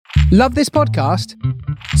Love this podcast?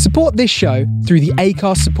 Support this show through the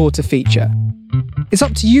Acast supporter feature. It's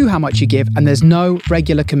up to you how much you give, and there's no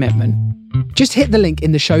regular commitment. Just hit the link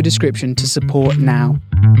in the show description to support now.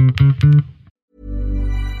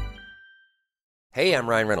 Hey, I'm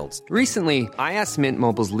Ryan Reynolds. Recently, I asked Mint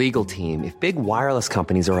Mobile's legal team if big wireless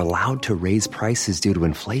companies are allowed to raise prices due to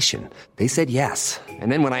inflation. They said yes.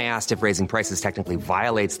 And then when I asked if raising prices technically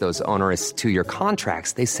violates those onerous two-year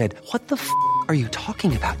contracts, they said, "What the f*** are you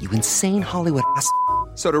talking about, you insane Hollywood ass?"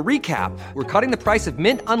 So to recap, we're cutting the price of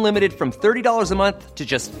Mint Unlimited from $30 a month to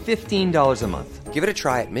just $15 a month. Give it a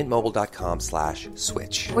try at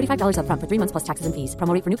mintmobile.com/switch. $45 up front for 3 months plus taxes and fees.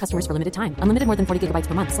 Promo rate for new customers for limited time. Unlimited more than 40 gigabytes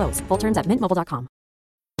per month. Slows full terms at mintmobile.com.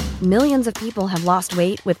 Millions of people have lost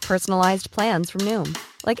weight with personalized plans from Noom.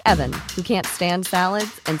 Like Evan, who can't stand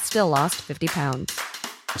salads and still lost 50 pounds.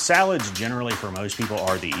 Salads generally for most people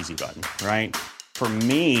are the easy button, right? For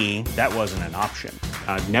me, that wasn't an option.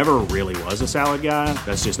 I never really was a salad guy.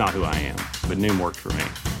 That's just not who I am. But Noom worked for me.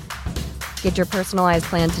 Get your personalized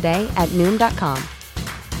plan today at Noom.com.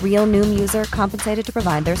 Real Noom user compensated to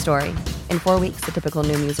provide their story. In 4 weeks, the typical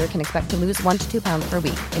Noom user can expect to lose 1 to 2 pounds per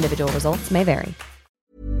week. Individual results may vary.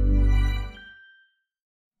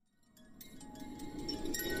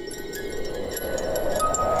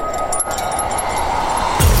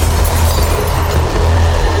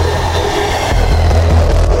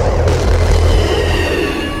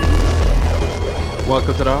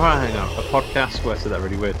 Welcome to the Horror Hangout, a podcast where I said that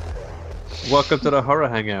really weird. Welcome to the Horror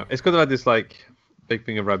Hangout. It's because I had this like big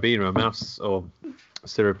thing of Ribena, a mouse or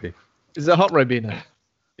syrupy. Is it hot Ribena?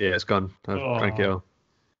 Yeah, it's gone. I drank it all.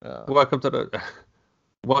 Welcome to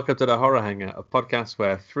the Horror Hangout, a podcast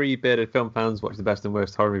where three bearded film fans watch the best and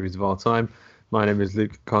worst horror movies of all time. My name is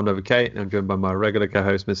Luke Condover-Kate, and I'm joined by my regular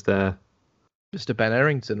co-host, Mr. Ben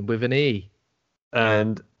Errington with an E.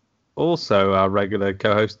 And also our regular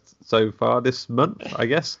co-host so far this month, I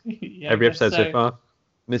guess. Every episode so far,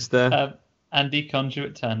 Mr. Andy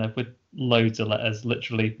Conduit Turner with loads of letters,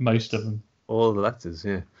 literally most of them. All the letters,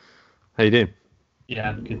 yeah. How you doing? Yeah,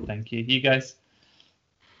 I'm good, thank you. You guys?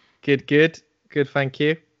 Good, thank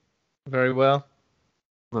you. Very well.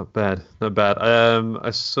 Not bad.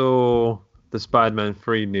 I saw the Spider-Man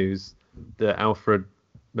 3 news that Alfred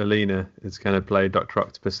Molina is going to play Dr.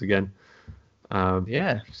 Octopus again.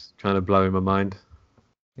 Yeah. Just kind of blowing my mind.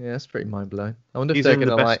 Yeah, that's pretty mind-blowing. I wonder He's if they're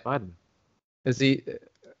going to like... Spider-Man. Is he...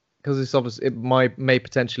 Because it's obviously, it may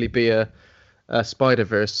potentially be a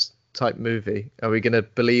Spider-Verse type movie. Are we going to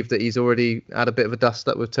believe that he's already had a bit of a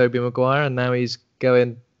dust-up with Tobey Maguire and now he's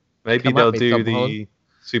going... Maybe they'll do the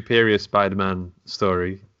Superior Spider-Man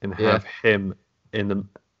story and have him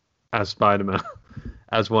as Spider-Man,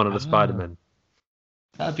 as one of the Spider-Men.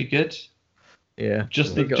 That'd be good. Yeah.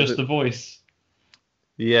 Just the voice.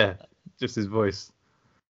 Yeah, just his voice.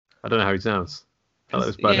 I don't know how he sounds. That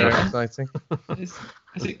was exciting. Because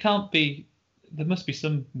it can't be... There must be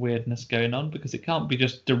some weirdness going on because it can't be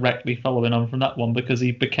just directly following on from that one because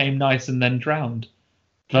he became nice and then drowned.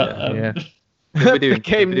 But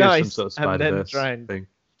became nice sort of and then drowned. Thing.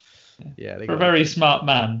 Yeah, for a very smart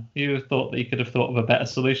man, you would have thought that he could have thought of a better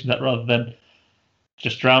solution to that rather than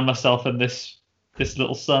just drown myself in this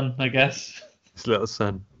little sun, I guess. This little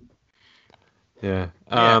sun. Yeah.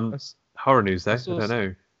 Horror news there. I don't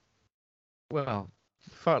know. Well,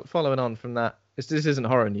 following on from that, this isn't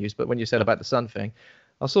horror news, but when you said about the sun thing,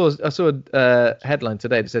 I saw a headline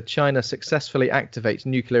today that said China successfully activates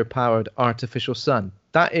nuclear-powered artificial sun.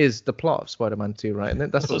 That is the plot of Spider-Man 2, right?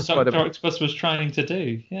 And that's what Dr. Octopus was trying to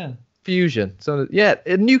do. Yeah. Fusion. So yeah,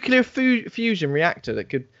 a nuclear fusion reactor that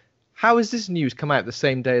could. How has this news come out the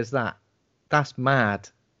same day as that? That's mad.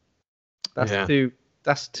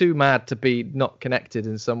 That's too mad to be not connected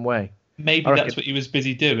in some way. Maybe that's what he was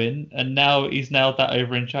busy doing, and now he's nailed that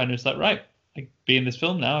over in China. It's like, right, I can be in this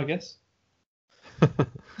film now, I guess.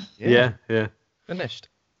 Yeah. Finished.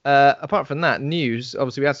 Apart from that, news.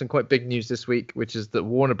 Obviously, we had some quite big news this week, which is that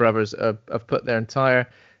Warner Brothers have put their entire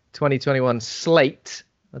 2021 slate.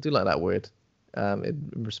 I do like that word.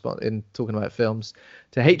 In talking about films,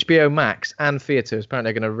 to HBO Max and theaters.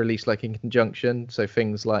 Apparently, they're going to release like in conjunction. So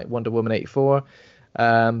things like Wonder Woman 84,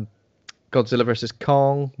 Godzilla vs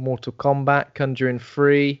Kong, Mortal Kombat, Conjuring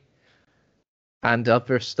 3, and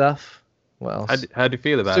other stuff. What else? How do you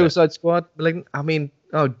feel about Suicide Squad? I mean,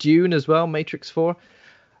 Dune as well, Matrix 4.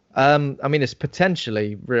 I mean, it's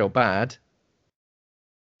potentially real bad,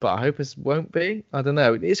 but I hope it won't be. I don't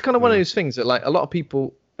know. It's kind of one of those things that, like, a lot of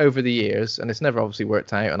people over the years, and it's never obviously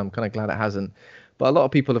worked out, and I'm kind of glad it hasn't, but a lot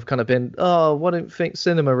of people have kind of been, why don't think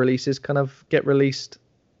cinema releases kind of get released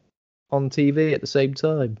on TV at the same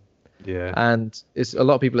time? Yeah. And it's a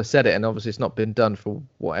lot of people have said it, and obviously it's not been done for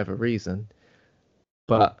whatever reason.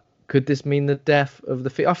 But could this mean the death of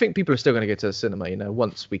the? I think people are still going to go to the cinema,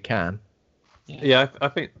 once we can. Yeah, I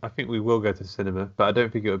think we will go to the cinema, but I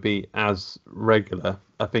don't think it will be as regular.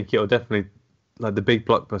 I think it'll definitely, like the big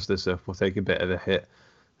blockbuster stuff, will take a bit of a hit.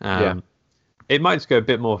 It might just go a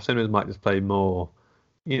bit more. Cinemas might just play more,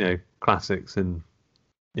 classics and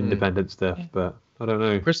independent stuff. But I don't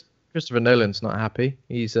know. Christopher Nolan's not happy.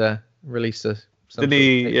 He's released a. Didn't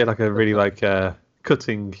he? Yeah, like a really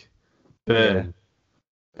cutting burn.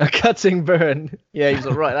 Yeah. A cutting burn. Yeah, he's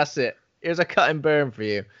like, right. That's it. Here's a cut and burn for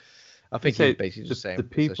you. I think he's basically just saying the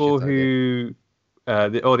people who,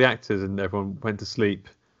 all the actors and everyone went to sleep,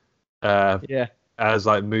 as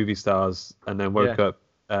like movie stars, and then woke up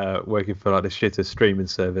working for like the shittest streaming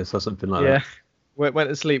service or something like that. Went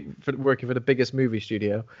to sleep working for the biggest movie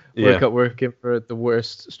studio. Woke up working for the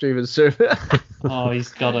worst streaming service. Oh, he's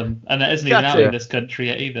got him, and it isn't even out in this country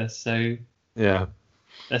yet either. So their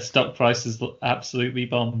stock price is absolutely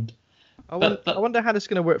bombed. I wonder how this is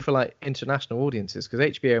going to work for like international audiences, because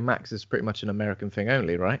HBO Max is pretty much an American thing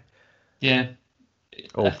only, right? Yeah.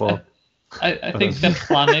 Awful. I think they're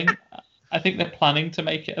planning. I think they're planning to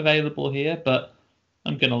make it available here, but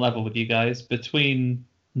I'm going to level with you guys. Between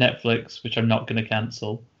Netflix, which I'm not going to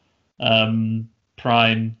cancel,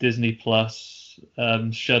 Prime, Disney Plus,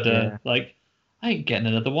 Shudder, I ain't getting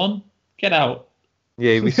another one. Get out.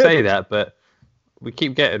 Yeah, we say that, but we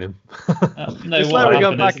keep getting them.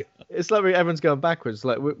 It's like everyone's going backwards.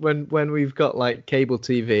 Like when we've got like cable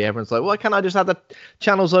TV, everyone's like, why can't I just have the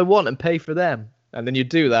channels I want and pay for them? And then you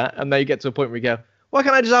do that, and then you get to a point where you go, why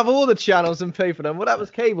can't I just have all the channels and pay for them? Well, that was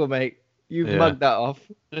cable, mate. You've mugged that off.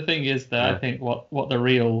 The thing is that I think what the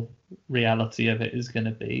real reality of it is going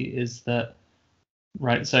to be is that,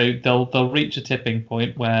 right, so they'll reach a tipping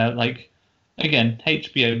point where, like, again,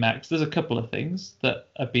 HBO Max, there's a couple of things that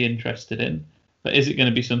I'd be interested in. But is it going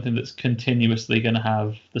to be something that's continuously going to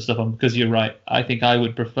have the stuff on? Because you're right. I think I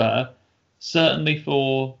would prefer, certainly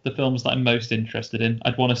for the films that I'm most interested in,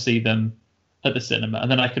 I'd want to see them at the cinema. And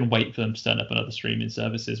then I can wait for them to turn up on other streaming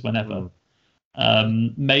services whenever.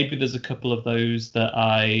 Maybe there's a couple of those that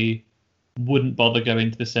I wouldn't bother going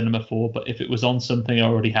to the cinema for. But if it was on something I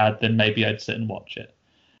already had, then maybe I'd sit and watch it.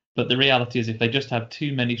 But the reality is if they just have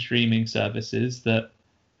too many streaming services that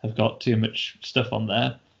have got too much stuff on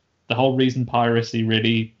there, the whole reason piracy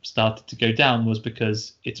really started to go down was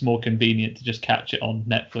because it's more convenient to just catch it on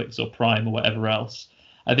Netflix or Prime or whatever else.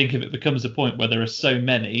 I think if it becomes a point where there are so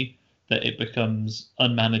many that it becomes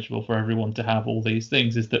unmanageable for everyone to have all these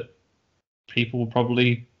things, is that people will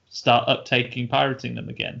probably start uptaking pirating them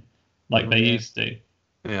again, like they used to.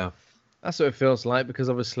 Yeah. That's what it feels like, because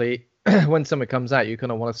obviously when something comes out, you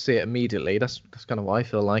kind of want to see it immediately. That's kind of what I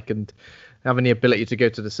feel like. And having the ability to go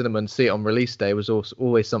to the cinema and see it on release day was also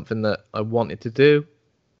always something that I wanted to do.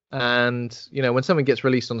 And, when something gets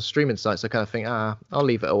released on the streaming sites, I kind of think, I'll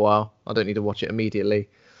leave it a while. I don't need to watch it immediately.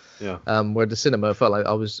 Yeah. Where the cinema, I felt like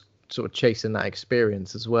I was sort of chasing that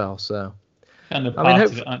experience as well. So, kind of part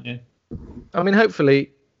of it, aren't you? I mean,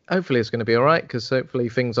 hopefully it's going to be all right, because hopefully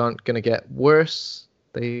things aren't going to get worse.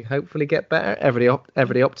 They hopefully get better.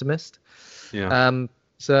 Every optimist. Yeah.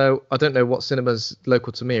 So I don't know what cinemas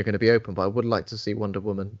local to me are going to be open, but I would like to see Wonder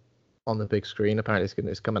Woman on the big screen. Apparently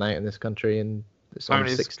it's coming out in this country, and it's on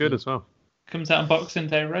 16th. It's good as well. Comes out on Boxing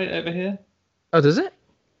Day, right, over here? Oh, does it?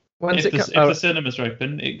 If the cinemas are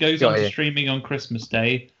open, it goes on to streaming on Christmas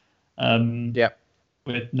Day.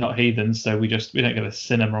 We're not heathens, so we don't go to the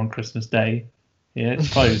cinema on Christmas Day. Yeah,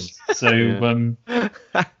 it's closed. So you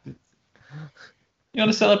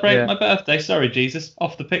want to celebrate my birthday? Sorry, Jesus.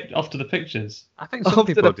 Off to the pictures. I think some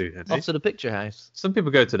people do. Off to the picture house. Some people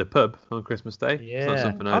go to the pub on Christmas Day. Yeah. It's not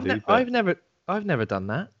something I do. I've never done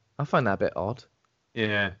that. I find that a bit odd.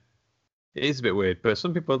 Yeah. It is a bit weird, but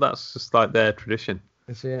some people, that's just like their tradition.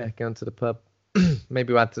 So going to the pub.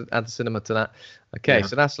 Maybe we'll add the cinema to that. Okay,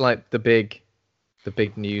 so that's like the big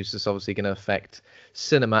news that's obviously going to affect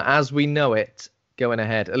cinema as we know it going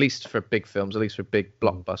ahead, at least for big films, at least for big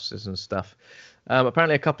blockbusters and stuff.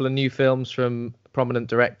 Apparently a couple of new films from prominent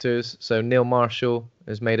directors. So Neil Marshall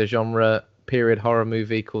has made a genre period horror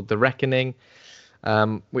movie called The Reckoning,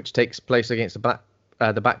 which takes place against the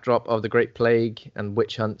backdrop of the Great Plague and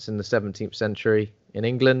witch hunts in the 17th century in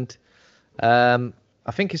England.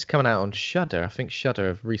 I think it's coming out on Shudder. I think Shudder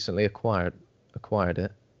have recently acquired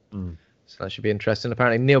it. So that should be interesting.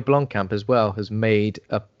 Apparently Neil Blomkamp as well has made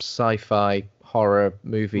a sci-fi horror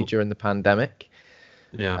movie during the pandemic.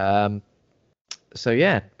 Yeah. So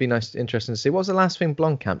it'd be interesting to see. What was the last thing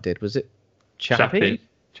Blomkamp did? Was it Chappie?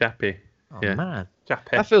 Chappie. Oh yeah. man,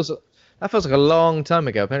 Chappie. that feels That feels like a long time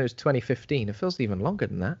ago. Apparently it was 2015. It feels even longer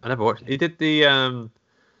than that. I never watched. He did the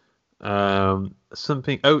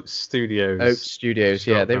something Oats Studios. Oats Studios,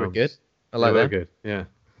 yeah, they were good. I like that. They were good, yeah.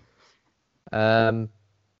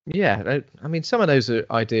 Yeah, I mean, some of those are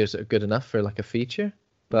ideas that are good enough for like a feature,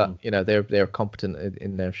 but you know, they're competent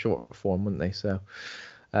in their short form, wouldn't they? So,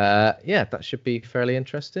 yeah, that should be fairly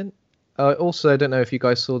interesting. Also, I don't know if you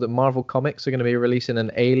guys saw that Marvel Comics are going to be releasing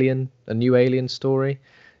a new Alien story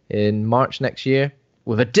in March next year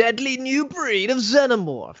with a deadly new breed of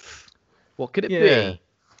xenomorph. What could it be?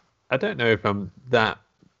 I don't know if I'm that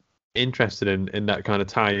interested in that kind of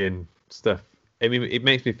tie-in stuff. I mean, it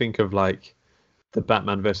makes me think of like the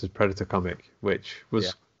Batman versus Predator comic, which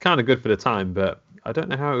was kind of good for the time, but I don't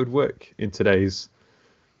know how it would work in today's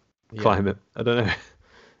climate. I don't know.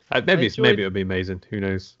 Maybe it would be amazing. Who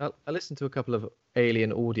knows? I listened to a couple of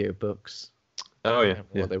Alien audio books. Oh yeah,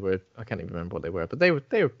 what they were. I can't even remember what they were, but they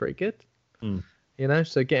were pretty good. Mm. You know,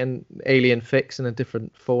 so getting Alien fix in a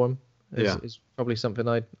different form is probably something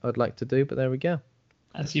I'd like to do. But there we go.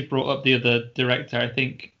 As you brought up the other director, I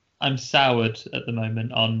think I'm soured at the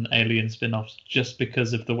moment on Alien spin-offs just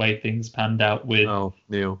because of the way things panned out with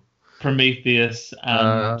Neil. Prometheus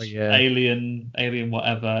and Alien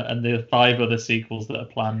whatever, and the 5 other sequels that are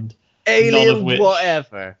planned. Alien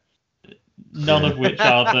None of which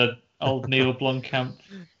are the old Neil Blomkamp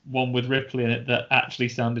one with Ripley in it that actually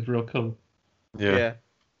sounded real cool. Yeah.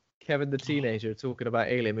 Kevin the teenager talking about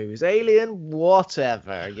alien movies. Alien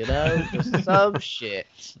whatever, you know? Just some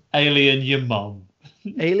shit. Alien your mum.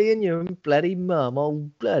 Alien your bloody mum. Oh,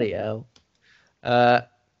 bloody hell.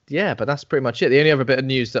 Yeah, but that's pretty much it. The only other bit of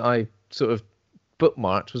news that I sort of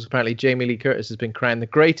bookmarked was apparently Jamie Lee Curtis has been crowned the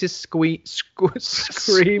greatest scream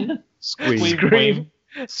queen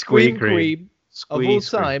of all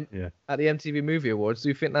time at the MTV Movie Awards. Do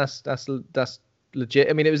you think that's legit?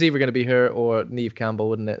 I mean, it was either going to be her or Neve Campbell,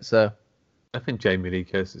 wouldn't it? So I think Jamie Lee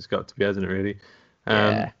Curtis has got to be, hasn't it? Really?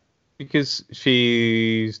 Because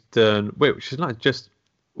she's done. Wait, she's not just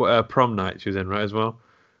Prom Night she was in, right, as well.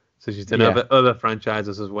 So she's done other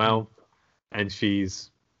franchises as well, and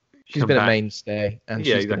she's been a mainstay, and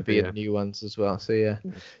she's going to be in the new ones as well. So yeah,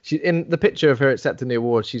 she in the picture of her accepting the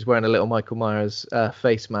award, she's wearing a little Michael Myers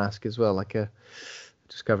face mask as well, like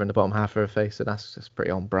just covering the bottom half of her face. So that's just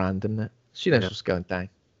pretty on brand, isn't it? She knows what's going down.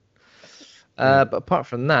 But apart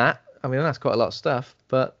from that, I mean, that's quite a lot of stuff.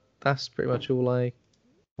 But that's pretty much all I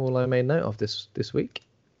made note of this week.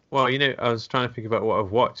 Well, you know, I was trying to think about what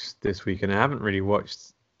I've watched this week, and I haven't really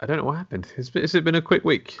watched. I don't know what happened. Has it been a quick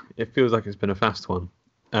week? It feels like it's been a fast one.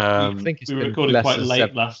 I think we recorded quite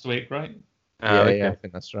late last week, right? Yeah, I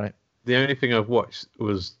think that's right. The only thing I've watched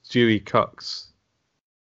was Dewey Cox.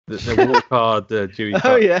 The walk hard Dewey Cox.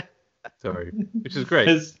 Oh, yeah. Sorry. Which is great.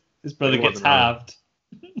 His brother gets halved.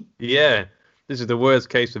 Yeah. This is the worst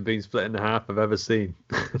case of being split in half I've ever seen.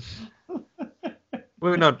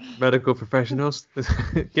 We're not medical professionals.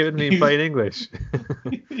 Giving me plain English.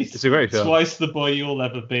 It's a great film. Twice the boy you'll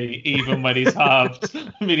ever be, even when he's halved.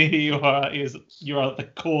 I mean, you're at the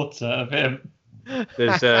quarter of him.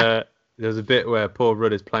 There's a bit where Paul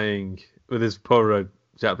Rudd is playing with his Paul Rudd,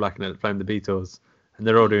 Jack Black, and playing the Beatles, and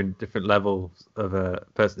they're all doing different levels of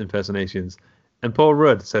person impersonations. And Paul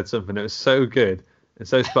Rudd said something that was so good and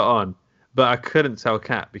so spot on, but I couldn't tell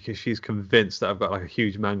Kat because she's convinced that I've got like a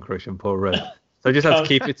huge man crush on Paul Rudd. So I just have to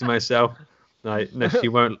keep it to myself. Like, no, she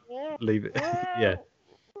won't leave it. Yeah.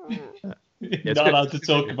 You're not allowed to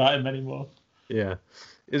talk about him anymore. Yeah.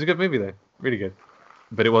 It was a good movie, though. Really good.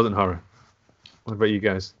 But it wasn't horror. What about you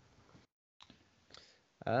guys?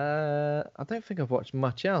 I don't think I've watched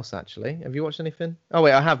much else, actually. Have you watched anything? Oh,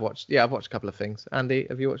 wait, I have watched. Yeah, I've watched a couple of things. Andy,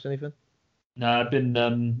 have you watched anything? No, I've been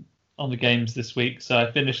on the games this week. So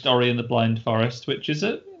I finished Ori and the Blind Forest, which is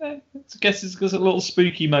I guess it's got a little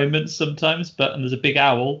spooky moments sometimes, and there's a big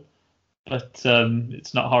owl, but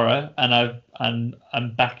it's not horror. And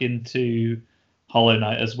I'm back into Hollow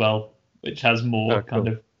Knight as well, which has more kind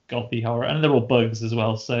of gothy horror, and they're all bugs as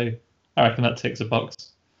well. So I reckon that ticks a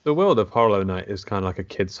box. The world of Hollow Knight is kind of like a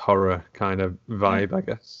kid's horror kind of vibe, I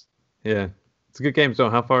guess. Yeah, it's a good game. So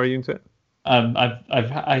how far are you into it?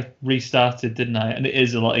 I restarted, didn't I? And it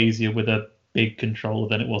is a lot easier with a big controller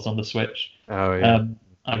than it was on the Switch. Oh yeah.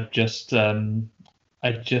 I just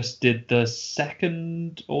did the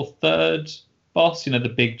second or third boss. You know, the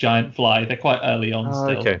big giant fly. They're quite early on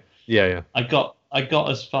still. Okay. Yeah. I got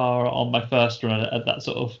as far on my first run at that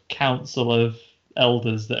sort of council of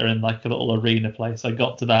elders that are in like a little arena place. I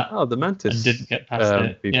got to that. Oh, the Mantis. And didn't get past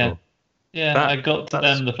it. People. Yeah. I got to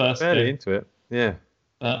them the first fairly two. Into it. Yeah.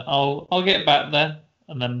 But I'll get back there,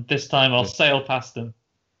 and then this time I'll sail past them.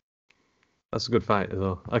 That's a good fight as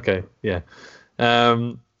well. Okay, yeah.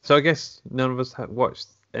 So I guess none of us have watched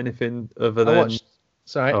anything other than.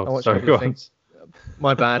 I watched a few things.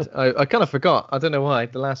 My bad. I kind of forgot. I don't know why.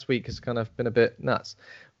 The last week has kind of been a bit nuts.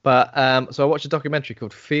 But so I watched a documentary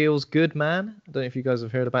called Feels Good Man. I don't know if you guys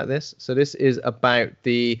have heard about this. So this is about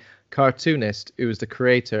the cartoonist who was the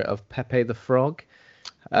creator of Pepe the Frog,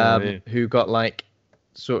 who got like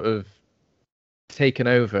sort of taken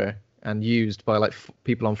over and used by like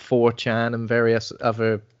people on 4chan and various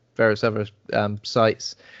other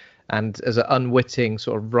sites, and as an unwitting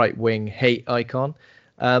sort of right-wing hate icon.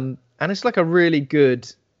 And it's like a really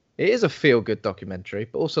good. It is a feel-good documentary,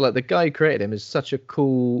 but also like the guy who created him is such a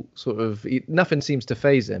cool sort of. Nothing seems to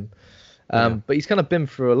faze him, but he's kind of been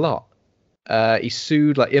through a lot. He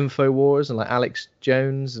sued like InfoWars and like Alex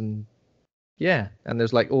Jones and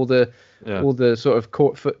there's like all the sort of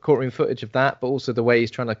courtroom footage of that, but also the way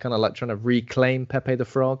he's trying to reclaim Pepe the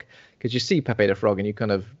Frog, because you see Pepe the Frog and you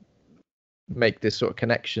kind of make this sort of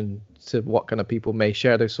connection to what kind of people may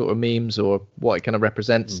share those sort of memes or what it kind of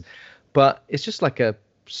represents. But it's just like a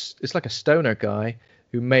stoner guy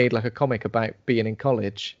who made like a comic about being in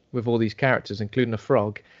college with all these characters, including a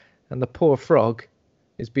frog, and the poor frog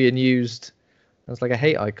is being used as like a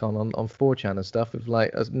hate icon on 4chan and stuff, with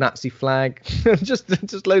like a Nazi flag,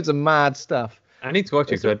 just loads of mad stuff. I need to watch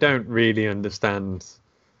it because I don't really understand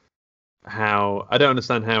how. I don't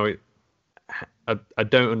understand how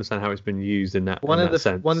it's been used in that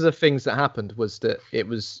sense. One of the things that happened was that it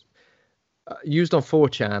was used on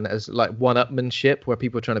 4chan as like one-upmanship, where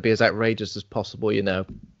people were trying to be as outrageous as possible, you know.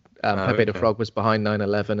 Pepe the Frog was behind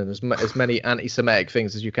 9/11 and as many anti-Semitic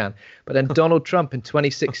things as you can. But then Donald Trump in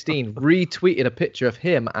 2016 retweeted a picture of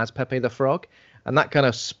him as Pepe the Frog, and that kind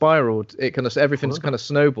of spiraled. Everything's kind of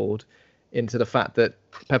snowballed into the fact that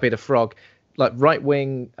Pepe the Frog, like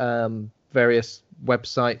right-wing various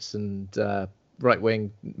websites and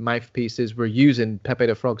right-wing mouthpieces were using Pepe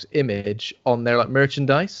the Frog's image on their like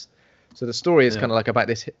merchandise. So the story is kind of like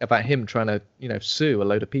about him trying to, you know, sue a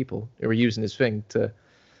load of people who were using his thing to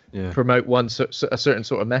promote a certain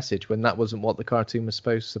sort of message, when that wasn't what the cartoon was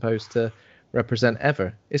supposed to represent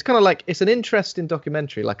ever. It's kind of like, it's an interesting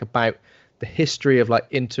documentary, like about the history of like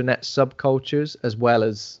internet subcultures, as well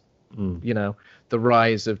as you know, the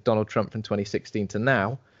rise of Donald Trump from 2016 to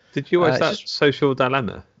now. Did you watch that Social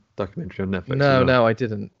Dilemma documentary on Netflix? No, I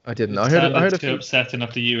didn't. I heard too upsetting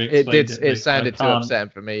after you explained it. It sounded too upsetting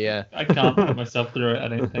for me. Yeah, I can't put myself through it. I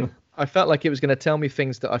don't think. I felt like it was going to tell me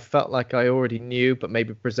things that I felt like I already knew, but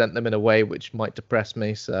maybe present them in a way which might depress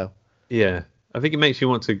me. So yeah, I think it makes you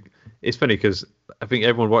want to. It's funny because I think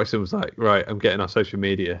everyone watched it and was like, right, I'm getting on social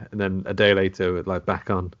media, and then a day later, we're like back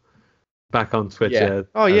on Twitter.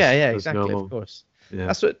 Yeah. Exactly. Normal. Of course. Yeah.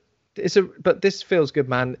 That's what. But this Feels Good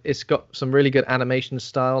Man. It's got some really good animation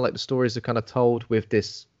style. Like the stories are kind of told with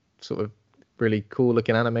this sort of really cool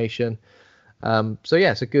looking animation. So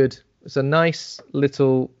yeah, it's a nice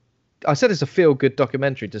little. I said it's a feel good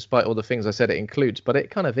documentary, despite all the things I said it includes, but it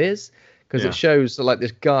kind of is, because it shows that like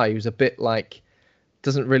this guy who's a bit like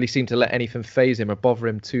doesn't really seem to let anything faze him or bother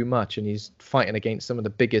him too much, and he's fighting against some of the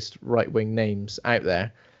biggest right wing names out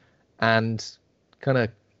there, and kind of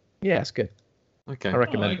it's good. Okay. I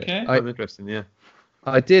recommend it. That's interesting, yeah.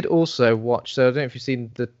 I did also watch, so I don't know if you've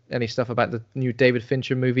seen any stuff about the new David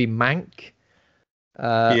Fincher movie, Mank.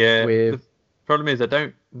 The problem is I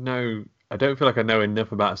don't feel like I know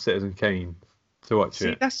enough about Citizen Kane to watch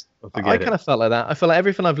it. I kind of felt like that. I feel like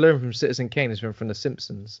everything I've learned from Citizen Kane has been from The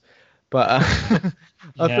Simpsons. But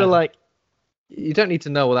I feel like you don't need to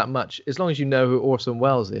know all that much, as long as you know who Orson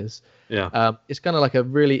Welles is. Yeah. It's kind of like a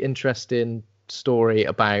really interesting story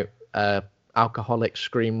about alcoholic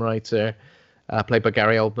screenwriter played by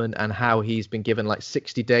Gary Oldman, and how he's been given like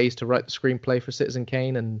 60 days to write the screenplay for Citizen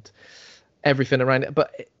Kane and everything around it.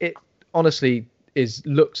 But it honestly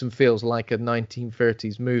looks and feels like a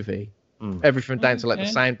 1930s movie. Everything down to like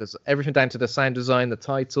everything down to the sound design, the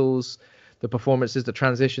titles, the performances, the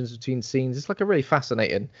transitions between scenes. It's like a really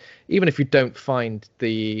fascinating, even if you don't find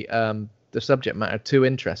the subject matter too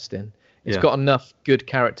interesting. It's got enough good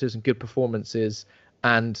characters and good performances,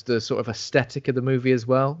 and the sort of aesthetic of the movie as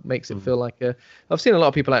well makes it feel like I've seen a lot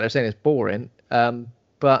of people out there saying it's boring,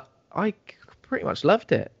 but I pretty much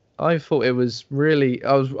loved it. I thought it was really.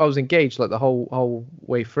 I was engaged like the whole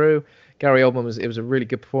way through. Gary Oldman it was a really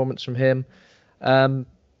good performance from him. I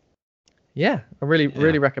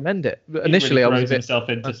really recommend it. Initially, really I was himself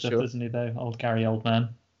into stuff, doesn't he? Though, old Gary Oldman.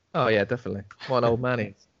 Oh yeah, definitely. What an old man he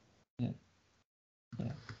is.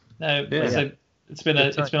 No, it's been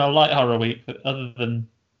a light horror week, but other than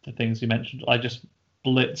the things we mentioned, I just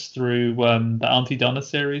blitzed through the Auntie Donna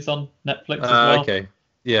series on Netflix as well. Okay.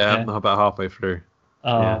 Yeah, I'm about halfway through.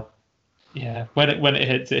 Oh, yeah. When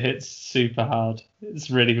it hits super hard. It's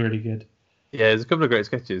really, really good. Yeah, there's a couple of great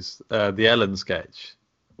sketches. The Ellen sketch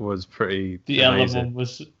was pretty The amazing. Ellen one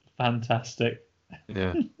was fantastic.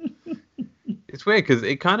 Yeah. It's weird because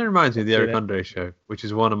it kind of reminds me of the Eric Andre show, which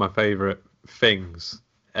is one of my favourite things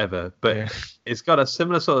ever. But it's got a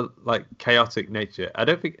similar sort of like chaotic nature. I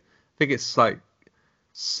think it's like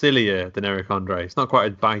sillier than Eric Andre. It's not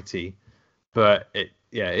quite as bitey, but it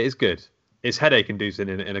is good. It's headache inducing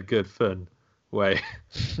in a good fun way.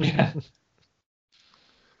 Yeah.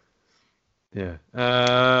 Yeah.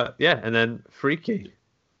 And then Freaky.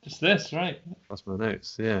 Just this, right? That's my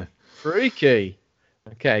notes. Yeah. Freaky.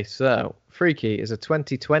 Okay, so Freaky is a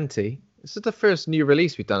 2020. This is the first new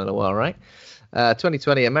release we've done in a while, right?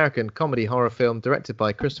 2020 American comedy horror film directed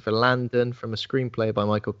by Christopher Landon from a screenplay by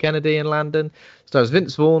Michael Kennedy and Landon. Stars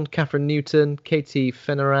Vince Vaughn, Catherine Newton, Katie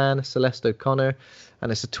Finneran, Celeste O'Connor,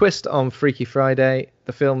 and it's a twist on Freaky Friday.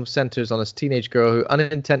 The film centers on a teenage girl who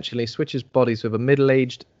unintentionally switches bodies with a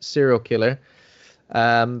middle-aged serial killer.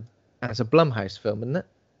 And it's a Blumhouse film, isn't it?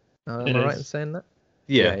 Am I right in saying that?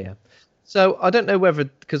 Yeah. So I don't know whether,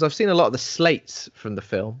 because I've seen a lot of the slates from the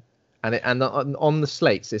film, and on the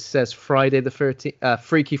slates it says Friday the 13th,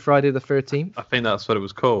 Freaky Friday the 13th. I think that's what it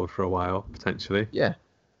was called for a while, potentially. Yeah.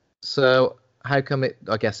 So how come it?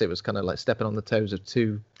 I guess it was kind of like stepping on the toes of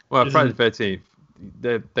two. Well, Friday the 13th.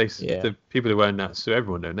 The people who own that sue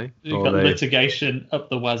everyone, don't they? You've got litigation up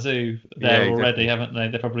the wazoo there already, haven't they?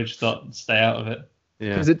 They probably just thought stay out of it.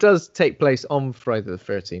 Yeah. Because it does take place on Friday the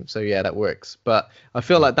 13th, so yeah, that works. But I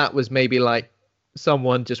feel like that was maybe like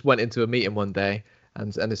someone just went into a meeting one day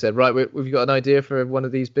and they said, right, we've got an idea for one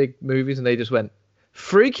of these big movies, and they just went,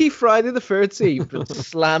 Freaky Friday the 13th, and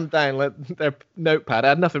slammed down like their notepad. I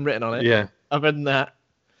had nothing written on it. Yeah. Other than that.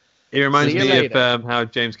 It reminds me of how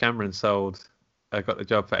James Cameron got the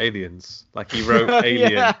job for Aliens. Like he wrote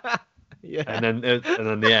Alien, and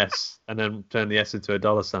then the S, and then turned the S into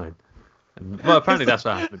a $sign. Well, apparently that's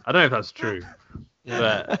what happened. I don't know if that's true,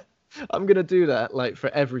 but I'm gonna do that like for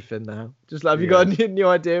everything now. Just like, have you got a new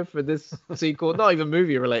idea for this sequel? Not even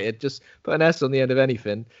movie related. Just put an S on the end of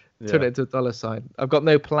anything. Turn it into a $sign. I've got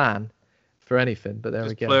no plan for anything, but there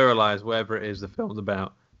we go. Pluralize whatever it is the film's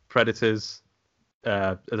about. Predators.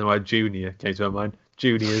 I don't know why Junior came to my mind.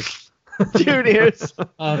 Juniors. Juniors.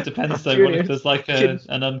 It depends though. What if there's like an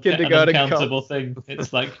uncountable thing?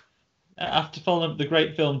 It's like after following the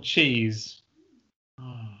great film Cheese.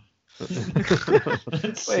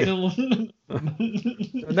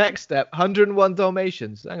 Next step, 101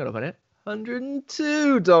 Dalmatians. Hang on a minute.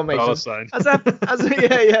 102 Dalmatians. As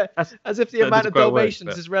if the amount of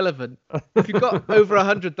Dalmatians is relevant. If you've got over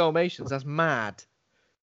 100 Dalmatians, that's mad.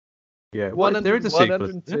 Yeah, there is a sequel.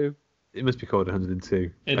 102. It must be called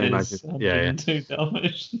 102. It is 102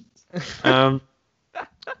 Dalmatians.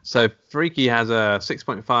 So Freaky has a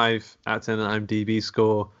 6.5 out of 10 on IMDb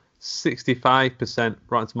score, 65%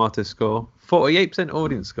 Rotten Tomatoes score, 48%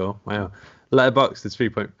 audience score. Wow. Letterboxd is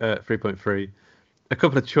 3.3. A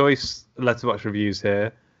couple of choice Letterboxd reviews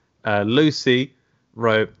here. Lucy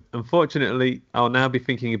wrote, "Unfortunately, I'll now be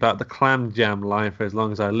thinking about the clam jam line for as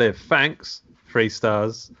long as I live. Thanks." 3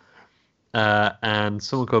 stars. And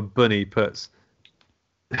someone called Bunny puts,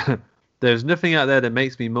 "There's nothing out there that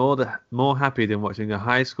makes me more happy than watching a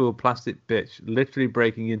high school plastic bitch literally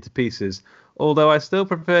breaking into pieces, although I still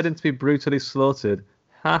prefer them to be brutally slaughtered.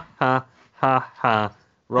 Ha ha ha ha.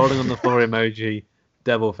 Rolling on the floor emoji,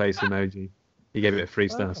 devil face emoji." He gave it 3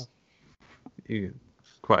 stars.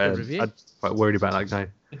 Quite worried about that guy.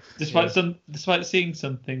 Despite seeing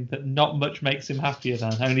something that not much makes him happier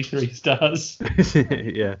than, only 3 stars.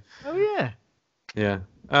 Yeah. Oh yeah.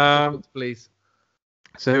 Yeah. Please.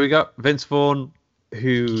 So we got Vince Vaughn,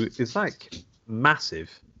 who is like massive.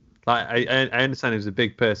 Like I understand he's a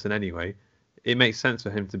big person anyway. It makes sense for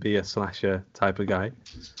him to be a slasher type of guy.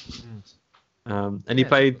 And he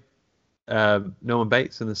played Norman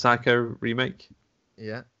Bates in the Psycho remake.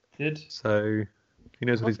 Yeah. Did. So he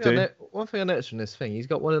knows what he's doing. One thing I noticed from this thing, he's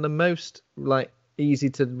got one of the most like easy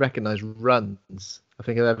to recognize runs I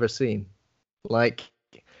think I've ever seen. Like,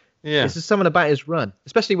 this is something about his run,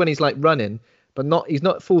 especially when he's like running, but he's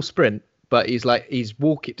not full sprint, but he's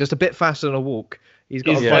walking just a bit faster than a walk. He's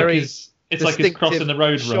got it's like he's crossing the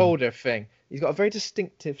road shoulder thing. He's got a very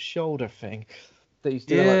distinctive shoulder thing that he's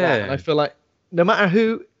doing like that. And I feel like no matter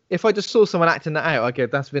who, if I just saw someone acting that out, I go,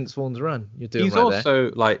 that's Vince Vaughn's run. You're doing he's right also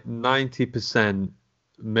there. Like 90%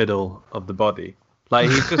 middle of the body. Like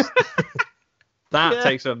he's just that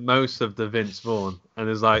takes up most of the Vince Vaughn, and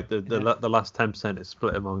there's like the last 10% is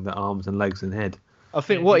split among the arms and legs and head. I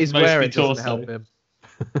think what he's wearing doesn't help him.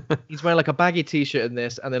 He's wearing like a baggy t-shirt in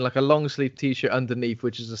this, and then like a long sleeve t-shirt underneath,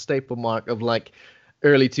 which is a staple mark of like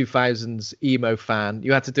early 2000s emo fan.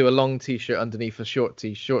 You had to do a long t-shirt underneath a short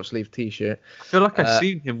sleeve t-shirt. I feel like I've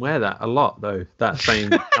seen him wear that a lot though. That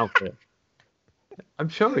same outfit. I'm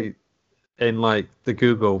sure he in like the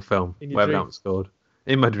Google film, whatever that was called.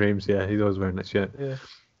 In my dreams, yeah, he's always wearing that shirt.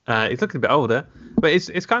 Yeah. He's looking a bit older, but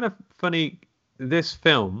it's kind of funny. This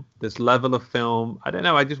film, this level of film, I don't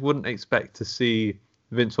know. I just wouldn't expect to see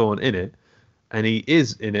Vince Vaughn in it, and he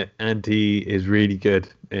is in it, and he is really good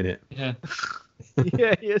in it. Yeah.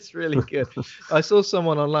 Yeah, he is really good. I saw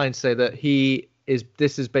someone online say that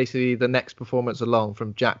this is basically the next performance along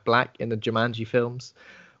from Jack Black in the Jumanji films,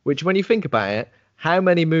 which when you think about it, how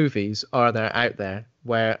many movies are there out there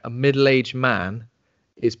where a middle-aged man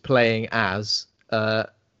is playing as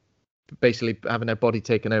basically having their body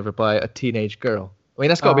taken over by a teenage girl? I mean,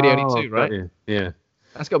 that's got to be the only two, right? Yeah.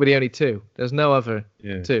 That's got to be the only two. There's no other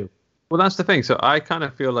two. Well, that's the thing. So I kind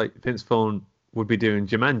of feel like Vince Vaughn would be doing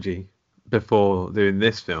Jumanji before doing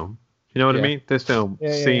this film. You know what I mean? This film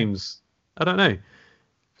seems, I don't know,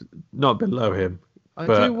 not below him. I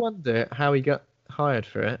do wonder how he got hired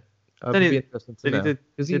for it. It'd be interesting to know.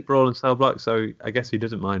 He did Brawl and Cell Block, so I guess he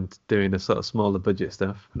doesn't mind doing the sort of smaller budget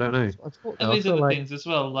stuff. I don't know. And these are the things as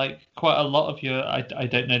well. Like quite a lot of your, I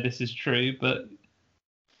don't know this is true, but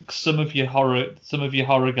some of your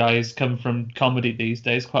horror guys come from comedy these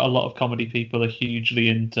days. Quite a lot of comedy people are hugely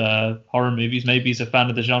into horror movies. Maybe he's a fan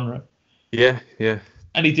of the genre. Yeah.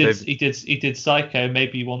 And he did Psycho.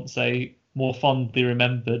 Maybe he wants a more fondly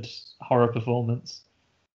remembered horror performance.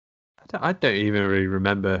 I don't even really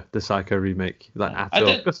remember the Psycho remake at all.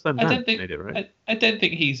 I don't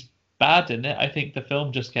think he's bad in it. I think the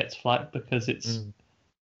film just gets flack because it's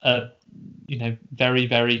a very,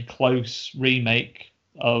 very close remake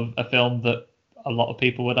of a film that a lot of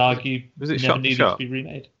people would argue never needed to be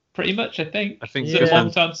remade. Pretty much, I think. It's a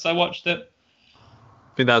long time since I watched it.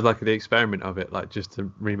 I think that was like the experiment of it, like just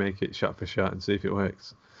to remake it shot for shot and see if it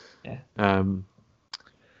works.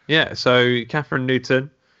 Yeah. So Catherine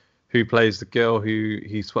Newton, who plays the girl who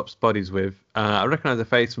he swaps bodies with, I recognise her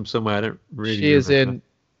face from somewhere. I don't really. She is in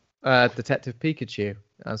Detective Pikachu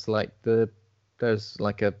as like there's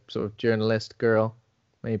like a sort of journalist girl,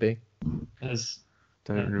 maybe. There's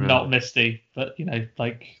not Misty, but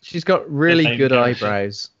like she's got really good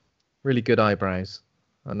eyebrows. Really good eyebrows.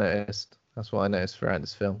 I noticed. That's what I noticed throughout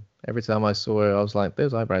this film. Every time I saw her, I was like,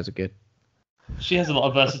 those eyebrows are good. She has a lot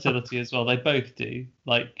of versatility as well. They both do.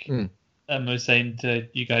 Like I was saying to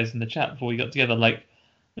you guys in the chat before we got together, like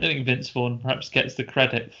I think Vince Vaughn perhaps gets the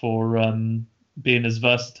credit for being as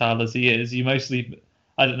versatile as he is. You mostly,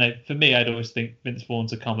 I don't know. For me, I'd always think Vince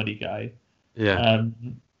Vaughn's a comedy guy. Yeah.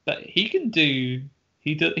 But he can do.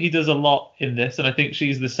 He does a lot in this, and I think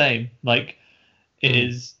she's the same. Like it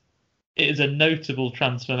is a notable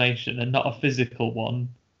transformation and not a physical one.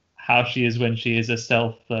 How she is when she is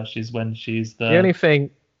herself versus when she's the only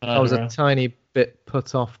thing murderer. I was a tiny bit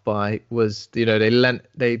put off by was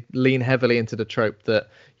they lean heavily into the trope that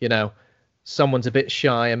someone's a bit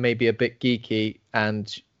shy and maybe a bit geeky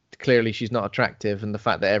and clearly she's not attractive, and the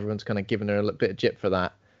fact that everyone's kind of giving her a little bit of jip for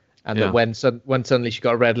that, and that when suddenly she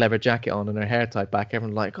got a red leather jacket on and her hair tied back,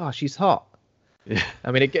 everyone's like, oh, she's hot. Yeah.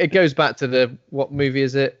 I mean, it goes back to what movie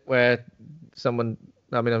is it where someone?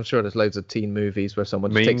 I mean, I'm sure there's loads of teen movies where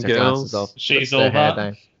someone just takes her glasses off, She's all All hair That.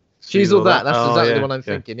 Down. She's all that. That's exactly the one I'm yeah.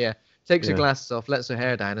 thinking. Yeah, takes her glasses off, lets her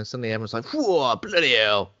hair down, and suddenly everyone's like, "Whoa, bloody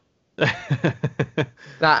hell!"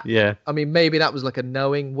 I mean, maybe that was like a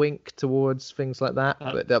knowing wink towards things like that,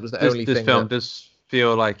 but that was the only thing. This film does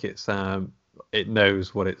feel like it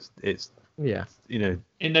knows what it's it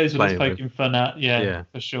knows what it's poking fun at.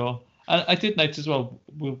 For sure. I did note as well.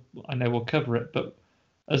 I know we'll cover it, but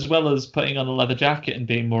as well as putting on a leather jacket and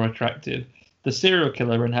being more attractive, the serial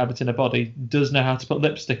killer inhabiting a body does know how to put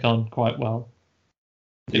lipstick on quite well.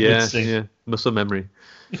 Muscle memory.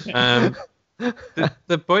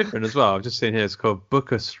 The boyfriend as well, I've just seen here, it's called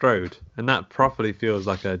Booker Strode, and that properly feels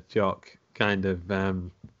like a jock kind of.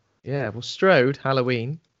 Well, Strode,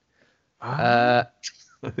 Halloween. You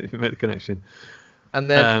made the connection. And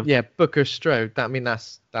then Booker Strode.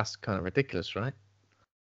 That's kind of ridiculous, right?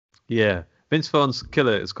 Yeah, Vince Vaughn's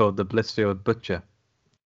killer is called the Blissfield Butcher.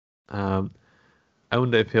 I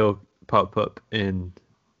wonder if he'll pop up in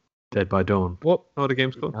Dead by Dawn. What the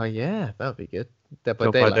game's called? Oh yeah, that would be good. Dead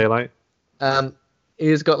by Daylight.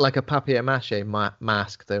 He's got like a papier-mâché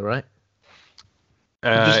mask though, right? He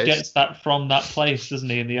just gets that from that place, doesn't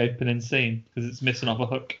he, in the opening scene, because it's missing off a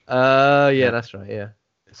hook. That's right. Yeah.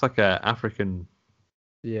 It's like a African.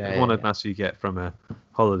 One of the masks you get from a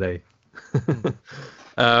holiday.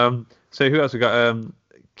 So who else we got?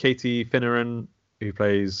 Katie Finneran, who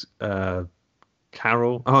plays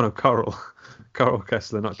Carol. Oh no, Coral. Coral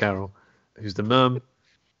Kessler, not Carol, who's the mum.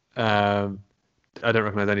 I don't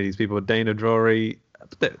recognise any of these people. Dana Drury.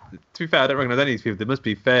 To be fair, I don't recognise any of these people. They must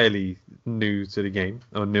be fairly new to the game,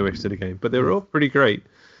 or newish to the game, but they were all pretty great.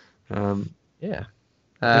 So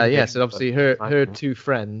obviously her two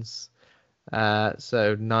friends,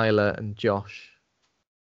 so Nyla and Josh,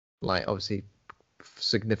 like obviously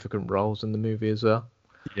significant roles in the movie as well.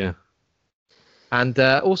 Yeah. And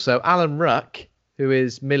also Alan Ruck, who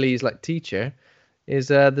is Millie's like teacher, is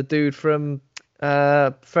the dude from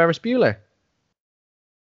Ferris Bueller.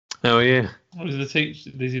 Oh yeah. What is the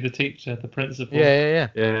teacher? Is he the teacher, the principal? Yeah.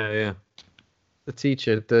 The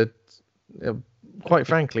teacher, quite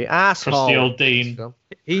frankly, asshole. Crusty old Dean.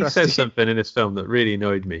 He says something in this film that really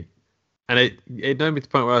annoyed me, and it annoyed me to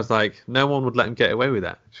the point where I was like, no one would let him get away with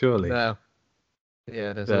that, surely. No.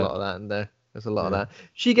 Yeah, there's a lot of that in there. There's a lot of that.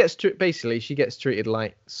 She gets treated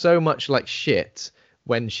like so much like shit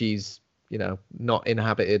when she's, not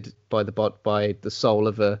inhabited by the soul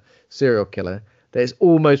of a serial killer. That it's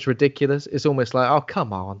almost ridiculous. It's almost like, oh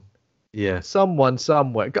come on. Yeah. Someone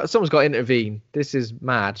somewhere. Someone's got to intervene. This is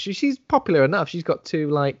mad. She's popular enough. She's got two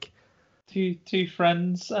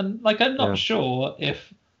friends, and I'm not sure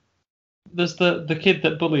if there's the kid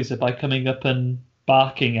that bullies her by coming up and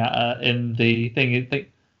barking at her in the thing. You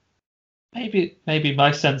think maybe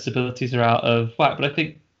my sensibilities are out of whack, but I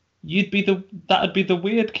think that'd be the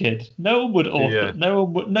weird kid. No one would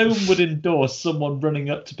endorse someone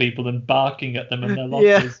running up to people and barking at them in their lockers.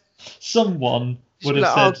 Yeah. Someone would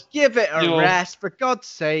have said, "Oh, give it a rest, for God's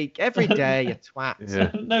sake! Every day, you twat."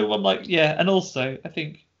 Yeah. No one and also I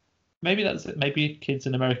think maybe that's it. Maybe kids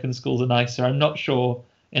in American schools are nicer. I'm not sure.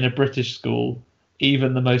 In a British school,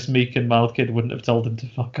 even the most meek and mild kid wouldn't have told him to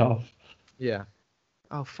fuck off. Yeah.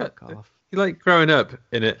 Oh, fuck off. Like growing up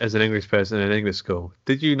as an English person in an English school,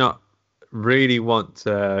 did you not really want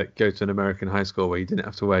to go to an American high school where you didn't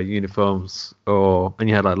have to wear uniforms and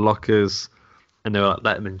you had like lockers and there were like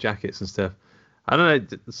Letterman jackets and stuff? I don't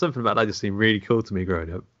know, something about that just seemed really cool to me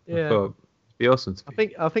growing up. Yeah. I thought it'd be awesome to me.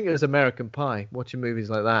 I think it was American Pie, watching movies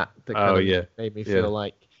like that made me feel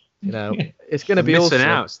like, it's going to be missing awesome.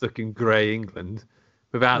 out stuck in grey England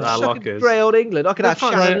without our lockers. Grey old England. I could have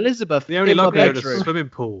Shannon Elizabeth. The only locker in a swimming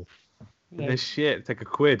pool. Yeah. This shit, take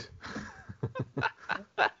 £1.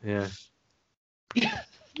 Yeah.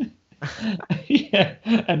 Yeah,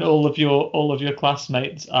 and all of your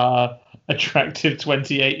classmates are attractive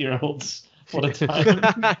 28-year-olds. What a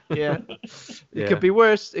time. Yeah. It could be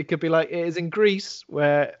worse. It could be like it is in Greece,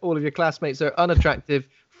 where all of your classmates are unattractive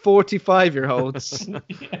 45-year-olds.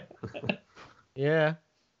 Yeah.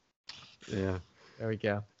 There we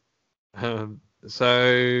go.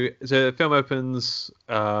 So the film opens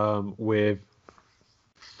with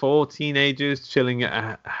 4 teenagers chilling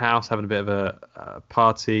at a house, having a bit of a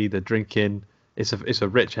party. They're drinking. It's a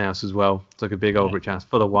rich house as well. It's like a big old rich house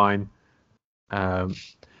full of wine.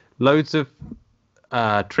 Loads of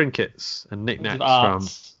trinkets and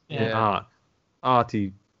knickknacks from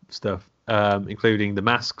arty stuff, including the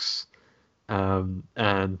masks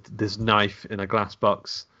and this knife in a glass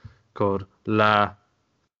box called La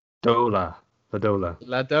Dola. La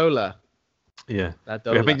Dola. Yeah. La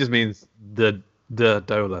Dola. I think it just means the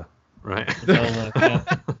Dola, right? Where's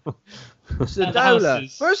the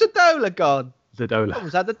Dola? Where's the Dola gone? The Dola. What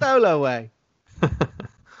was that? The Dola way.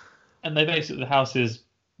 And the house is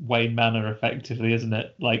Wayne Manor, effectively, isn't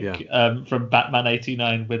it? From Batman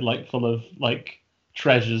 '89, with full of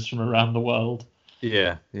treasures from around the world.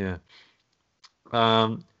 Yeah.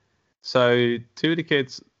 So 2 of the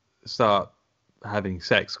kids start having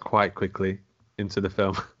sex quite quickly into the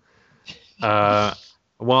film.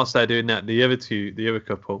 Whilst they're doing that, the other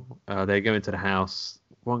couple, they go into the house.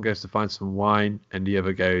 One goes to find some wine, and the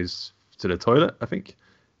other goes to the toilet, I think.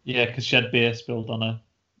 Yeah, because she had beer spilled on her.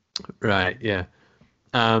 Right, yeah.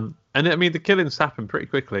 And I mean, the killings happen pretty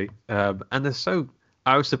quickly. And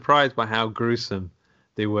I was surprised by how gruesome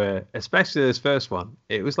they were, especially this first one.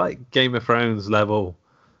 It was like Game of Thrones level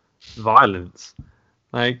violence.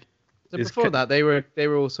 So before that, they were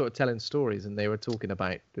all sort of telling stories, and they were talking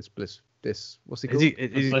about this what's he called?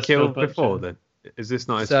 Is he killed before then? Is this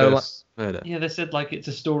not his first murder? Yeah, they said it's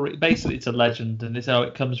a story. Basically, it's a legend, and it's how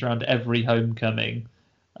it comes around every homecoming.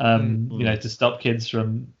 To stop kids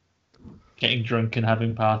from getting drunk and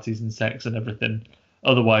having parties and sex and everything.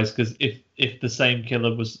 Otherwise, because if the same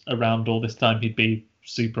killer was around all this time, he'd be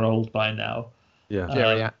super old by now. Yeah,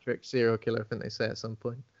 geriatric serial killer, I think they say at some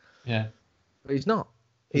point. Yeah, but he's not.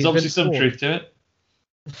 There's obviously some truth to it.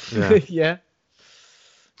 Yeah. Yeah.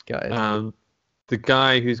 Got it. The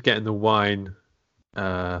guy who's getting the wine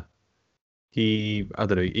he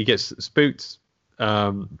gets spooked,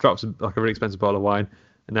 drops like a really expensive bottle of wine,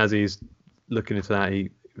 and as he's looking into that,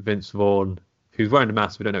 Vince Vaughn, who's wearing a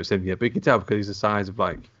mask, we don't know it's him yet, but you can tell because he's the size of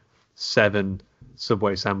like 7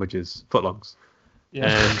 Subway sandwiches, footlongs.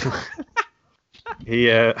 Yeah. And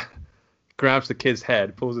he grabs the kid's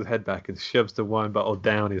head, pulls his head back, and shoves the wine bottle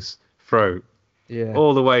down his throat. Yeah.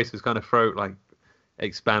 All the way, so his kind of throat like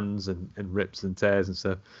expands and rips and tears and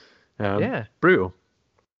stuff. Brutal.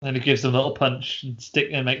 And he gives him a little punch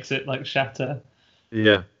and makes it like shatter.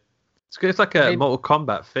 Yeah. It's like a Mortal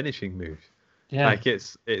Kombat finishing move. Yeah. Like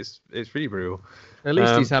it's really brutal. At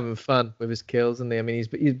least he's having fun with his kills, isn't he? I mean, he's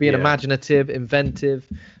being imaginative, inventive.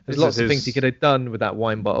 There's lots of things he could have done with that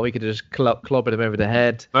wine bottle. He could have just clobbered him over the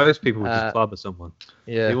head. Most people would just clobber someone.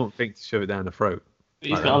 Yeah. He won't think to shove it down the throat. But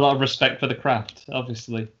he's got a lot of respect for the craft,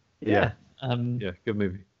 obviously. Yeah. Good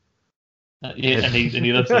movie. And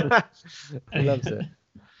he loves it. He loves it.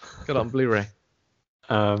 Got it on Blu-ray.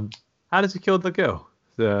 How does he kill the girl?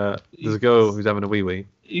 There's a girl who's having a wee.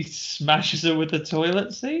 He smashes her with the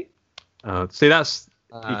toilet seat. See, that's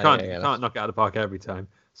you can't knock it out of the park every time.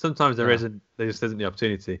 Sometimes there just isn't the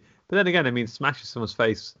opportunity. But then again, I mean, smashing someone's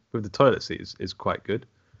face with the toilet seat is quite good.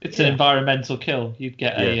 It's an environmental kill. You'd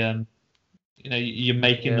get you're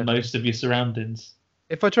making the most of your surroundings.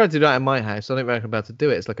 If I tried to do that in my house, I don't reckon I'm about to do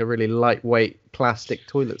it. It's like a really lightweight plastic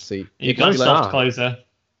toilet seat. You got a soft closer.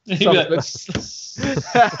 This is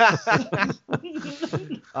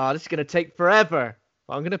going to take forever,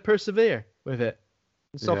 but I'm going to persevere with it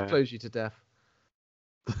and soft close you to death.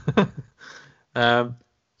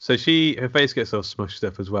 So her face gets all smushed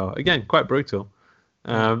up as well. Again, quite brutal.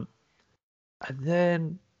 And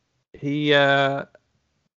then the other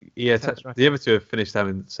two have finished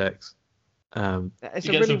having sex. You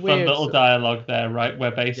get some fun little dialogue there, right?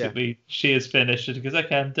 Where basically she is finished and she goes,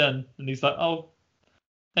 "Okay, I'm done," and he's like, "Oh."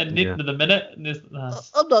 And another minute, and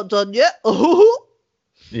I'm not done yet.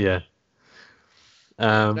 Yeah.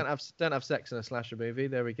 Don't have sex in a slasher movie.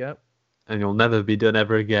 There we go. And you'll never be done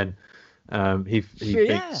ever again. He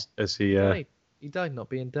thinks as he died not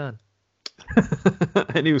being done.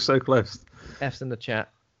 And he was so close. F's in the chat.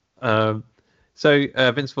 So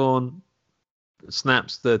Vince Vaughn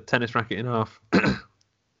snaps the tennis racket in half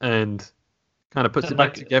and kind of puts it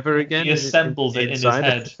back together again. He assembles it in his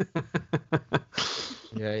head.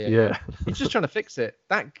 Yeah. He's just trying to fix it.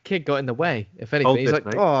 That kid got in the way. If anything, he's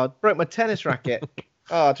like, "Oh, I broke my tennis racket.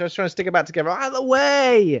 Just trying to stick it back together. Out of the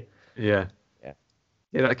way." Yeah.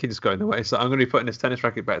 That kid just got in the way. So I'm going to be putting this tennis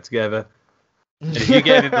racket back together. And if you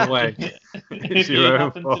get in the way, it's your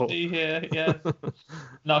own fault. To be here,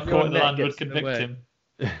 not court in the land would convict him.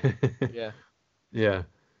 Yeah.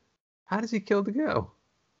 How does he kill the girl?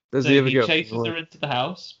 He chases her into the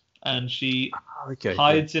house. And she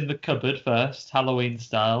hides in the cupboard first, Halloween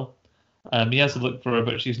style. He has to look for her,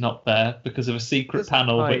 but she's not there because of a secret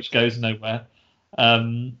panel which goes nowhere.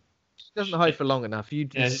 She doesn't hide for long enough.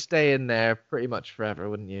 You'd stay in there pretty much forever,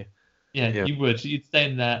 wouldn't you? Yeah, you would. You'd stay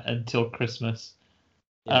in there until Christmas.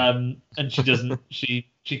 And she doesn't. She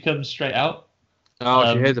comes straight out. She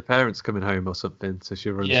hears her parents coming home or something, so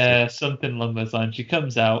she runs. Yeah, something along those lines. She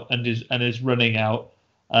comes out and is running out.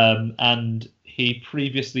 And he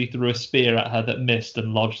previously threw a spear at her that missed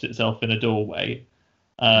and lodged itself in a doorway.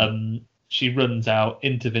 She runs out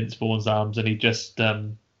into Vince Vaughn's arms, and he just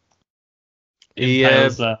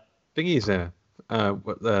impales her. Thingy's there.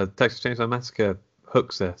 The Texas Chainsaw Massacre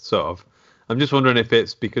hooks her, sort of. I'm just wondering if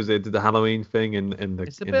it's because they did the Halloween thing in the.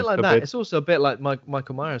 It's a bit like that. It's also a bit like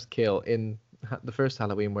Michael Myers' kill in the first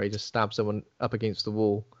Halloween, where he just stabs someone up against the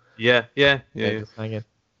wall. Yeah. Just hanging.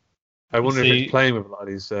 I wonder if it's playing with a lot of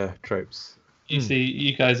these tropes. You see,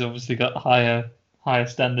 you guys obviously got higher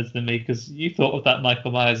standards than me because you thought of that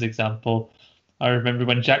Michael Myers example. I remember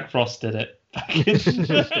when Jack Frost did it.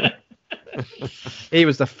 He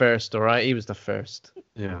was the first, all right. He was the first.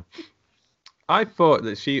 Yeah. I thought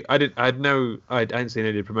that I hadn't seen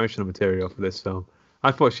any promotional material for this film.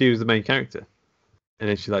 I thought she was the main character, and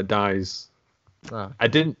then she dies. Oh.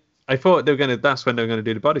 I thought they were gonna. That's when they were gonna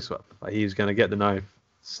do the body swap. Like he was gonna get the knife,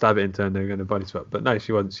 stab it into her, and they were gonna body swap. But no,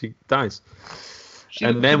 she wasn't. She dies. She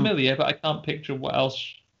looked familiar, but I can't picture what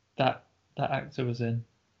else that actor was in.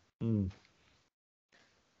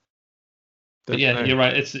 But yeah, you're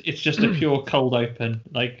right. It's just a pure cold open.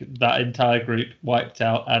 Like that entire group wiped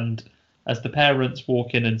out, and as the parents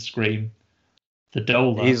walk in and scream, the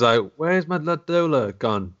Dola. He's like, "Where's my Dola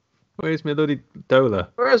gone? Where's my bloody Dola?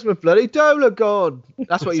 Where's my bloody Dola gone?"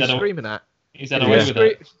 That's what he was screaming at. He said away with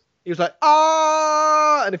it. He was like,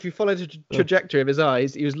 "Ah!" And if you follow the trajectory of his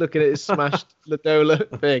eyes, he was looking at his smashed Ladola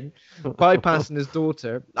thing, bypassing his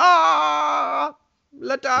daughter. Ah!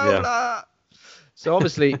 Ladola. So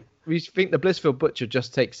obviously, we think the Blissfield Butcher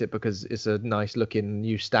just takes it because it's a nice looking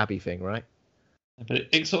new stabby thing, right? But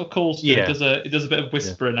it sort of calls to it. It does a bit of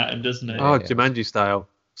whispering at him, doesn't it? Oh, Jumanji style.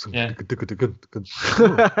 Yeah.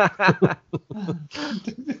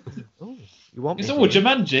 You want me? It's all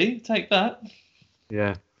Jumanji. Take that.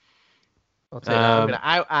 Yeah. I'll take that. I'm going to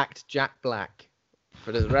outact Jack Black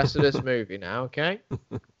for the rest of this movie now. Okay.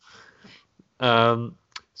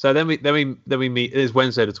 So then we meet. It's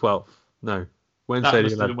Wednesday the 12th. No, Wednesday the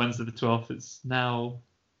 11th. Wednesday the 12th. It's now.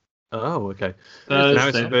 Oh, okay. Thursday. Now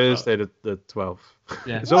it's Thursday the 12th.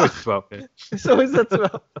 Yeah. It's always the 12th. Yeah. It's always the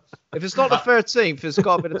 12th. If it's not the 13th, it's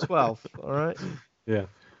got to be the 12th. All right. Yeah.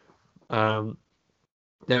 Then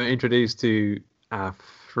we're introduced to our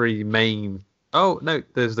three main. Oh no,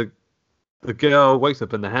 there's the girl wakes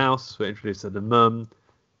up in the house. We're introduced to the mum.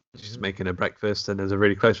 She's making her breakfast, and there's a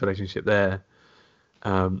really close relationship there.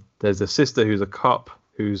 There's a sister who's a cop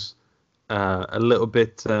who's a little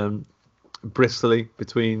bit bristly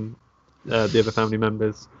between the other family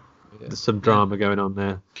members. Yeah. There's some drama going on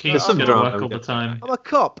there. There's some drama work all the time. I'm a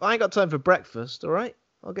cop. I ain't got time for breakfast. All right,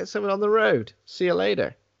 I'll get something on the road. See you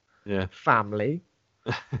later. Yeah. Family.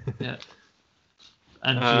 Yeah.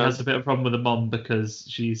 And she has a bit of a problem with the mom because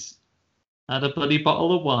she's had a bloody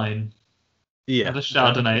bottle of wine. Yeah. And a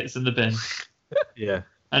Chardonnay. It's in the bin. Yeah.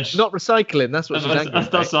 And she's not recycling. That's what she's angry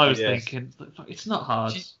That's what I was yes. thinking. It's not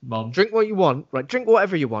hard, Mom. Drink what you want, right? Drink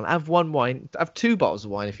whatever you want. Have one wine. Have 2 bottles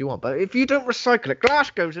of wine if you want. But if you don't recycle it, glass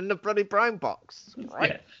goes in the bloody brown box.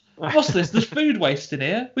 Right? Yeah. What's this? There's food waste in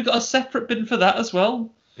here. We got a separate bin for that as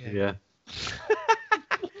well. Yeah.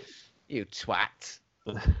 You twat.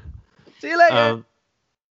 See you later.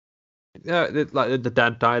 Yeah, like the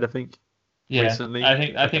dad died, I think. Yeah, recently.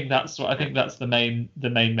 I think that's the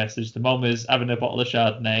main message. The mom is having a bottle of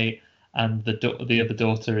Chardonnay, and the other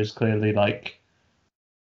daughter is clearly like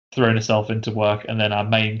throwing herself into work, and then our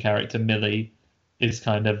main character Millie is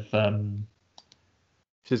kind of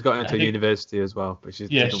she's got into university as well, but she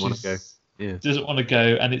doesn't want to go. Yeah, doesn't want to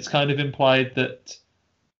go, and it's kind of implied that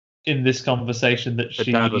in this conversation that her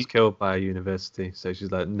dad was killed by a university, so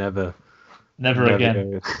she's like never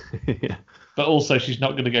again. Yeah. But also, she's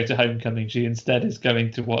not going to go to Homecoming. She instead is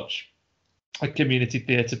going to watch a community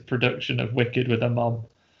theatre production of Wicked with her mom.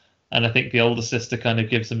 And I think the older sister kind of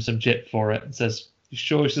gives them some jip for it and says, "You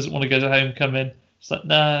sure she doesn't want to go to Homecoming?" She's like,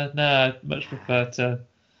 nah, I'd much prefer to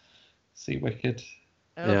see Wicked.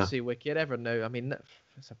 I don't see Wicked ever. No, I mean,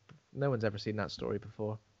 no one's ever seen that story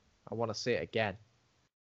before. I want to see it again.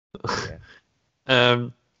 Yeah.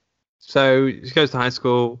 So she goes to high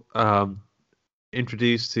school.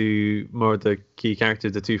 Introduced to more of the key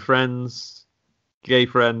characters, the 2 friends, gay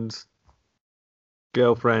friend,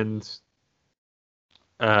 girlfriend,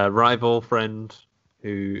 rival friend,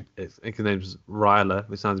 who I think his name's Ryler,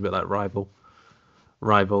 which sounds a bit like rivaler.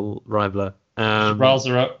 Riles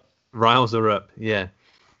her up. Riles her up, yeah.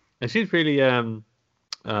 And she's really, I don't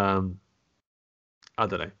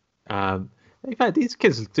know. In fact, these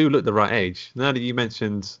kids do look the right age. Now that you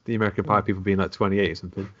mentioned the American Pie people being like 28 or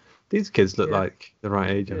something. These kids look like the right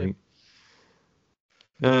age, I think.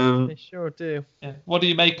 They sure do. Yeah. What do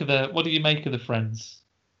you make of the friends?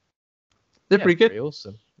 They're pretty good. Pretty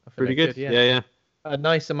awesome. Pretty good. Yeah. A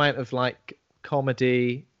nice amount of like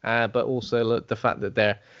comedy, but also the fact that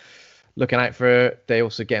they're looking out for her. They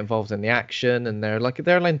also get involved in the action, and they're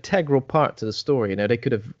an integral part to the story. You know, they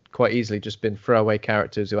could have quite easily just been throwaway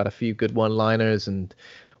characters who had a few good one-liners and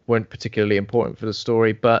weren't particularly important for the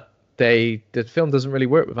story, but the film doesn't really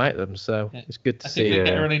work without them, so it's good to see. I think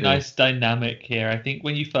they get a really nice dynamic here. I think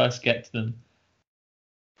when you first get to them,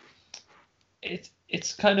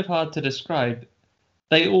 it's kind of hard to describe.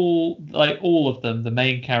 They all of them, the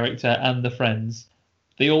main character and the friends,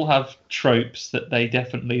 they all have tropes that they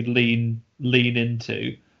definitely lean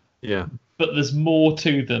into. Yeah. But there's more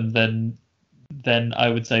to them than I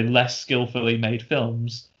would say less skillfully made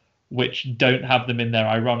films, which don't have them in there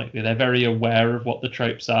ironically. They're very aware of what the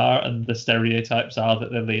tropes are and the stereotypes are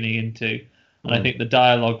that they're leaning into. And I think the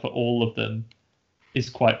dialogue for all of them is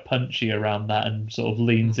quite punchy around that and sort of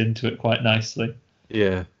leans into it quite nicely.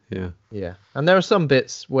 Yeah. And there are some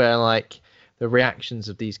bits where like the reactions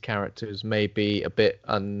of these characters may be a bit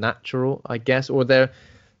unnatural, I guess, or they're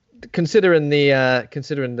considering the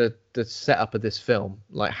setup of this film.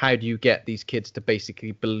 Like, how do you get these kids to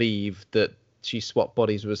basically believe that she swapped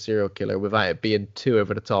bodies with a serial killer without it being too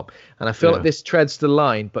over the top? And I feel like this treads the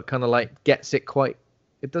line, but kind of like gets it quite.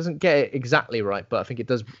 It doesn't get it exactly right, but I think it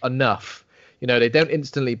does enough. You know, they don't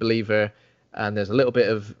instantly believe her, and there's a little bit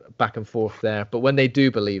of back and forth there. But when they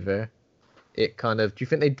do believe her, it kind of. Do you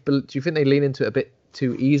think they lean into it a bit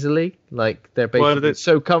too easily. Like they're basically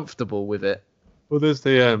so comfortable with it. Well, there's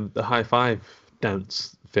the high five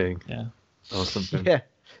dance thing. Yeah. Or something. Yeah.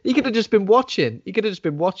 You could have just been watching.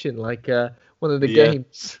 Like one of the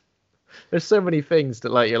games. There's so many things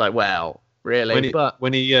that like you're like, well, really?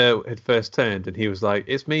 When he had first turned and he was like,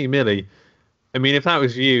 "It's me, Millie." I mean, if that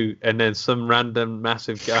was you, and then some random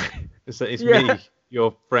massive guy, it's me,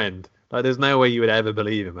 your friend. Like, there's no way you would ever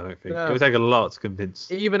believe him. I don't think it would take a lot to convince.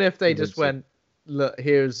 Even if they just went, look,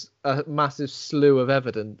 here's a massive slew of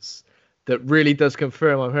evidence that really does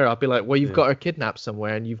confirm I'm her. I'd be like, well, you've got her kidnapped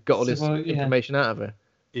somewhere, and you've got all this information out of her.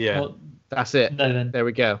 Yeah, well, that's it. No, then there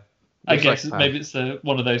we go. I guess maybe it's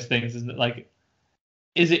one of those things, isn't it? Like,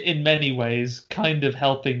 is it in many ways kind of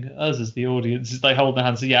helping us as the audience? Is they hold their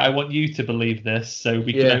hands and say, I want you to believe this, so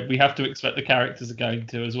we have to expect the characters are going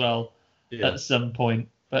to as well at some point.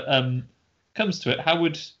 But comes to it, how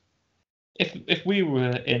would if we were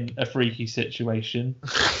in a freaky situation,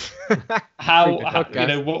 how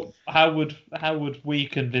would we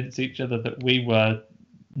convince each other that we were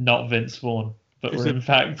not Vince Vaughn, but were in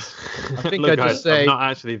fact? I think I just say I'm not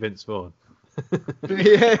actually Vince Vaughn.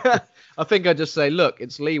 Yeah, I think I just say, look,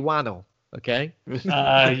 it's Lee Wannell, okay?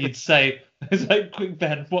 You'd say, it's like, quick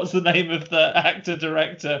Ben, what's the name of the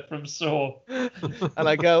actor-director from Saw? And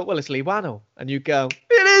I go, well, it's Lee Wannell. And you go,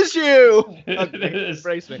 it is you!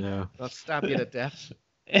 Embrace me. Yeah. I'll stab you to death.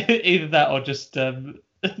 Either that or just,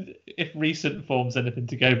 if recent form's anything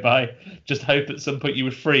to go by, just hope at some point you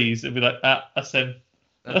would freeze and be like, that's him.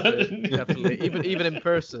 That's it, definitely. Even in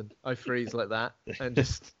person, I freeze like that, and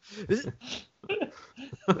just the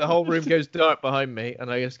whole room goes dark behind me,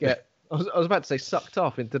 and I just get. I was about to say sucked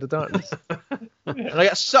off into the darkness, and I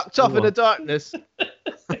get sucked off in the darkness.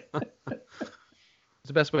 It's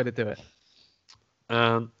the best way to do it.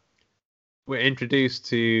 We're introduced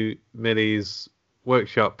to Millie's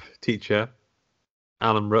workshop teacher,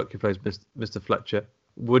 Alan Rook, who plays Mr. Fletcher,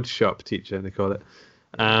 woodshop teacher, they call it.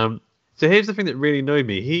 So here's the thing that really annoyed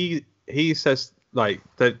me. He says, like,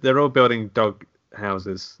 they're all building dog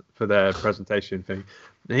houses for their presentation thing.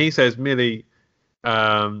 And he says, Millie,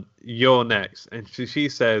 you're next. And she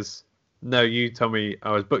says, no, you told me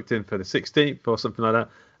I was booked in for the 16th or something like that.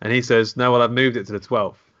 And he says, no, well, I've moved it to the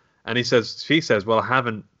 12th. And she says, well, I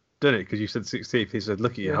haven't done it because you said 16th. He said,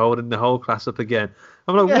 look at you, holding the whole class up again.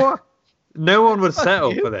 I'm like, what? No one would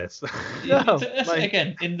settle for this. No,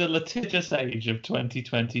 again, in the litigious age of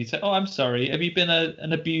 2020, say, I'm sorry, have you been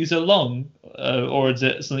an abuser long? Or is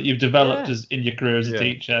it something you've developed in your career as a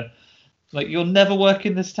teacher? Like, you'll never work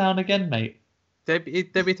in this town again, mate. They'd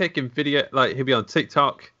be taking video, like, he'd be on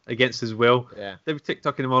TikTok against his will. Yeah. They'd be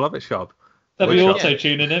TikToking him all over shop. They'll be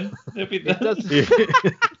auto-tuning him. It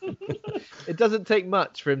doesn't take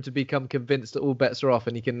much for him to become convinced that all bets are off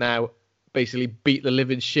and he can now basically beat the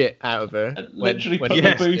living shit out of her. Literally put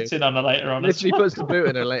the boot in on her later on. Literally puts the boot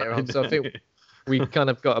in her later on. So I think we kind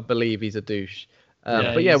of got to believe he's a douche.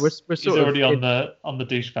 But yeah, we're sort he's already on the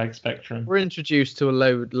douchebag spectrum. We're introduced to a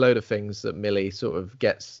load of things that Millie sort of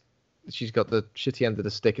gets. She's got the shitty end of the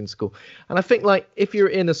stick in school. And I think, like, if you're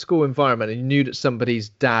in a school environment and you knew that somebody's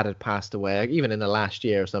dad had passed away, even in the last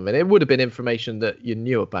year or something, it would have been information that you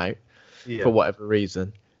knew about for whatever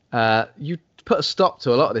reason. You put a stop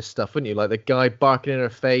to a lot of this stuff, wouldn't you? Like the guy barking in her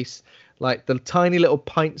face, like the tiny little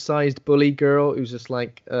pint-sized bully girl who's just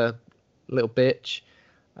like a little bitch.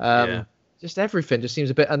 Just everything just seems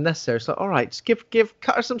a bit unnecessary. It's like, all right, just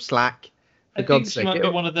cut her some slack. I think she might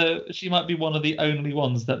be one of the only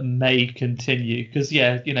ones that may continue, because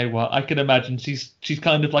you know what, I can imagine she's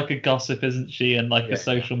kind of like a gossip, isn't she, and like a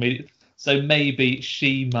social media, so maybe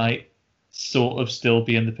she might sort of still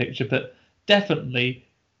be in the picture, but definitely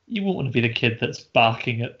you won't want to be the kid that's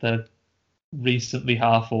barking at the recently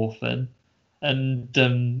half orphan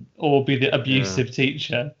and or be the abusive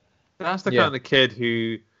teacher. That's the kind of kid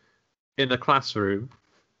who in a classroom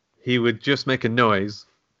he would just make a noise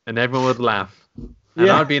and everyone would laugh. And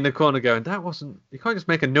I'd be in the corner going, you can't just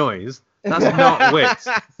make a noise. That's not wit.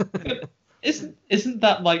 Wasn't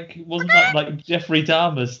that like Jeffrey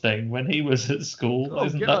Dahmer's thing when he was at school?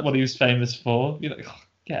 Isn't that what he was famous for? You're like,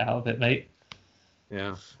 get out of it, mate.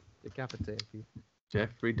 Yeah. Decapitate you.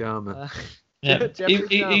 Jeffrey Dahmer.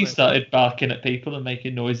 He started barking at people and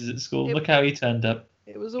making noises at school. Look how he turned up.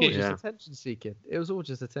 It was all just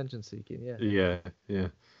attention seeking. Yeah.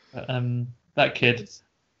 That kid,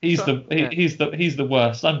 he's the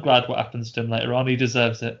worst. I'm glad what happens to him later on. He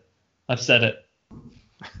deserves it. I've said it.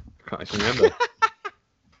 I can't actually remember.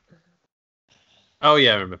 Oh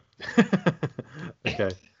yeah, I remember.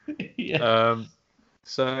 Okay.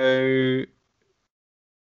 So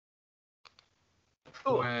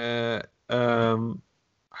where I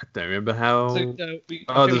don't remember how. So, there's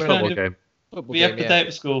a football game. We have the day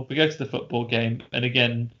at school. We go to the football game, and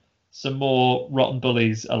again, some more rotten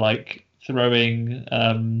bullies are like throwing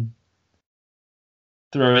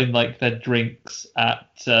like their drinks at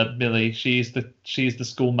Millie. She's the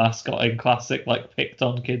school mascot in classic like picked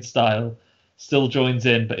on kid style. Still joins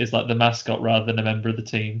in, but is like the mascot rather than a member of the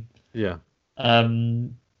team. Yeah. A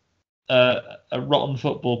rotten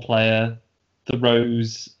football player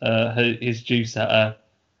throws his juice at her,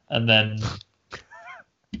 and then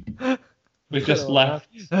we just laughed.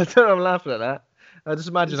 I don't know, I'm laughing at that. I just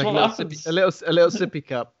imagine like a little sippy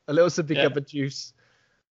cup of juice.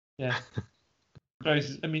 Yeah.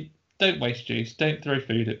 I mean, don't waste juice. Don't throw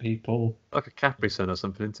food at people. Like a Capri Sun or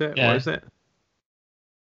something, isn't it? Yeah. What is it?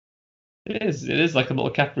 It is like a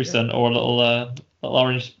little Capri Sun or a little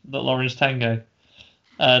orange tango.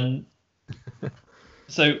 And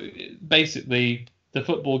so basically, the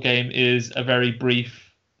football game is a very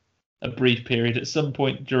brief period. At some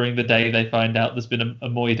point during the day, they find out there's been a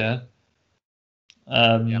moider.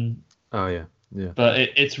 Oh yeah. Yeah. But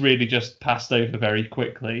it's really just passed over very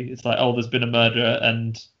quickly. It's like, oh, there's been a murder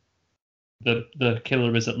and the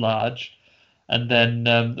killer is at large. And then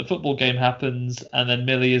the football game happens, and then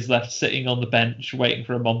Millie is left sitting on the bench waiting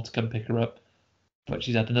for her mom to come pick her up. But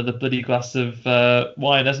she's had another bloody glass of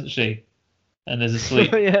wine, hasn't she? And is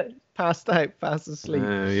asleep. Yeah, passed asleep.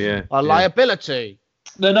 Oh yeah. A liability.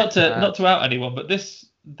 No, not to out anyone, but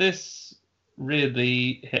this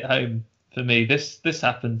really hit home for me. This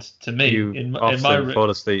happened to me in my fall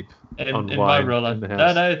asleep in my role.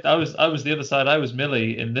 No, I was the other side. I was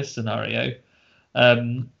Millie in this scenario.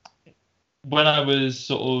 When I was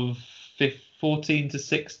sort of 14 to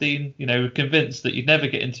 16, convinced that you'd never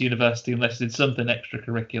get into university unless you did something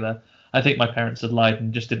extracurricular. I think my parents had lied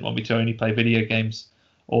and just didn't want me to only play video games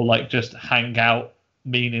or like just hang out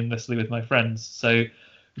meaninglessly with my friends. So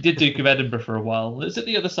we did Duke of Edinburgh for a while. It was at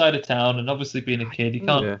the other side of town, and obviously being a kid, you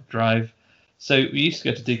can't drive. So we used to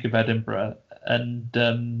go to Duke of Edinburgh and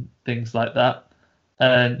things like that.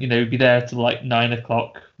 And, we'd be there till like 9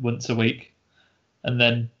 o'clock once a week. And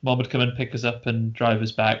then Mom would come and pick us up and drive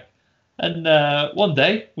us back. And one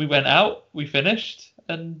day we went out, we finished,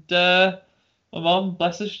 and my Mom,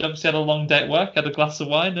 bless her, she obviously had a long day at work, had a glass of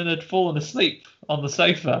wine, and had fallen asleep on the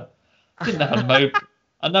sofa. Didn't have a mobile.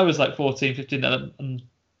 I know I was like 14, 15, and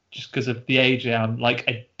just because of the age I am, like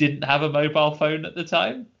I didn't have a mobile phone at the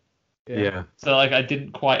time. Yeah. So like I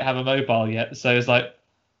didn't quite have a mobile yet. So it's like,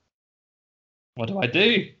 what do I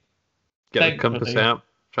do? Get the compass out.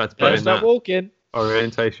 Try to put in that. Walking.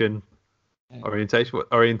 Orienteering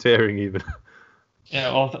even.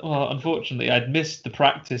 Yeah, well, unfortunately, I'd missed the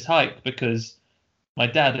practice hike because my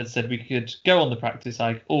dad had said we could go on the practice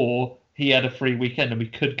hike, or he had a free weekend and we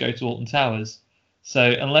could go to Alton Towers. So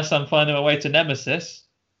unless I'm finding my way to Nemesis,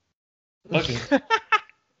 okay.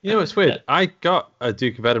 It's weird. Yeah. I got a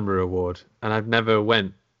Duke of Edinburgh award, and I've never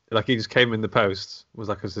went. Like, he just came in the post. It was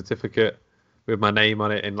like a certificate with my name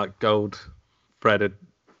on it in like gold threaded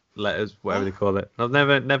letters, whatever they call it. I've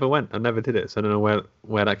never went. I never did it, so I don't know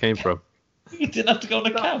where that came from. You didn't have to go on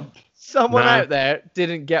a camp. Someone out there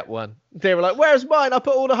didn't get one. They were like, "Where's mine? I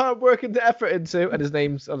put all the hard work and the effort into." And his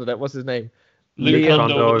name's, I don't know, what's his name? Luke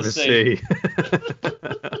Condor with the sea.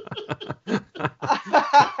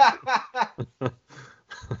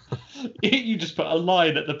 You just put a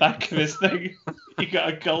line at the back of his thing. You got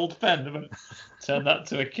a gold pen and turn that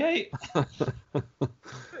to a K.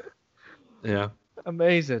 Yeah.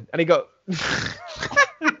 Amazing. And he got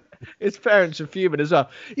his parents are fuming as well.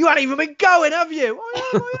 You haven't even been going, have you?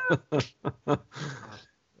 I am.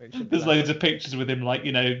 There's loads of pictures with him, like,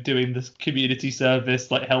 doing this community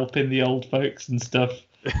service, like helping the old folks and stuff.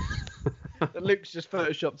 Luke's just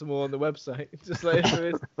photoshopped them all on the website. Just like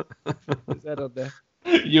his head on there.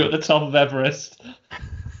 You at the top of Everest.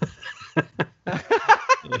 But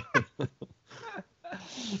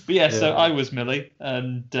yeah, so I was Millie,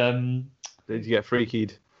 and did you get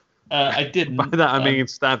freakied? I didn't. By that I mean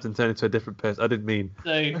stabbed and turned into a different person. I didn't mean.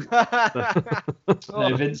 No,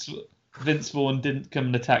 Vince Vaughn didn't come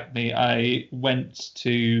and attack me. I went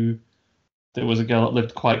to. There was a girl that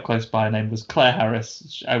lived quite close by. Her name was Claire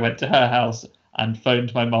Harris. I went to her house and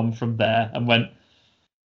phoned my mum from there and went.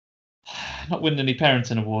 Not winning any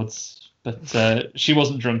parenting awards, but she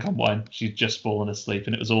wasn't drunk on wine. She'd just fallen asleep,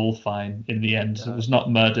 and it was all fine in the end. It was not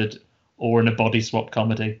murdered or in a body swap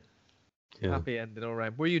comedy. Yeah. Happy ending all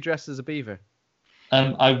right. Were you dressed as a beaver?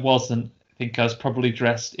 I wasn't. I think I was probably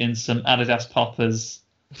dressed in some Adidas poppers.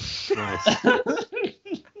 Nice.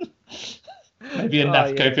 Maybe a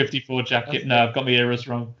NAFCO 54 jacket. No, I've got my eras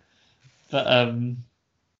wrong. But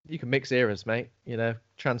you can mix eras, mate.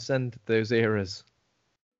 Transcend those eras.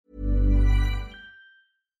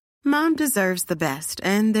 Mom deserves the best,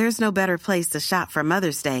 and there's no better place to shop for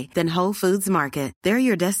Mother's Day than Whole Foods Market. They're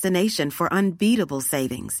your destination for unbeatable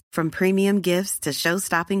savings, from premium gifts to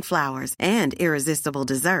show-stopping flowers and irresistible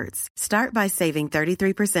desserts. Start by saving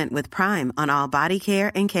 33% with Prime on all body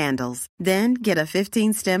care and candles. Then get a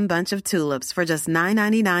 15-stem bunch of tulips for just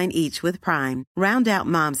 $9.99 each with Prime. Round out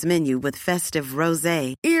Mom's menu with festive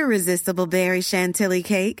rosé, irresistible berry chantilly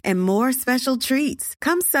cake, and more special treats.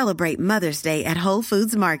 Come celebrate Mother's Day at Whole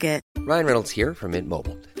Foods Market. Ryan Reynolds here from Mint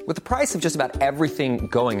Mobile. With the price of just about everything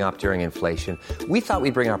going up during inflation, we thought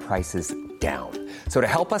we'd bring our prices down. So to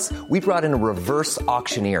help us, we brought in a reverse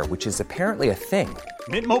auctioneer, which is apparently a thing.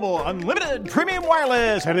 Mint Mobile Unlimited Premium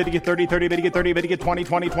Wireless. How to get 30, 30, bit to get 30, bit to get 20,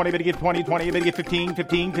 20, 20, bit to get 20, 20, bit to get 15,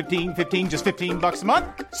 15, 15, 15, just $15 a month?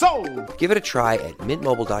 Sold! Give it a try at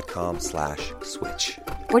mintmobile.com/switch.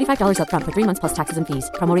 $45 up front for 3 months plus taxes and fees.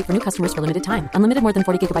 Promo rate for new customers for limited time. Unlimited more than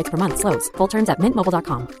 40 gigabytes per month. Slows full terms at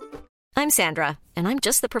mintmobile.com. I'm Sandra, and I'm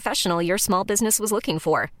just the professional your small business was looking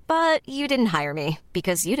for. But you didn't hire me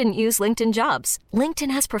because you didn't use LinkedIn Jobs.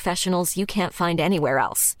 LinkedIn has professionals you can't find anywhere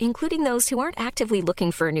else, including those who aren't actively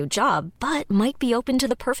looking for a new job, but might be open to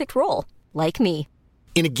the perfect role, like me.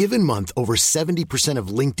 In a given month, over 70% of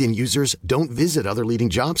LinkedIn users don't visit other leading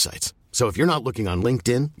job sites. So if you're not looking on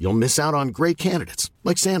LinkedIn, you'll miss out on great candidates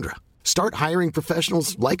like Sandra. Start hiring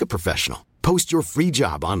professionals like a professional. Post your free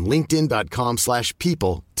job on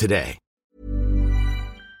linkedin.com/people today.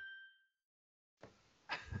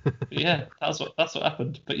 Yeah, that's what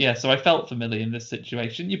happened. But yeah, so I felt familiar in this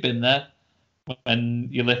situation. You've been there when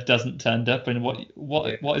your lift hasn't turned up, and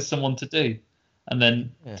what is someone to do? And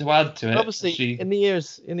then to add to it, obviously in the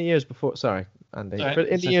years before, sorry, Andy, but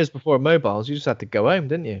in the years before mobiles, you just had to go home,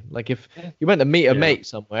 didn't you? Like if you went to meet a mate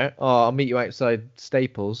somewhere, I'll meet you outside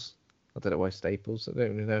Staples. I don't know why Staples. I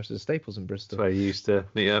don't even know if there's Staples in Bristol. That's where you used to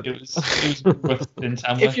meet up. It was in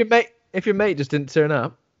town. If your mate just didn't turn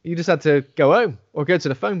up, you just had to go home or go to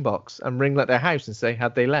the phone box and ring at their house and say,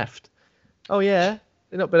 had they left? Oh yeah,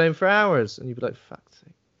 they've not been home for hours, and you'd be like, fuck's sake.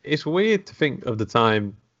 It's weird to think of the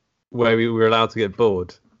time where we were allowed to get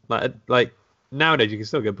bored. Like nowadays you can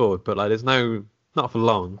still get bored, but like there's not for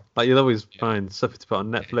long. Like you'll always find stuff to put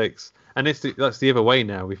on Netflix, and that's the other way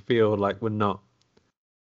now. We feel like we're not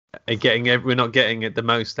getting the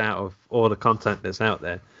most out of all the content that's out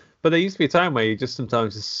there. But there used to be a time where you just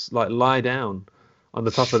sometimes just like lie down on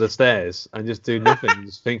the top of the stairs and just do nothing,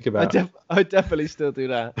 just think about. I definitely still do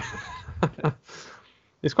that.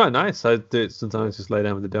 It's quite nice. I do it sometimes, just lay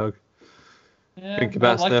down with the dog. Yeah, think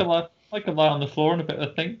about stuff. I can lie on the floor and a bit of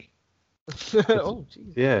a think. Oh,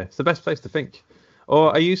 geez. Yeah, it's the best place to think.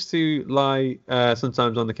 Or I used to lie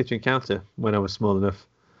sometimes on the kitchen counter when I was small enough.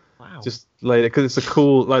 Wow. Just lay there because it's a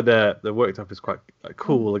cool, like the worktop is quite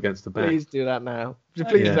cool against the back. Please do that now.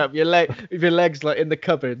 Please have your legs like in the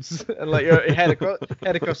cupboards and like your head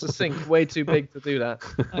across the sink. Way too big to do that.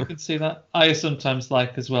 I can see that. I sometimes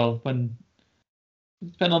like as well when,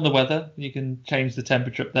 depending on the weather, you can change the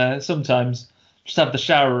temperature up there. Sometimes just have the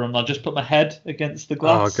shower and I'll just put my head against the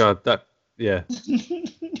glass. Oh god,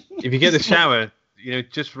 if you get the shower,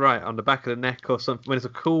 just right on the back of the neck or something. When it's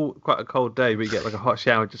quite a cold day, but you get like a hot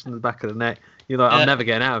shower just on the back of the neck. You're like, I'm never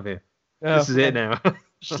getting out of here. This is it now.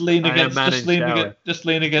 Just lean against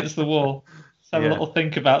the wall. Just have a little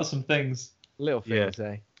think about some things. Little things,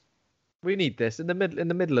 We need this in the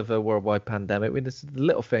middle of a worldwide pandemic. We need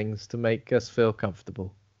little things to make us feel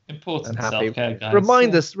comfortable, important and happy. Self-care, guys.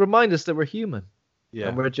 Remind us that we're human. Yeah,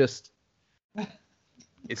 and we're just.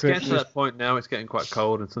 It's getting to that point now. It's getting quite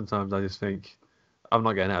cold, and sometimes I just think, I'm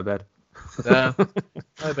not getting out of bed. No,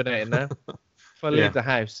 hibernating now. If I leave the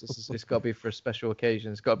house, it's got to be for a special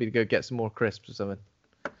occasion. It's got to be to go get some more crisps or something.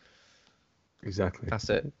 Exactly. That's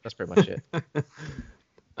it. That's pretty much it.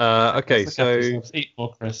 Okay, so eat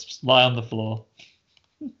more crisps, lie on the floor.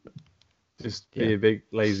 Just be a big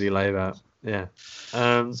lazy layout. Yeah.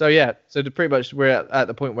 So pretty much we're at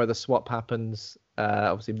the point where the swap happens.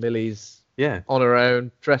 Obviously Millie's on her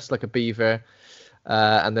own, dressed like a beaver,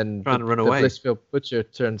 and then trying to run away. The Blissfield Butcher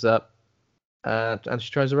turns up, and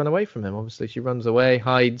she tries to run away from him. Obviously, she runs away,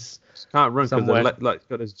 hides. She can't run because it's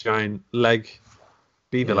got this giant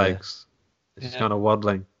beaver legs. She's kind of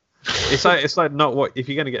waddling. It's like not what if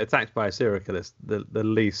you're going to get attacked by a serial killer, it's the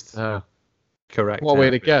least correct. What way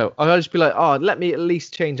to go? I'll just be like, let me at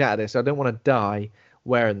least change out of this. I don't want to die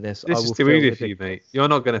wearing this. This is too easy for you, mate. You're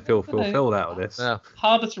not going to feel fulfilled out of this. No.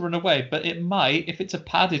 Harder to run away, but it might, if it's a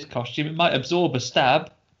padded costume, it might absorb a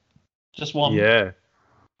stab. Just one. Yeah.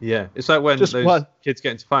 It's like when kids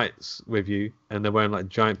get into fights with you and they're wearing like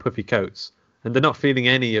giant puffy coats and they're not feeling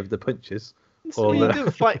any of the punches. What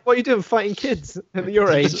are you doing fighting kids at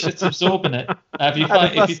your age? It's absorbing it. If you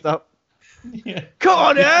yeah. Come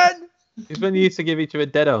on, Ed! It's when you used to give each other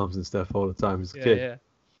dead arms and stuff all the time as a kid. Yeah.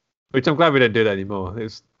 Which I'm glad we don't do that anymore.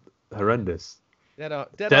 It's horrendous.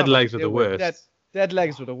 Dead legs were the worst. Dead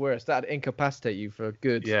legs were the worst. That'd incapacitate you for a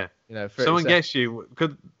good. Yeah. 30 Someone seconds. gets you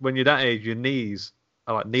because when you're that age, your knees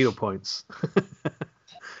are like needle points.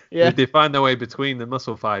 Yeah. They find their way between the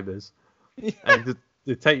muscle fibers, and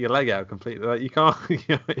they take your leg out completely. Like you can't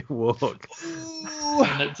walk.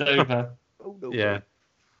 And it's over. Yeah.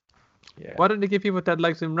 Why don't they give people dead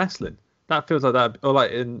legs in wrestling? That feels like that, or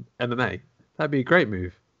like in MMA. That'd be a great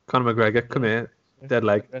move. Conor McGregor, come here, dead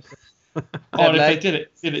leg. Or if they did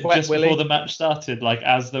it just before the match started, like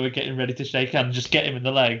as they were getting ready to shake hands, just get him in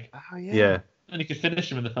the leg. Oh yeah. Yeah. And you could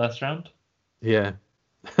finish him in the first round. Yeah.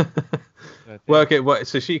 Well, okay.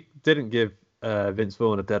 So she didn't give Vince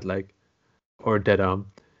Vaughn a dead leg or a dead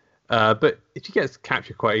arm, but she gets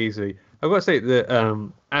captured quite easily. I've got to say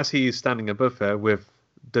that as he's standing above her with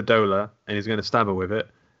the Dola and he's going to stab her with it,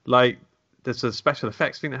 like there's a special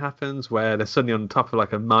effects thing that happens where they're suddenly on top of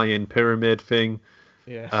like a Mayan pyramid thing.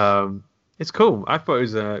 Yeah. It's cool. I thought it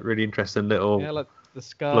was a really interesting little. Yeah, like the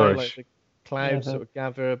sky, flourish. like the clouds sort of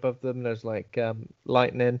gather above them. There's like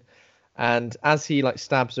lightning, and as he like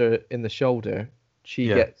stabs her in the shoulder, he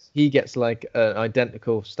gets like an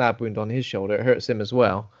identical stab wound on his shoulder. It hurts him as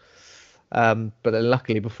well. But then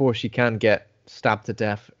luckily, before she can get stabbed to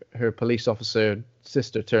death, her police officer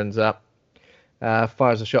sister turns up,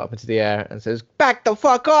 fires a shot up into the air, and says, "Back the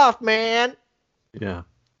fuck off, man!" Yeah.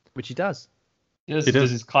 Which he does. He does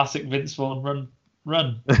his classic Vince Vaughn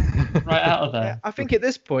run right out of there. Yeah, I think at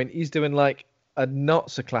this point he's doing like a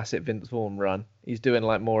not so classic Vince Vaughn run. He's doing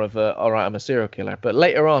like more of a, all right, I'm a serial killer. But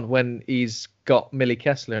later on, when he's got Millie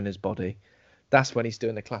Kessler in his body, that's when he's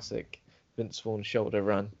doing the classic Vince Vaughn shoulder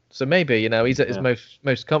run. So maybe, he's at his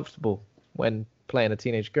most comfortable when playing a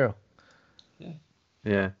teenage girl.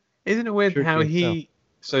 Yeah. Isn't it weird how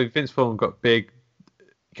so Vince Vaughn got big,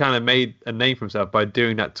 kind of made a name for himself by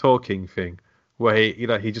doing that talking thing where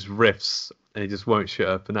he just riffs and he just won't shut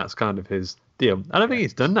up, and that's kind of his deal. I don't think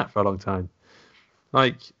he's done that for a long time.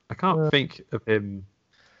 Like, I can't think of him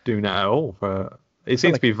doing that at all. It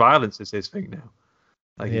seems to be violence is his thing now.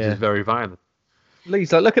 Like, he's just very violent.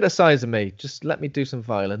 He's like, look at the size of me. Just let me do some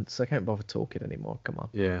violence. I can't bother talking anymore. Come on.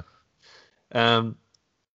 Yeah. Then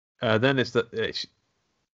it's that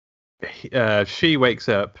she wakes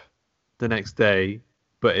up the next day,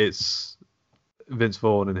 but it's Vince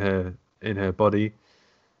Vaughn in her body.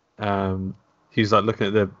 He's like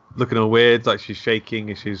looking all weird, like she's shaking,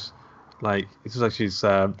 and she's like, it's just like she's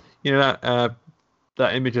that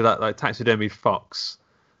image of that like taxidermy fox,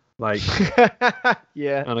 like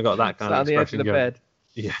yeah. And I got that kind of expression on the edge of the bed.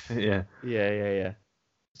 Yeah.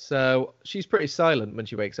 So she's pretty silent when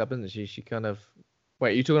she wakes up, isn't she? She kind of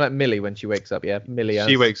you're talking like Millie when she wakes up, yeah? Millie.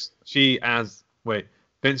 Vince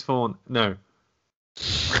Vaughn, no.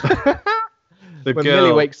 When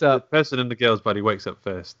Millie wakes up, the person in the girl's body wakes up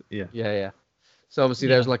first. Yeah. So obviously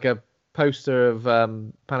there's like a poster of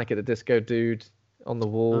Panic at the Disco dude on the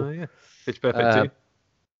wall. Oh yeah, Pitch Perfect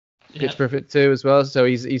 2. Pitch Perfect 2 as well. So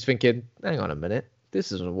he's thinking, hang on a minute,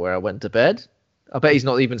 this isn't where I went to bed. I bet he's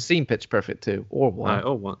not even seen Pitch Perfect 2 or 1. Right,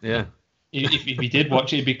 or 1, yeah. If he did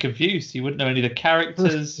watch it, he'd be confused. He wouldn't know any of the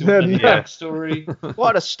characters. He wouldn't know the backstory.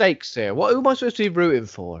 What are the stakes here? Who am I supposed to be rooting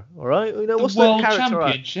for? All right, what's the World character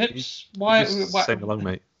Championships? Why? Sing along,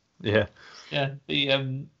 mate. Yeah. Yeah.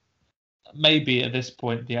 The maybe at this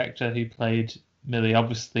point the actor who played Millie,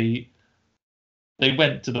 obviously, they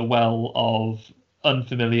went to the well of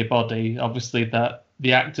unfamiliar body. Obviously, that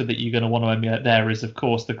the actor that you're going to want to emulate there is, of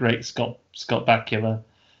course, the great Scott Bakula.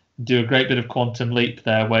 Do a great bit of quantum leap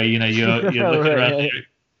there, where you're looking around,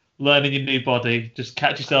 learning your new body. Just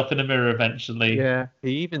catch yourself in a mirror eventually. Yeah.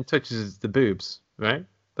 He even touches the boobs, right?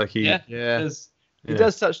 Like he does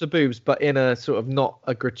touch the boobs, but in a sort of not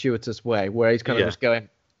a gratuitous way, where he's kind of just going,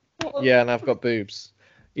 and I've got boobs.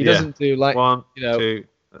 He doesn't do like 1, 2.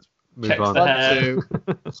 Let's move on. 1, 2.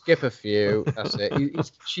 Skip a few. That's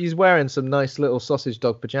it. She's wearing some nice little sausage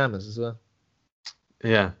dog pajamas as well.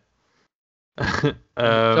 Yeah.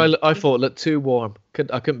 So I thought it looked too warm.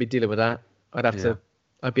 I couldn't be dealing with that.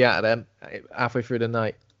 I'd be out of them halfway through the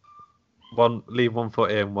night. Leave 1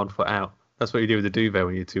 foot in, 1 foot out. That's what you do with the duvet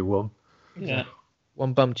when you're too warm. Yeah.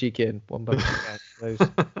 One bum cheek in, one bum cheek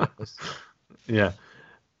out. Yeah.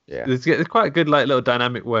 There's quite a good like little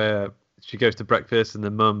dynamic where she goes to breakfast and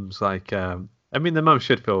the mum's like, the mum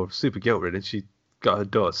should feel super guilt ridden. She got her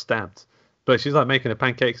daughter stabbed, but she's like making her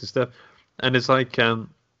pancakes and stuff, and it's like,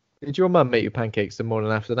 did your mum make you pancakes the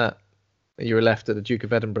morning after that? You were left at the Duke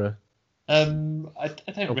of Edinburgh. I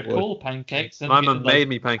don't recall pancakes. My mum made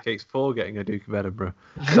me pancakes for getting a Duke of Edinburgh.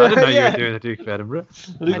 So I didn't know you were doing a Duke of Edinburgh.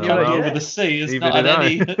 Luke over the sea has not had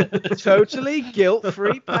any totally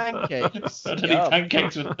guilt-free pancakes. Not any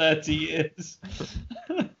pancakes for 30 years.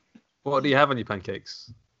 What do you have on your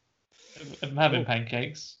pancakes? I'm having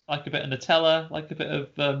pancakes. Like a bit of Nutella, like a bit of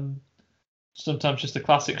sometimes just a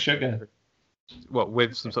classic sugar. What,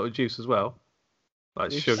 with some sort of juice as well?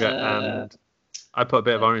 Like sugar and... I put a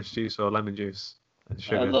bit of orange juice or lemon juice and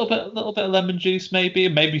sugar. A little bit of lemon juice maybe,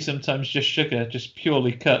 and maybe sometimes just sugar, just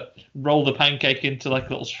purely cut. Roll the pancake into like a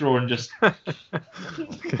little straw and just... I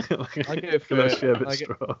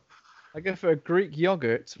go for a Greek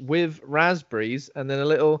yogurt with raspberries and then a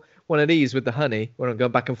little one of these with the honey when I'm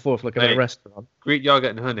going back and forth like I'm in a restaurant. Greek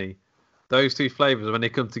yogurt and honey. Those two flavours, when they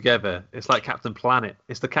come together, it's like Captain Planet.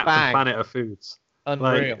 It's the Captain Planet of foods.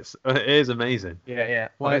 Unreal. Like, it is amazing. Yeah.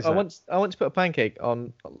 I once put a pancake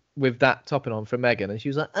on with that topping on for Megan, and she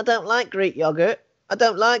was like, "I don't like Greek yogurt. I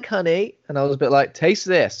don't like honey." And I was a bit like, "Taste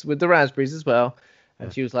this with the raspberries as well."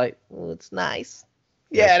 And she was like, "Oh, it's nice."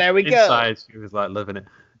 Yeah, there we go. Inside, she was like loving it.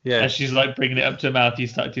 Yeah. And she's like bringing it up to her mouth. You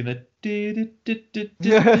start doing the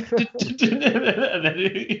and then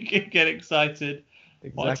you can get excited.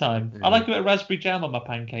 Exactly. What a time! Yeah. I like a bit of raspberry jam on my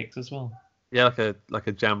pancakes as well. Yeah, like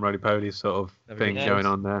a jam roly-poly sort of thing going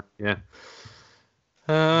on there. Yeah.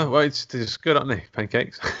 Well, it's just good, aren't they?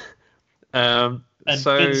 Pancakes. And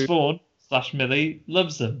Vince Vaughn / Millie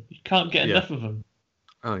loves them. You can't get enough of them.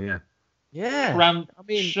 Oh yeah. Yeah.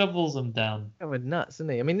 Shovels them down. Going nuts, isn't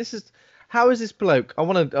he? I mean, how is this bloke? I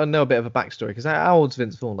want to know a bit of a backstory because how old's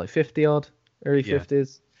Vince Vaughn? Like 50 odd, early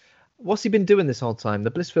 50s. What's he been doing this whole time? The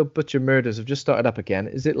Blissfield Butcher murders have just started up again.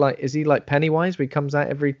 Is he like Pennywise, where he comes out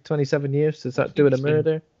every 27 years to start doing a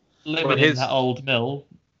murder? Living in that old mill.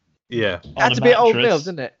 Yeah. Had to be an old mill,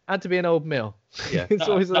 didn't it? Had to be an old mill. Yeah. It's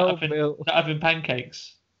always an old mill. Not having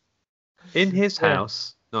pancakes. In his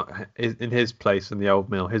house, not in his place in the old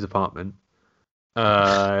mill, his apartment.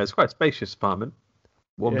 It's quite a spacious apartment.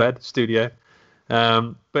 One bed, studio.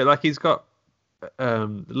 But like he's got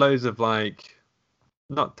loads of like,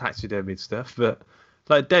 not taxidermied stuff, but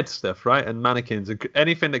like dead stuff, right? And mannequins,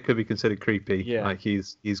 anything that could be considered creepy. Yeah. Like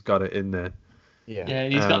he's got it in there. Yeah,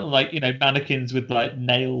 he's got like mannequins with like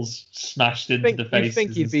nails smashed into the faces. You'd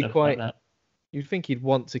think he'd be quite. Like you'd think he'd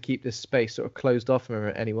want to keep this space sort of closed off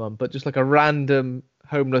from anyone, but just like a random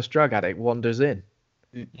homeless drug addict wanders in.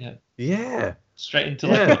 Yeah. Straight into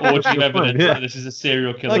like an orgy of evidence. Like this is a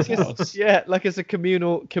serial killer's house. Yeah, like it's a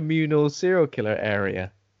communal serial killer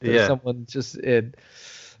area. Someone just in.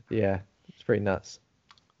 Yeah, it's pretty nuts.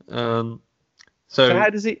 So how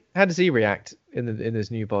does he react in his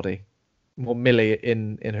new body? Well, Millie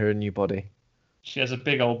in her new body. She has a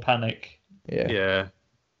big old panic. Yeah.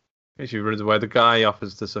 She runs away. The guy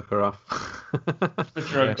offers to suck her off. For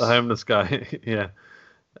drugs. The homeless guy. Yeah.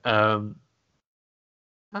 I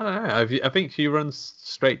don't know. I think she runs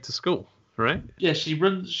straight to school, right? Yeah, she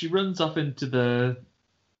runs off into the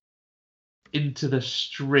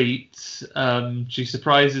street. She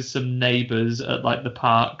surprises some neighbours at like the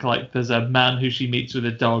park. Like there's a man who she meets with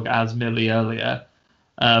a dog as Millie earlier.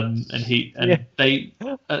 They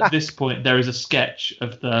at this point there is a sketch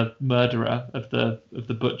of the murderer of the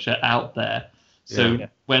butcher out there. So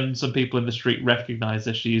when some people in the street recognise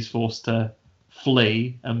her, she is forced to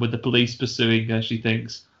flee, and with the police pursuing her, she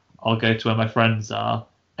thinks, "I'll go to where my friends are,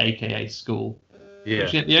 aka school." Yeah,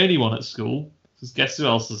 she ain't the only one at school. Because guess who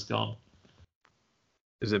else has gone?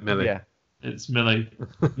 Is it Millie? Yeah, it's Millie.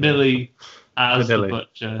 Millie as the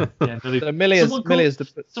butcher. Yeah, Millie. So Millie is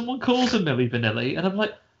the. Someone calls her Millie Vanilli, and I'm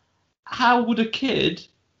like, how would a kid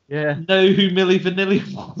know who Millie Vanilli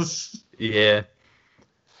was? Yeah,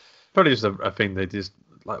 probably just a thing they just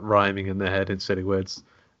like rhyming in their head in silly words.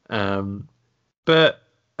 But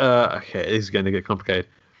okay, it is going to get complicated.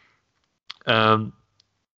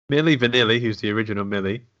 Millie Vanilli, who's the original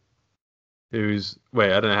Millie, I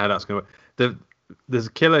don't know how that's going to work. There's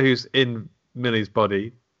a killer who's in Millie's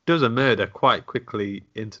body, does a murder quite quickly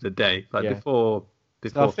into the day, like before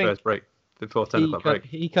first break, before 10 o'clock break.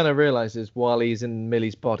 He kind of realizes while he's in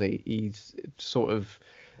Millie's body, he's sort of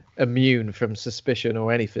immune from suspicion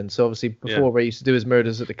or anything. So obviously before he used to do his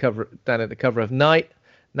murders down at the cover of night.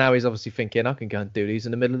 Now he's obviously thinking, I can go and do these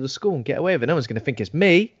in the middle of the school and get away with it. No one's going to think it's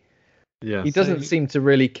me. Yeah. He doesn't seem to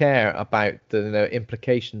really care about the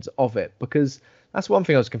implications of it, because that's one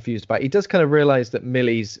thing I was confused about. He does kind of realize that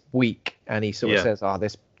Millie's weak, and he sort of says,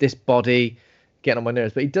 this body getting on my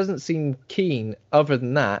nerves. But he doesn't seem keen, other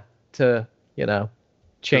than that, to,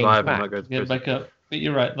 change back. But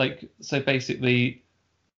you're right. Like, so basically,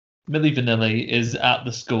 Millie Vanilli is at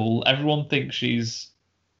the school. Everyone thinks she's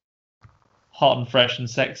hot and fresh and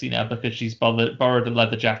sexy now because she's borrowed a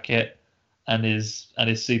leather jacket and is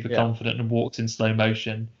super confident and walks in slow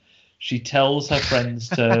motion. She tells her friends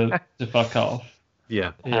to fuck off.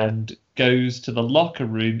 Yeah. And goes to the locker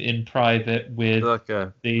room in private with like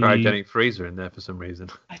a cryogenic freezer in there for some reason.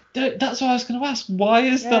 That's what I was going to ask. Why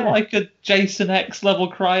is there like a Jason X level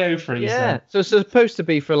cryo freezer? Yeah. So it's supposed to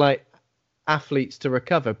be for like athletes to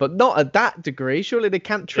recover, but not at that degree. Surely they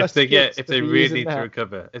can't trust if they really need to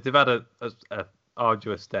recover. If they've had a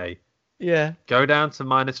arduous day. Yeah. Go down to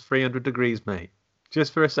 -300 degrees, mate.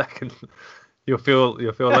 Just for a second. You'll feel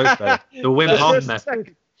loads better. The Wim Hof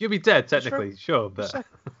method. You'll be dead technically, sure, but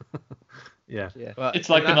yeah. Well, it's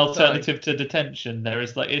like an alternative to detention.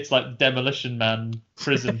 It's like Demolition Man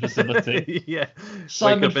prison facility. Yeah.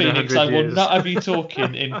 Simon Phoenix, I will not have you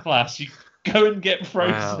talking in class. You go and get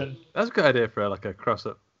frozen. Wow. That's a good idea for like a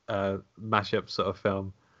cross-up, mash-up sort of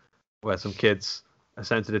film, where some kids are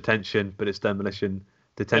sent to detention, but it's detention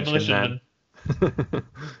Man.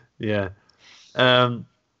 Yeah.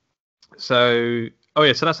 So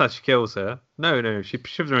that's how she kills her. No, she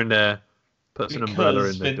shoves her in there, puts an umbrella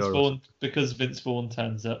in the door. Because Vince Vaughn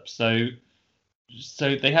turns up. So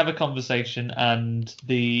they have a conversation, and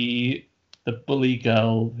the bully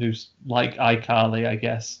girl, who's like iCarly, I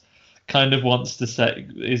guess, kind of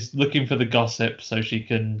is looking for the gossip so she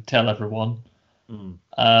can tell everyone.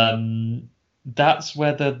 That's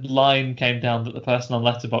where the line came down that the person on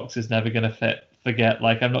Letterboxd is never going to forget.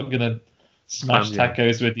 Like, I'm not going to smash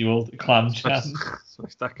tacos with you all, clam chan.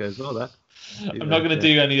 Smash tacos, all that. I'm not going to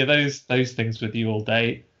do any of those things with you all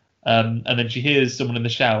day. And then she hears someone in the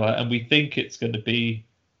shower, and we think it's going to be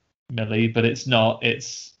Millie, but it's not.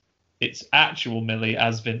 It's actual Millie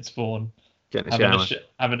as Vince Vaughn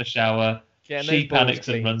having a shower. She panics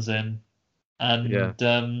and runs in,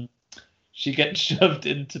 and she gets shoved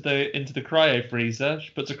into the cryo freezer. She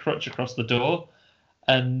puts a crutch across the door,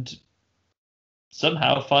 and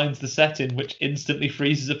somehow finds the setting which instantly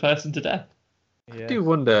freezes a person to death. I do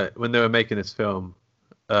wonder, when they were making this film,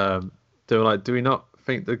 they were like, do we not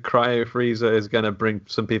think the cryo freezer is going to bring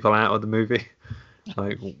some people out of the movie?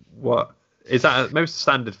 Like, what is that? Most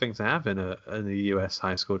standard thing to have in the US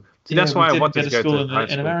high school. See, that's why I wanted to go to high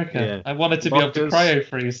school in America. Yeah. I wanted to be able to cryo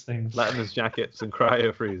freeze things. Letterman's jackets and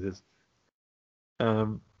cryo freezers.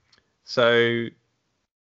 So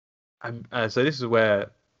this is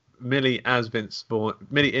where Millie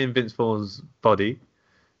in Vince Vaughn's body.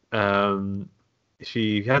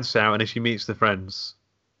 She heads out, and she meets the friends,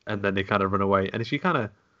 and then they kind of run away, and she kind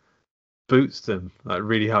of boots them like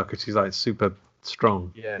really hard because she's like super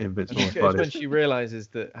strong in Vince Vaughn's body. When she realizes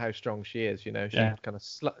how strong she is, she kind of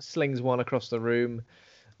slings one across the room,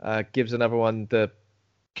 gives another one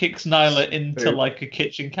kicks Nyla into like a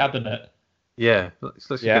kitchen cabinet. Yeah,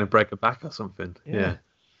 it's like she's going to break her back or something. Yeah.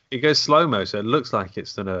 It goes slow-mo, so it looks like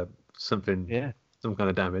it's done some kind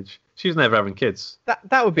of damage. She's never having kids.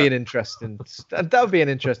 That would be an interesting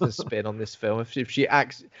spin on this film if she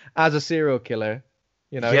acts as a serial killer.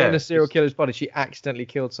 In a serial killer's body, she accidentally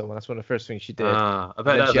killed someone. That's one of the first things she did. I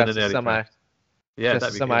bet that's an early craft. Yeah,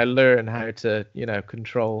 that'd be somehow learn how to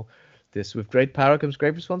control this. With great power comes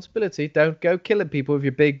great responsibility. Don't go killing people with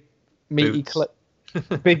your big meaty boots.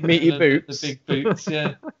 The big boots,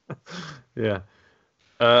 yeah. Yeah.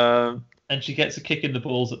 And she gets a kick in the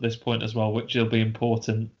balls at this point as well, which will be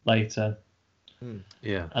important later.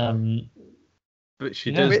 Yeah. But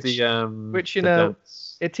she does it'll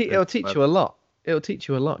teach you a lot. It'll teach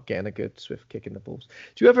you a lot getting a good swift kick in the balls.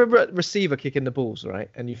 Do you ever receive a kick in the balls, right?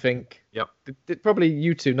 And you think, probably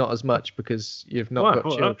you two not as much because you've not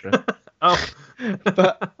got children.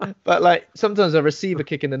 but like sometimes I receive a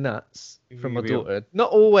kick in the nuts from my daughter.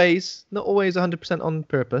 Not always 100% on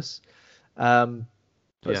purpose.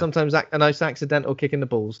 But sometimes a nice accidental kick in the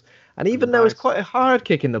balls. And even though it's quite a hard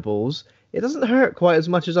kick in the balls, it doesn't hurt quite as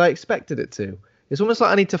much as I expected it to. It's almost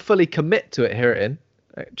like I need to fully commit to it hurting,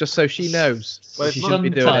 just so she knows. Well, it's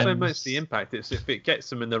not so much the impact. It's if it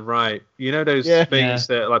gets them in the right, those things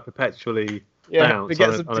that like perpetually bounce if it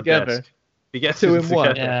gets them together. He gets 2 in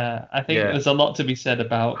 1. Yeah, I think there's a lot to be said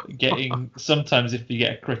about getting. Sometimes if you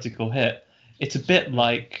get a critical hit, it's a bit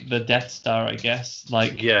like the Death Star, I guess.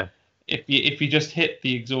 Like if you just hit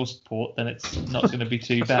the exhaust port, then it's not going to be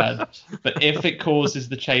too bad. But if it causes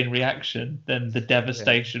the chain reaction, then the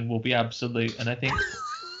devastation will be absolute. And I think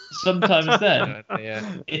sometimes then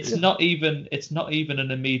it's not even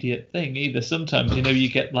an immediate thing either. Sometimes you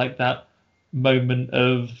get like that moment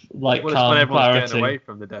of like calm, when everyone's clarity. Getting away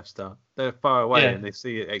from the Death Star. They're far away and they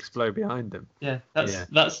see it explode behind them. Yeah,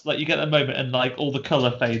 that's like you get that moment and like all the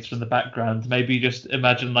color fades from the background. Maybe you just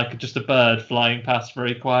imagine like just a bird flying past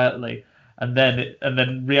very quietly, and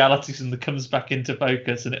then reality suddenly comes back into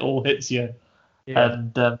focus, and it all hits you. Yeah. And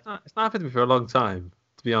It's not happened to me for a long time,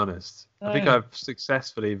 to be honest. I think I've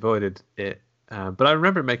successfully avoided it, but I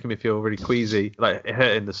remember it making me feel really queasy, like it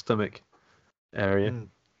hurt in the stomach area.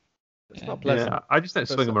 It's not pleasant. Yeah, I just don't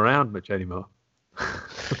swing them around much anymore. I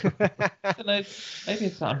don't know, maybe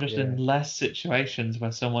it's that I'm just in less situations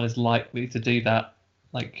where someone is likely to do that.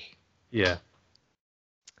 Like, yeah.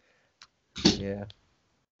 Yeah.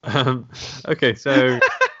 Okay, so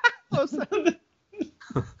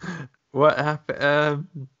what happened?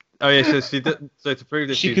 Oh yeah, so she did. So to prove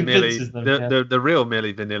that She she's Millie, convinces them, the real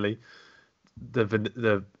Millie Vanilli,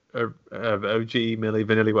 the OG Millie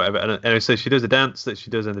Vanilli, whatever. And so she does a dance that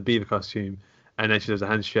she does in the beaver costume, and then she does a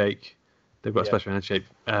handshake. They've got a special handshake.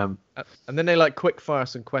 And then they like quick fire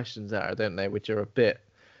some questions at her, don't they? Which are a bit,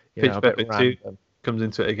 Pitch Perfect 2 comes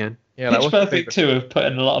into it again. Yeah, Pitch Perfect 2 have put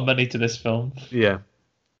in a lot of money to this film. Yeah.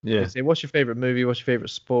 They say, what's your favorite movie? What's your favorite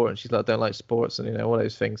sport? And she's like, I don't like sports, and all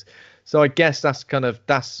those things. So I guess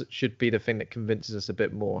that should be the thing that convinces us a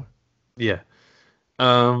bit more. Yeah.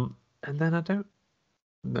 And then I don't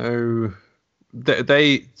know.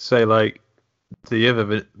 They say like the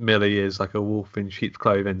other Millie is like a wolf in sheep's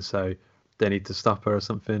clothing, so they need to stop her or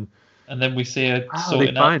something. And then we see her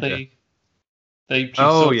sorting out she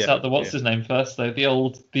sorts out the what's his name first though, the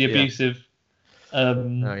abusive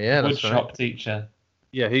woodshop teacher.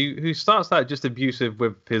 Yeah, who starts out just abusive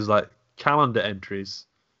with his like calendar entries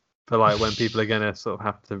for like when people are gonna sort of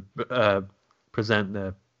have to present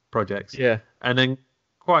their projects. Yeah. And then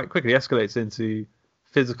quite quickly escalates into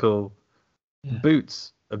physical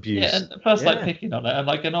boots abuse. Yeah, and first like picking on it and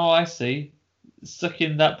like, I see.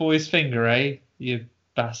 Sucking that boy's finger, eh? You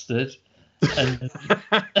bastard. And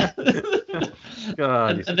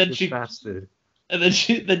God, and then bastard. And then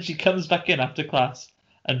she comes back in after class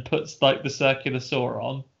and puts like the circular saw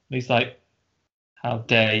on, and he's like, "How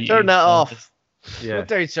dare you turn that off? Yeah, how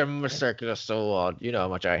dare you turn my circular saw on? You know how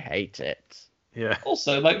much I hate it." Yeah.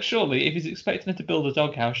 Also, like, surely if he's expecting her to build a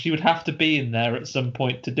doghouse, she would have to be in there at some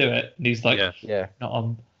point to do it. And he's like, not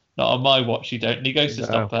on my watch, you don't. And he goes to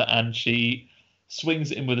stop her, and she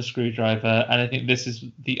swings it in with a screwdriver. And I think this is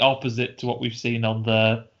the opposite to what we've seen on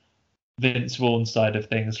the Vince Vaughn side of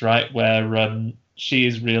things, right? Where she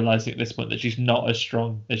is realizing at this point that she's not as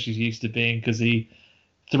strong as she's used to being because he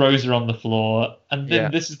throws her on the floor. And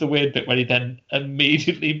then this is the weird bit where he then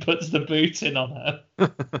immediately puts the boot in on her.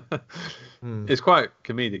 It's quite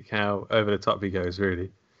comedic how over the top he goes,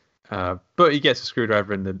 really. But he gets a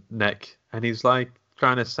screwdriver in the neck and he's like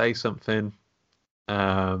trying to say something.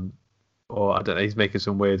 Or I don't know, he's making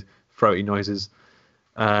some weird throaty noises.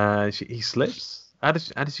 He slips. How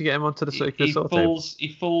did she get him onto the circular saw table?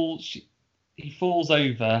 He falls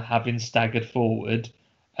over, having staggered forward,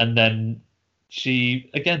 and then she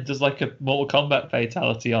again does like a Mortal Kombat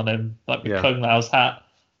fatality on him, like with Kung Lao's hat,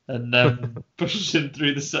 and pushes him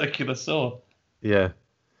through the circular saw. Yeah,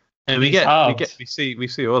 and we see all of it.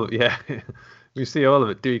 We see all of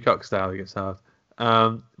it. Dewey Cox style, he gets halved.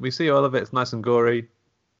 We see all of it. It's nice and gory.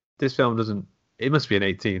 This film doesn't. It must be an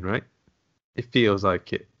 18, right? It feels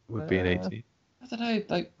like it would be an 18. I don't know.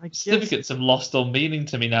 Like certificates have lost all meaning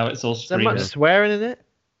to me now. It's all screaming. Is there much swearing in it?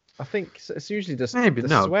 I think it's usually the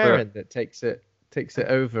swearing that takes it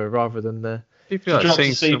over rather than the. People drops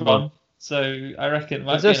a C-bomb, so I reckon it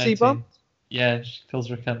might be an 18. C-bomb? Yeah, she calls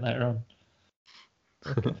her a cunt later on.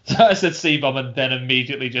 Okay. So I said C-bomb and then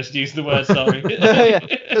immediately just used the word sorry.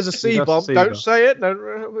 There's a C-bomb. Don't say it. No,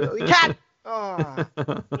 you can't. Oh.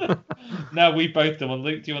 No, we both do one.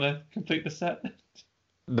 Luke, do you want to complete the set?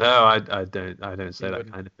 No, I don't. I don't say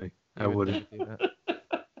that kind of thing. I wouldn't. Do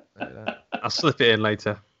that. I'll slip it in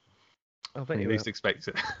later. I think you least expect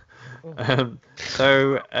it.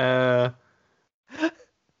 Oh.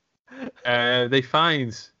 They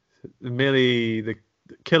find Millie, the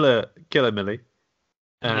killer Millie,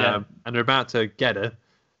 and they're about to get her,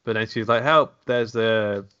 but then she's like, "Help! There's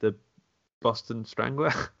the Boston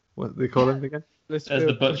Strangler." What do they call him again? There's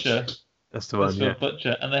the Butcher. That's the one. Yeah.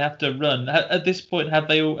 Butcher, and they have to run. At this point,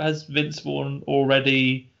 has Vince Vaughn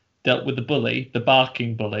already dealt with the bully, the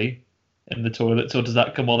barking bully, in the toilets, or does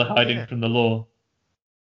that come while they're hiding from the law?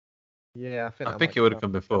 Yeah, I think it would have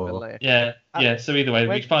come before. Yeah. So either way,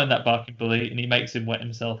 we find that barking bully, and he makes him wet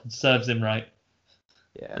himself and serves him right.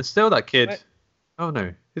 Yeah. And still, that kid. Oh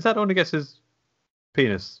no, is that the one who gets his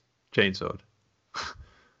penis chainsawed?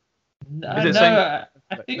 I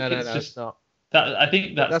think it's just not. That I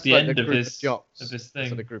think that's the like end the of his thing.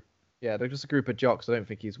 Sort of group. Yeah, they're just a group of jocks. I don't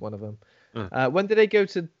think he's one of them. When did they go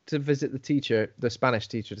to visit the teacher, the Spanish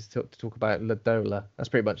teacher, to talk about La Dola? That's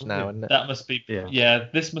pretty much now, isn't it? That must be. Yeah.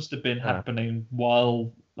 This must have been happening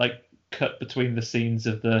while, like, cut between the scenes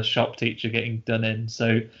of the shop teacher getting done in.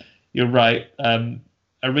 So you're right.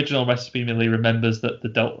 Original Recipe Millie remembers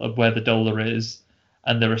that where the dollar is,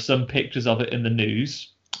 and there are some pictures of it in the news.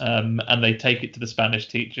 And they take it to the Spanish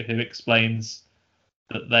teacher, who explains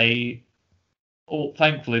that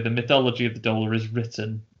thankfully, the mythology of the dollar is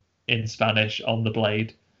written in Spanish on the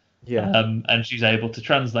blade. Yeah. And she's able to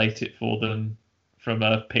translate it for them from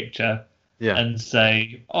a picture. Yeah. And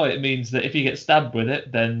say, it means that if you get stabbed with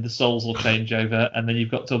it, then the souls will change over, and then you've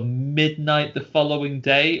got till midnight the following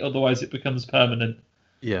day, otherwise it becomes permanent.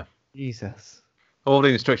 Yeah. Jesus. All the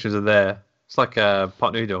instructions are there. It's like a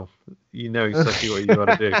pot noodle. You know exactly what you got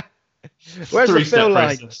to do. Where's the Phil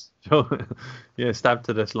line? Yeah, stab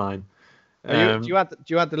to this line. Do you add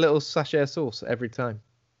the little sachet of sauce every time?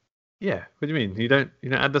 Yeah. What do you mean? You don't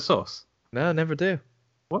add the sauce? No, never do.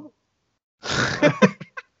 What?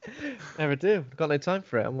 Never do. Got no time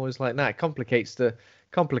for it. I'm always like, it complicates the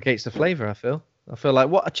flavour. I feel like,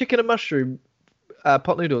 what, a chicken and mushroom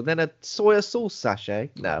pot noodle, then a soy sauce sachet?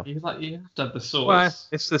 No. You have to have the sauce. Well,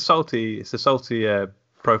 it's the salty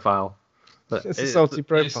profile. It's a salty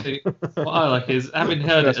profile. What I like is, having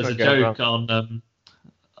heard it as a joke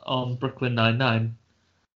on Brooklyn Nine-Nine,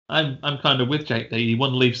 I'm kind of with Jake there. You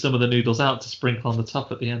want to leave some of the noodles out to sprinkle on the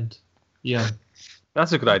top at the end. Yeah.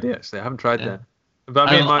 That's a good idea, actually. I haven't tried that. But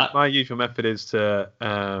I mean, my usual method is to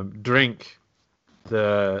drink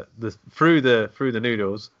the through the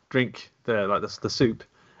noodles, drink the soup,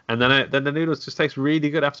 and then the noodles just taste really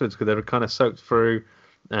good afterwards because they're kind of soaked through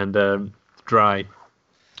and dry.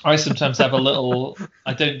 I sometimes have a little.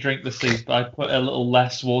 I don't drink the soup. I put a little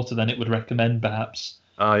less water than it would recommend, perhaps.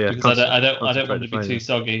 Oh yeah, because I don't want it to be too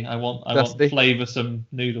soggy. I want flavoursome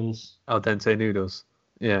noodles. Al dente noodles.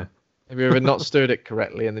 Yeah. Have you ever not stirred it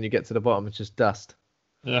correctly and then you get to the bottom, it's just dust?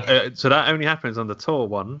 Yeah. So that only happens on the tall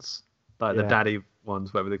ones, like the daddy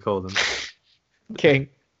ones, whatever they call them. King.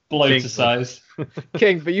 Bloater size.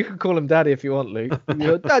 King, but you can call him daddy if you want, Luke.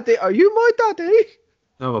 Daddy, are you my daddy?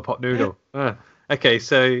 No, I'm a pot noodle. Okay,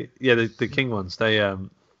 so yeah, the king ones, they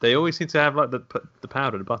always seem to have like the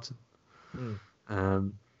powder at the bottom.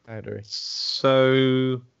 Powdery.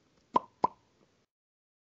 So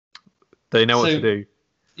they know what to do.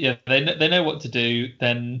 Yeah, they know what to do.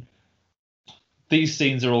 Then these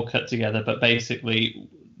scenes are all cut together, but basically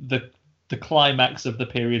the climax of the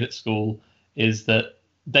period at school is that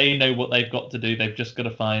they know what they've got to do. They've just got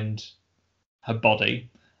to find her body,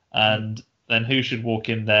 and then who should walk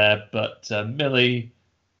in there but Millie?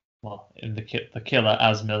 Well, in the killer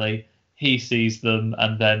as Millie, he sees them,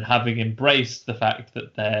 and then having embraced the fact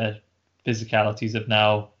that their physicalities have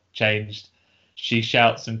now changed, she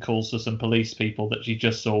shouts and calls for some police people that she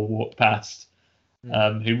just saw walk past, who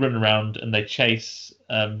run around and they chase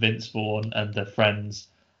Vince Vaughn and their friends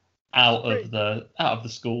out of the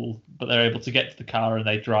school, but they're able to get to the car and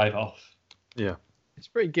they drive off. Yeah. It's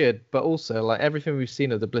pretty good, but also like everything we've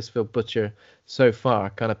seen of the Blissfield Butcher so far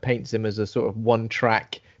kind of paints him as a sort of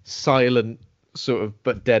one-track, silent sort of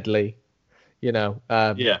but deadly, yeah.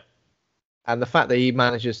 And the fact that he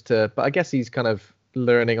manages to, but I guess he's kind of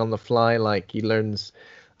learning on the fly, like he learns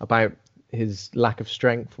about his lack of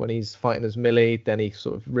strength when he's fighting as Millie, then he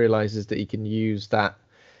sort of realizes that he can use that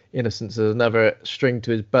innocence as another string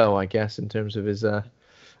to his bow, I guess, in terms of his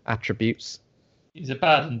attributes. He's a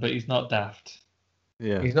bad one, but he's not daft.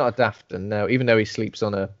 Yeah, he's not a daft one, no, even though he sleeps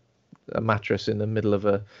on a mattress in the middle of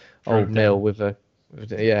a old mill with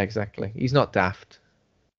yeah, exactly. He's not daft.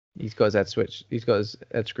 He's got his head switched. He's got his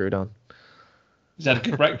head screwed on. He's had a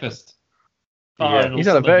good breakfast. He's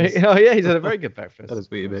had a very good breakfast. That is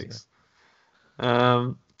Weetabix.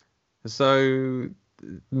 So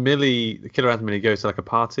Millie, the killer as Millie, goes to like a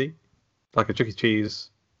party, like a Chuck E. Cheese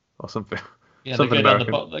or something. Yeah, something they go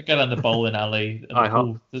down the bowling alley.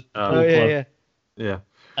 And the pool club. Yeah.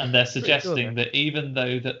 And they're suggesting that even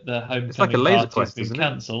though that the homecoming like a laser party quest, has been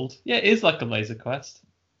cancelled, it is like a laser quest.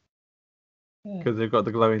 Because they've got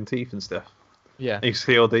the glowing teeth and stuff. Yeah. You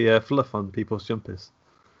see all the fluff on people's jumpers.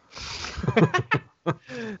 Look at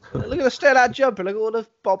the standout jumper. Look at all the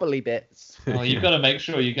bobbly bits. Oh, you've got to make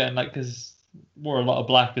sure you're getting because wore a lot of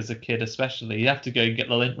black as a kid, especially. You have to go and get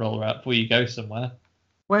the lint roller out before you go somewhere.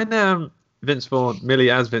 When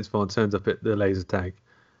Millie as Vince Vaughn turns up at the laser tag,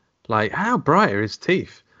 like how bright are his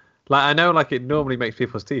teeth? Like I know, like it normally makes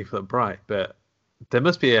people's teeth look bright, but there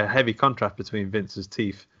must be a heavy contrast between Vince's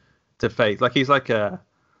teeth to face. Like he's like a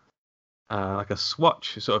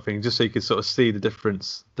swatch sort of thing, just so you could sort of see the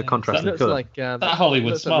difference, the contrast in colour. Like, that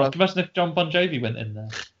Hollywood smile. Imagine if John Bon Jovi went in there.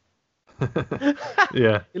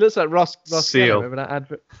 Yeah. He looks like Ross Seal. Geller.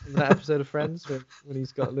 Remember that episode of Friends when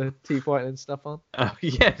he's got the teeth whitening stuff on?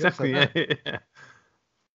 Yeah, exactly. Like yeah.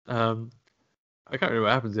 I can't remember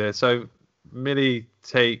what happens here. So Millie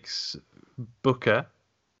takes Booker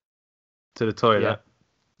to the toilet.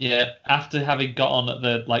 Yeah, after having got on at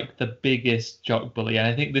the biggest jock bully, and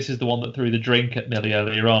I think this is the one that threw the drink at Millie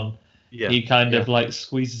earlier on. Yeah. He kind of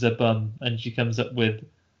squeezes her bum, and she comes up with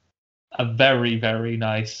a very, very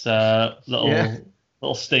nice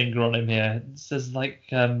little stinger on him here. It says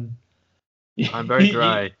I'm very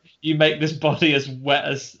dry. You make this body as wet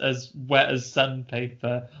as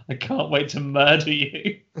sandpaper. I can't wait to murder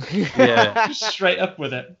you. Yeah, just straight up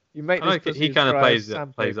with it. You make this he kind of plays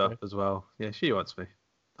up as well. Yeah, she wants me.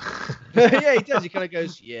 Yeah, he does. He kind of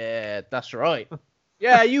goes, "Yeah, that's right.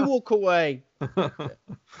 Yeah, you walk away."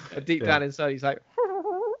 Deep down inside, he's like,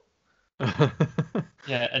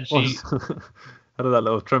 yeah, and she. How did that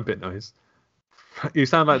little trumpet noise? You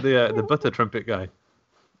sound like the butter trumpet guy.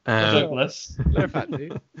 Douglas.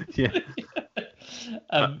 Yeah.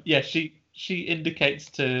 She indicates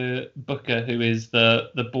to Booker, who is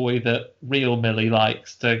the boy that real Millie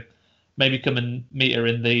likes, to maybe come and meet her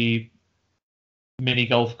in the mini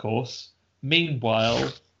golf course.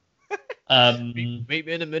 Meanwhile, meet me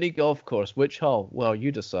in a mini golf course. Which hole? Well,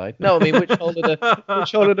 you decide. No, I mean which hole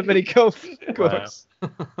of the mini golf course?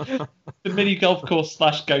 The mini golf course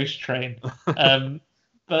 / ghost train.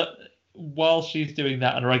 But while she's doing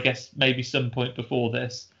that, or I guess maybe some point before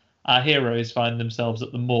this, our heroes find themselves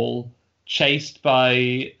at the mall, chased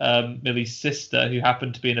by Millie's sister, who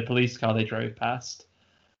happened to be in a police car they drove past.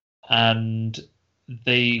 And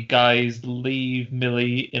the guys leave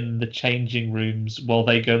Millie in the changing rooms while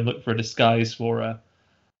they go and look for a disguise for her.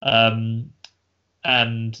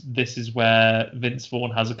 And this is where Vince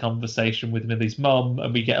Vaughn has a conversation with Millie's mum,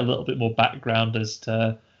 and we get a little bit more background as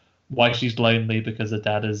to why she's lonely, because her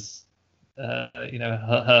dad has, her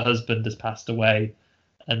husband has passed away,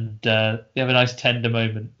 and they have a nice tender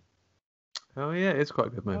moment. Oh yeah, it's quite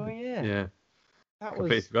a good moment. Oh yeah, yeah.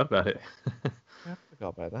 Completely forgot about it. I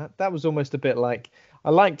forgot about that. That was almost a bit like, I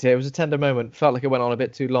liked it. It was a tender moment. Felt like it went on a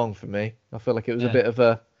bit too long for me. I feel like it was a bit of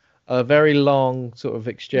a very long sort of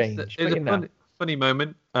exchange. It's a funny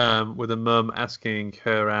moment with a mum asking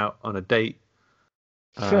her out on a date.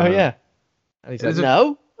 Oh yeah, and he said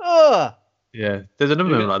no. Oh. Yeah, there's another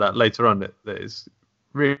moment like that later on that is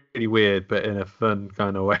really weird, but in a fun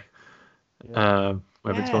kind of way. Yeah.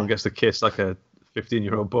 Where Vince Vaughn gets to kiss like a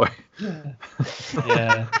 15-year-old boy.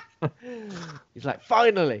 Yeah. He's like,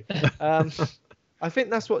 finally. I think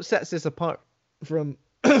that's what sets this apart from.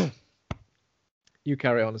 You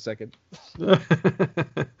carry on a second.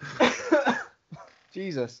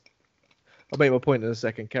 Jesus. I'll make my point in a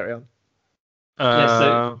second. Carry on.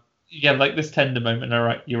 Like this tender moment. All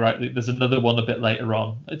right, you're right. There's another one a bit later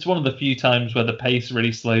on. It's one of the few times where the pace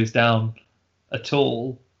really slows down at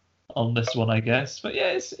all on this one, I guess. But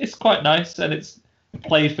yeah, it's quite nice, and it's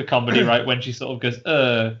played for comedy, right? When she sort of goes,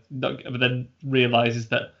 but then realizes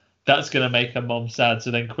that that's going to make her mom sad,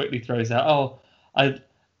 so then quickly throws out,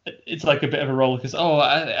 it's like a bit of a roller coaster.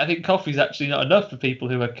 I think coffee's actually not enough for people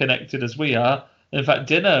who are connected as we are. In fact,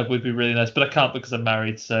 dinner would be really nice, but I can't because I'm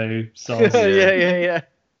married, so yeah.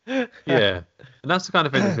 Yeah, and that's the kind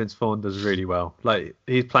of thing that Vince Vaughn does really well. Like,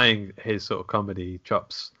 he's playing his sort of comedy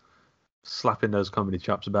chops, slapping those comedy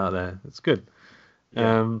chops about there. It's good.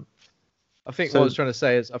 Yeah. I think what I was trying to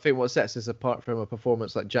say is, I think what sets this apart from a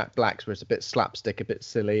performance like Jack Black's, where it's a bit slapstick, a bit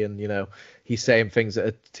silly, and he's saying things that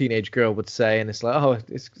a teenage girl would say, and it's like,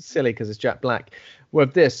 it's silly because it's Jack Black.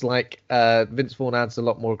 With this, Vince Vaughn adds a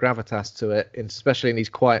lot more gravitas to it, especially in these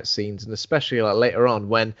quiet scenes, and especially later on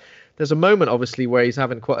when there's a moment, obviously, where he's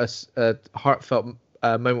having quite a heartfelt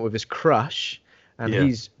moment with his crush, and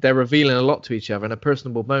they're revealing a lot to each other in a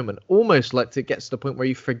personable moment, almost like it gets to the point where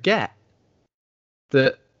you forget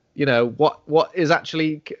that. What is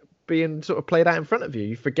actually being sort of played out in front of you.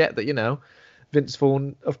 You forget that, Vince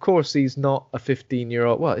Vaughn, of course, he's not a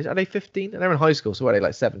 15-year-old. Well, are they 15? They're in high school, so what are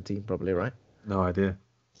they, 17 probably, right? No idea.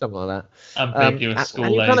 Something like that. Ambiguous school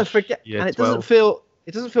and you age. kind of forget, Yeah, and it 12.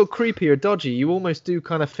 doesn't feel creepy or dodgy. You almost do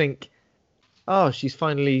kind of think, oh, she's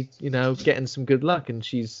finally, getting some good luck, and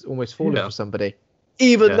she's almost falling for somebody.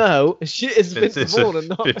 Even though she is Vince Vaughn and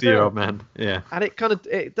not 50-year-old man. Yeah. And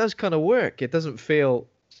it does kind of work. It doesn't feel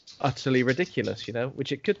utterly ridiculous,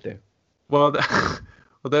 which it could do. Well,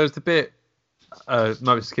 there's the bit,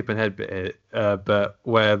 might be skipping ahead a bit here, but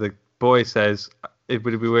where the boy says, it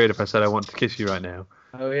would be weird if I said I want to kiss you right now.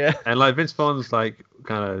 Oh, yeah. And Vince Vaughn's kind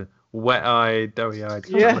of wet-eyed, doughy-eyed,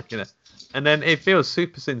 kind of looking at, and then it feels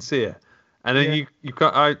super sincere. And then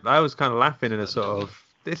I was kind of laughing in a sort of,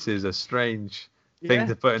 this is a strange thing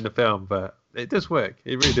to put in the film, but it does work.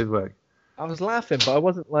 It really does work. I was laughing, but I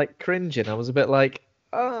wasn't cringing. I was a bit like,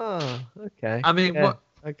 oh, okay. I mean,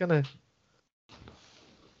 I'm gonna.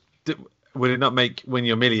 Would it not make when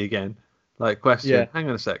you're Millie again? Like, question. Yeah. Hang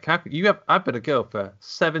on a sec. I've been a girl for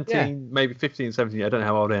 17, maybe 15, 17. I don't know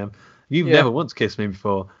how old I am. You've never once kissed me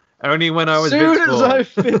before. Only when I was Soon Vince as I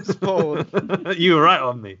Vince Vaughn. You were right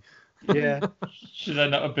on me. Yeah. Should I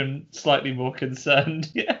not have been slightly more concerned?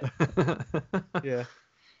 Yeah. Yeah.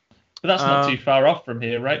 But that's not too far off from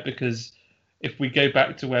here, right? Because if we go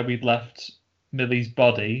back to where we'd left Millie's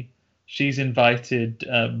body, she's invited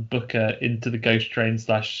Booker into the ghost train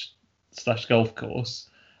slash golf course,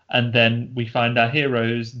 and then we find our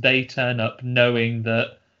heroes. They turn up knowing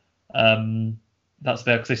that that's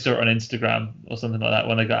there because they saw it on Instagram or something like that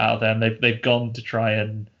when they got out there, and they've gone to try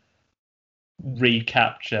and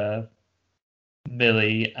recapture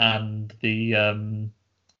Millie and the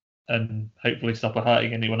and hopefully stop her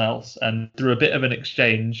hurting anyone else. And through a bit of an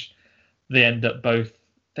exchange, they end up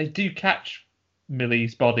they do catch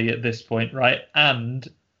Millie's body at this point, right? And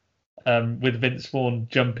with Vince Vaughn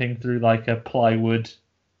jumping through like a plywood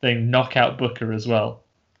thing, knock out Booker as well.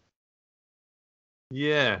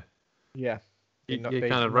 Yeah. Yeah. You kind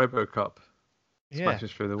of RoboCop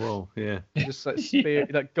smashes through the wall. Yeah. Just like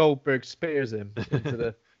like Goldberg spears him into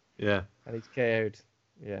the. Yeah. And he's KO'd.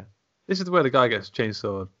 Yeah. This is where the guy gets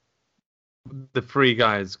chainsawed. The three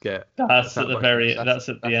guys get. That's at the That's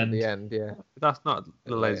at the end. At the end, yeah. That's not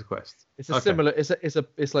the Laser Quest. It's a similar. It's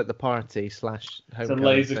like the party / Homecoming. It's a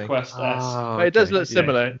Laser Quest. But it does look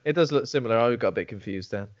similar. Yeah. It does look similar. I got a bit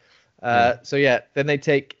confused then. So yeah, then they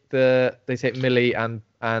take Millie and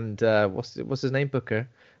what's his name, Booker,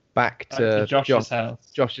 back to Josh's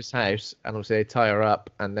house, and obviously they tie her up,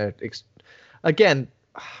 and they're again.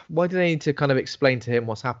 Why do they need to kind of explain to him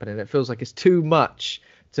what's happening? It feels like it's too much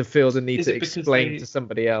to feel the need to explain to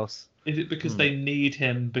somebody else. Is it because they need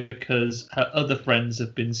him because her other friends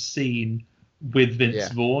have been seen with Vince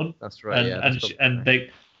Vaughn? That's right. And they're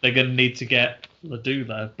going to need to get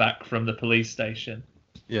Ladula back from the police station.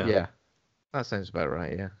 Yeah. Yeah. That sounds about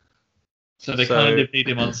right. Yeah. So they kind of need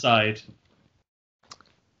him on side.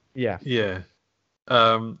 Yeah. Yeah.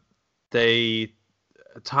 They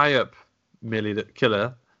tie up Millie,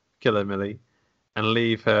 killer Millie, and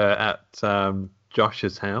leave her at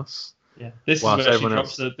Josh's house. Yeah, this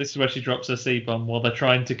is where she drops her C-bomb while they're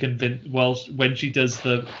trying to convince. Well, when she does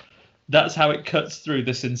that's how it cuts through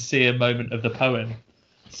the sincere moment of the poem.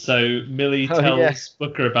 So Millie tells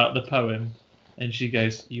Booker about the poem, and she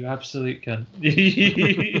goes, "You absolute cunt!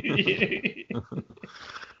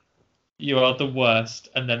 You are the worst."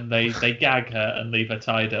 And then they gag her and leave her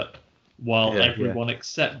tied up, while everyone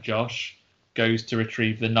except Josh goes to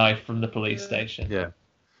retrieve the knife from the police station. Yeah.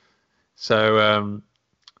 So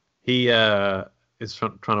he is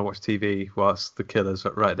trying to watch TV whilst the killer's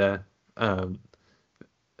right there.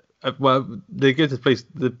 Well, they go to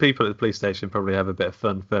the people at the police station probably have a bit of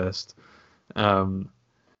fun first. I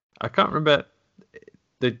can't remember.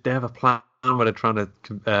 They have a plan where they're trying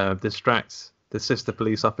to distract the sister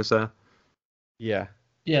police officer. Yeah.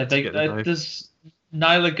 Yeah.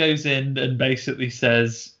 Nyla goes in and basically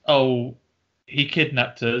says, "Oh, he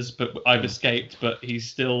kidnapped us, but I've escaped, but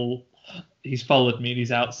he's followed me and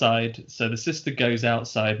he's outside." So the sister goes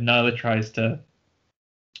outside. Nyla tries to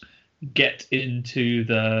get into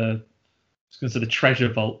the treasure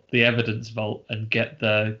vault, the evidence vault, and get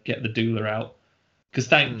the doula out. Because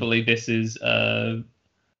thankfully this is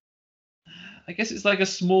I guess it's like a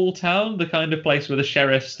small town, the kind of place where the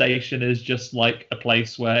sheriff's station is just like a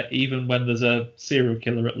place where even when there's a serial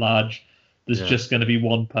killer at large, there's just going to be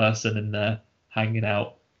one person in there hanging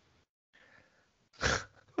out.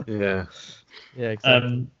 Yeah. Yeah,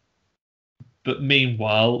 exactly. But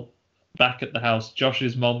meanwhile, back at the house,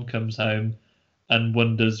 Josh's mom comes home and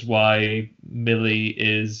wonders why Millie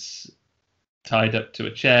is tied up to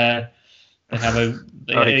a chair. They have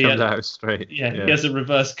he comes out straight. Yeah, he has a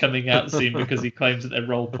reverse coming out scene because he claims that they're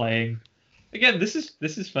role playing. Again, this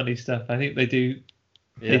is funny stuff. I think they do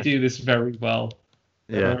this very well.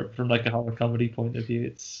 Yeah. From like a horror comedy point of view,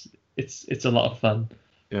 it's a lot of fun.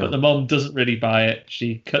 Yeah. But the mom doesn't really buy it.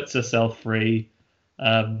 She cuts herself free.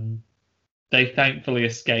 They thankfully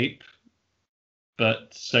escape,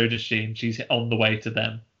 but so does she, and she's on the way to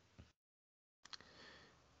them.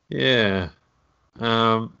 Yeah.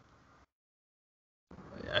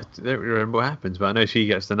 I don't remember what happens, but I know she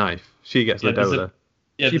gets the knife. She gets the doula.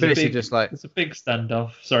 She basically just like... It's a big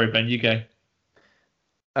standoff. Sorry, Ben, you go.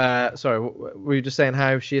 Sorry, were you just saying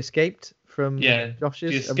how she escaped from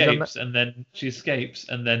Josh's? She escapes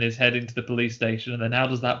and then is heading to the police station, and then how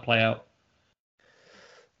does that play out?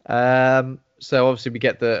 So obviously we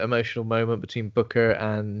get the emotional moment between Booker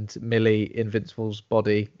and Millie in Vince Vaughn's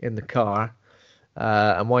body in the car,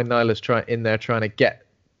 and while Nyla's trying to get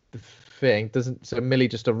the thing. So Millie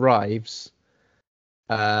just arrives.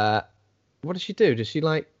 What does she do? Does she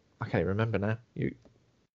I can't remember now.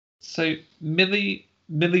 So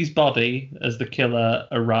Millie's body, as the killer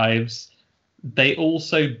arrives, they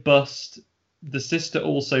also bust. The sister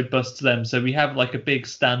also busts them. So we have a big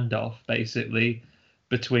standoff basically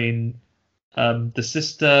between the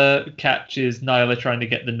sister catches Nyla trying to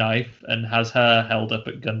get the knife and has her held up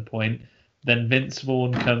at gunpoint. Then Vince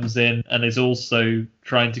Vaughn comes in and is also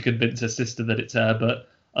trying to convince her sister that it's her, but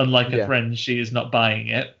unlike her friend, she is not buying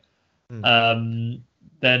it.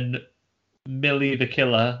 Then Millie the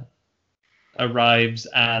killer arrives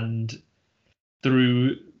and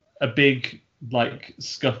through a big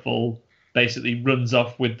scuffle basically runs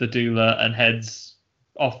off with the doula and heads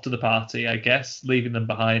off to the party, I guess, leaving them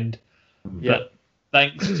behind. Yeah. But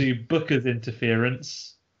thanks to Booker's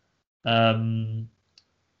interference,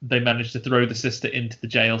 they managed to throw the sister into the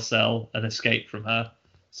jail cell and escape from her.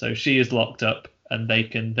 So she is locked up, and they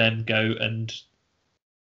can then go and,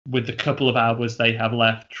 with the couple of hours they have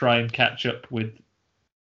left, try and catch up with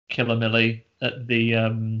Killer Millie at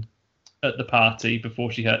the party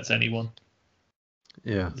before she hurts anyone.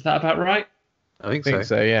 Yeah. Is that about right? I think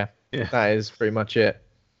so. Yeah. That is pretty much it.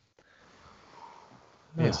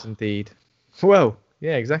 Yes, indeed. Well,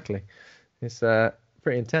 yeah, exactly. It's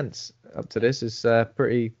pretty intense up to this. It's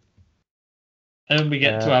pretty. And then we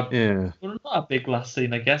get to our well, not a big last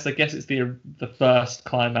scene, I guess. I guess it's the first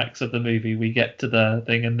climax of the movie. We get to the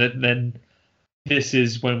thing, and then this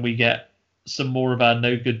is when we get some more of our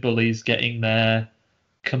no good bullies getting their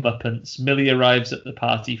comeuppance. Millie arrives at the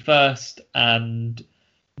party first, and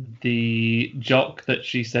the jock that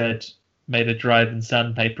she said made a drive in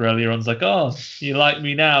sandpaper earlier on's like, "Oh, you like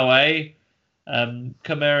me now, eh?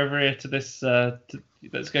 Come over here to this.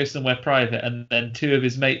 Let's go somewhere private." And then two of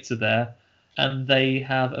his mates are there, and they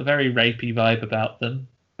have a very rapey vibe about them.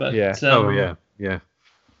 But yeah.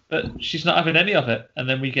 But she's not having any of it. And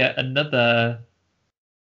then we get another.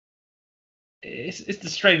 It's the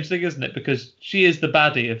strange thing, isn't it? Because she is the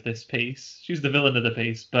baddie of this piece. She's the villain of the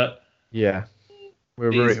piece, but yeah,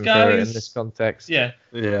 we're rooting for her in this context. Yeah.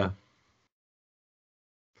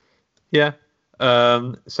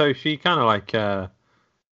 So she kind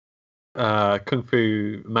of kung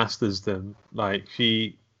fu masters them.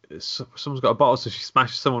 Someone's got a bottle, so she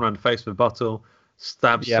smashes someone around the face with a bottle,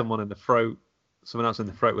 stabs someone in the throat, someone else in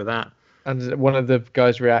the throat with that. And one of the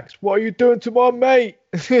guys reacts, "What are you doing to my mate?"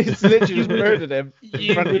 It's literally just murdered him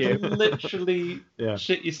in front of you. Literally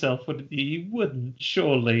shit yourself, wouldn't you? You wouldn't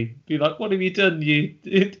surely be like, "What have you done?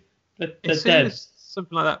 They're dead."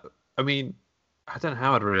 Something like that. I mean, I don't know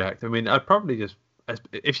how I'd react. I mean, I'd probably just,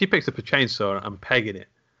 if she picks up a chainsaw and pegging it,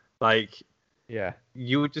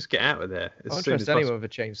 you would just get out of there. I don't trust anyone with a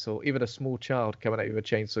chainsaw, even a small child coming at you with a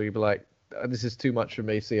chainsaw. You'd be like, "This is too much for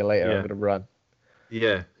me. See you later. I'm going to run."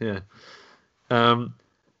 Yeah.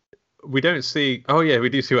 We don't see. Oh yeah, we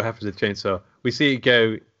do see what happens with the chainsaw. We see it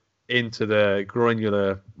go into the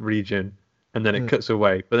groinular region, and then it cuts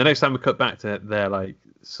away. But the next time we cut back to there,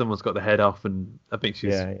 someone's got the head off, and I think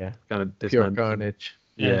she's kind of pure carnage.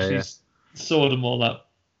 She's sawed them all up.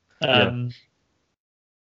 And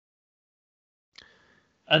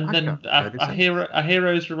then our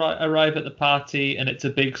heroes arrive at the party, and it's a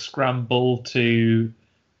big scramble to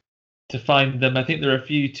find them. I think there are a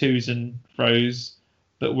few twos and fros,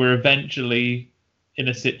 but we're eventually in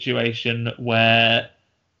a situation where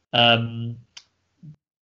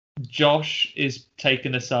Josh is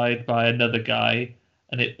taken aside by another guy,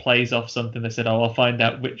 and it plays off something. They said, "Oh, I'll find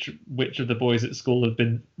out which of the boys at school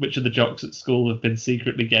which of the jocks at school have been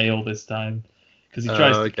secretly gay all this time," because he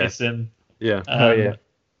tries to kiss him. Yeah.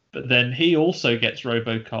 But then he also gets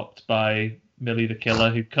robocopped by Millie the killer,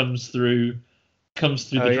 who comes through the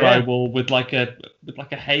drywall with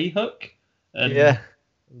a hay hook. And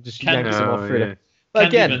just yanks him off through. But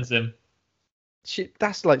again, him.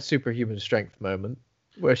 That's superhuman strength moment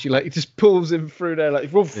where she just pulls him through there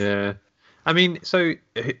woof. Yeah. I mean, so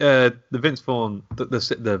the Vince Vaughn,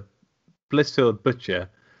 the Blissfield Butcher,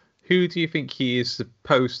 who do you think he is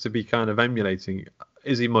supposed to be kind of emulating?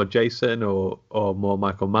 Is he more Jason or more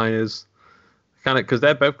Michael Myers? Kind of, because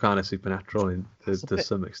they're both kind of supernatural to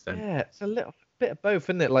some extent. Yeah, it's a little bit of both,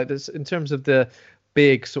 isn't it? This, in terms of the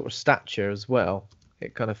big sort of stature as well,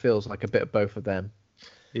 it kind of feels like a bit of both of them.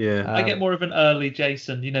 Yeah, I get more of an early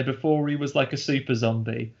Jason, before he was like a super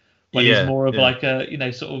zombie, when he's more of like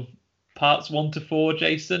a, sort of parts 1 to 4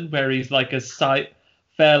 Jason, where he's like a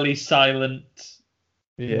fairly silent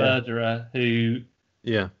murderer who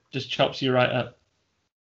just chops you right up.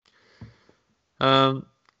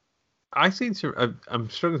 I seem to. I'm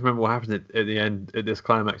struggling to remember what happened at the end at this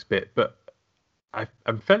climax bit, but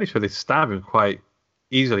I'm fairly sure they stab him quite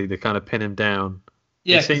easily to kind of pin him down.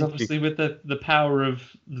 Yeah, because obviously with the power of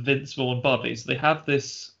the Vince Vaughn bodies, they have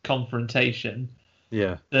this confrontation.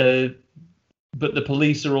 Yeah. But the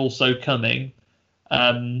police are also coming.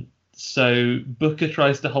 So Booker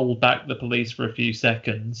tries to hold back the police for a few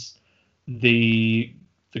seconds. The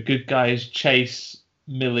good guys chase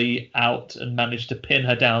Millie out and manage to pin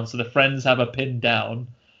her down. So the friends have her pinned down.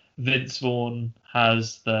 Vince Vaughn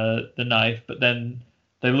has the knife, but then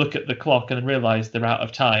they look at the clock and realize they're out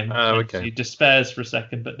of time. Oh, okay. She despairs for a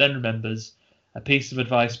second, but then remembers a piece of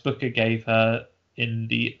advice Booker gave her in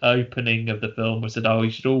the opening of the film, which said, "Oh,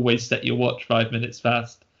 you should always set your watch 5 minutes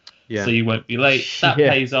fast, so you won't be late." That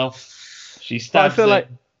pays off. She stabs him.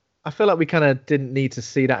 I feel like we kind of didn't need to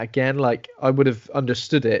see that again. Like, I would have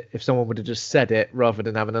understood it if someone would have just said it rather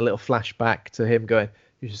than having a little flashback to him going,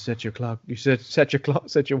 "You should set your clock. You should set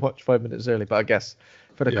your watch 5 minutes early." But I guess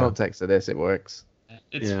for the context of this, it works.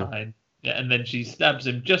 It's fine. Yeah, and then she stabs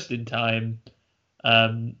him just in time.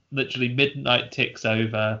 Literally midnight ticks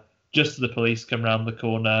over, just as the police come around the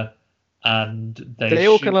corner, and they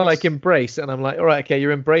all kind of like embrace, and I'm like, all right, okay,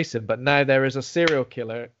 you're embracing, but now there is a serial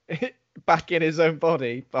killer back in his own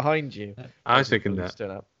body behind you. I was thinking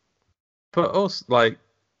that. But also, like,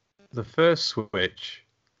 the first switch,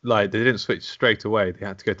 like, they didn't switch straight away. They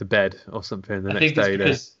had to go to bed or something the next day.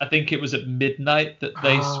 I think it was at midnight that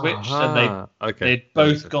they switched, and they'd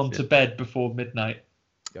both gone to bed before midnight.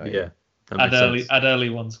 Yeah. At early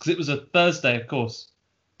ones, because it was a Thursday, of course.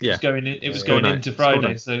 Yeah. It was going into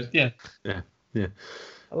Friday, so yeah. Yeah.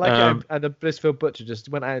 I like how the Blissfield Butcher just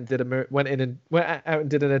went out and did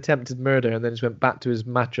an attempted murder, and then just went back to his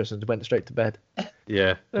mattress and went straight to bed.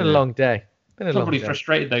 Yeah. Been a long day. Probably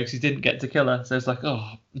frustrated though because he didn't get to kill her, so it's like,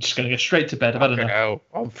 oh, I'm just going to go straight to bed. I've had enough.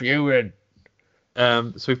 I'm fuming.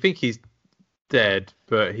 So we think he's dead,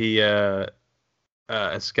 but he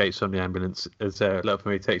escapes from the ambulance as Little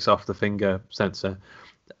Family takes off the finger sensor.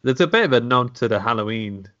 There's a bit of a nod to the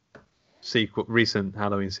Halloween sequel, recent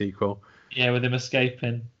Halloween sequel. Yeah, with him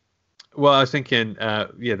escaping. Well, I was thinking,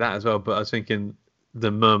 that as well, but I was thinking the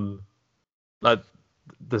mum, like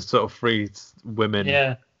the sort of three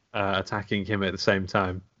women attacking him at the same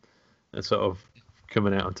time and sort of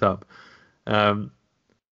coming out on top. I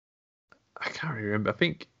can't really remember. I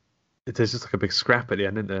think there's just like a big scrap at the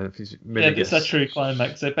end, isn't there? It's a true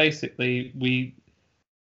climax. So basically,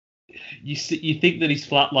 you think that he's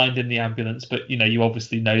flatlined in the ambulance, but you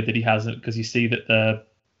obviously know that he hasn't because you see that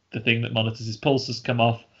the thing that monitors his pulse has come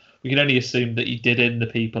off. We can only assume that he did in the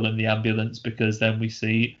people in the ambulance because then we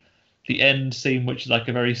see the end scene, which is like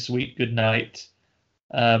a very sweet goodnight.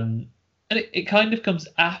 And it kind of comes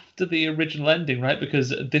after the original ending, right?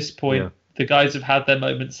 Because at this point, the guys have had their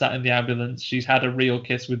moment sat in the ambulance. She's had a real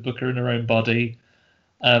kiss with Booker in her own body.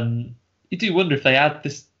 You do wonder if they add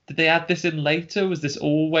this. Did they add this in later? Was this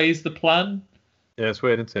always the plan? Yeah, it's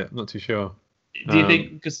weird, isn't it? I'm not too sure. Do you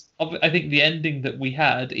think? Because I think the ending that we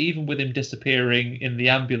had, even with him disappearing in the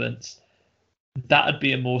ambulance, that'd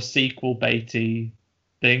be a more sequel baity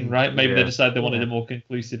thing, right? Maybe they decided they wanted a more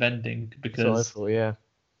conclusive ending because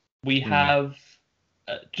we have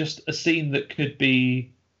just a scene that could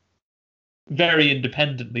be very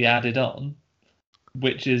independently added on,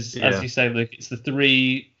 which is, as you say, look, it's the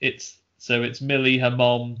three. It's Millie, her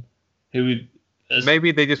mom, who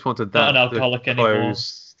maybe they just wanted that not an alcoholic anymore.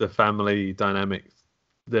 The family dynamic,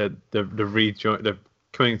 the rejoin, the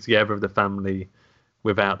coming together of the family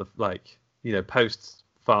without the post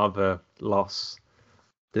father loss.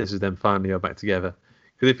 This is them finally all back together.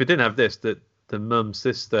 Because if we didn't have this, the mum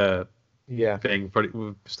sister thing probably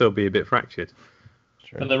would still be a bit fractured.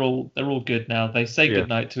 But they're all good now. They say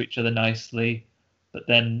goodnight to each other nicely, but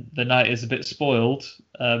then the night is a bit spoiled.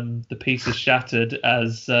 The piece is shattered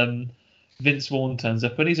as Vince Vaughn turns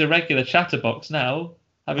up, and he's a regular chatterbox now.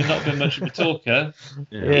 Having not been much of a talker,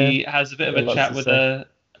 he has a bit of a chat with her,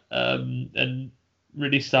 and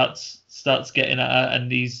really starts getting at her.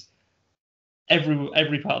 And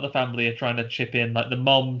every part of the family are trying to chip in. Like the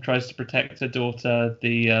mom tries to protect her daughter,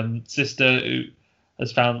 the sister who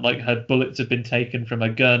has found like her bullets have been taken from a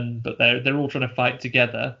gun, but they're all trying to fight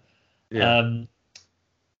together. And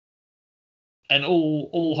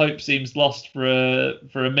all hope seems lost for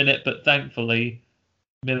a minute, but thankfully,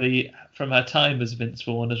 Millie, from her time as Vince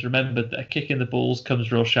Vaughn, has remembered that a kick in the balls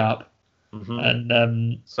comes real sharp. Mm-hmm.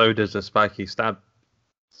 And so does a spiky stab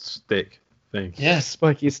stick thing. Yeah,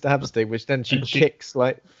 spiky stab stick, which then she kicks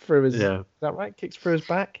like through his. Yeah. Is that right? Kicks through his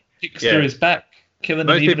back. Kicks through his back, killing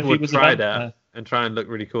him even if he was a vampire. That and try and look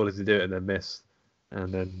really cool as they do it, and then miss,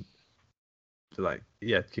 and then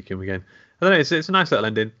kick him again. I don't know. It's a nice little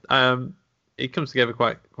ending. It comes together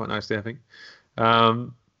quite nicely, I think.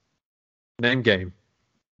 Name game.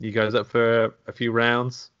 You guys up for a few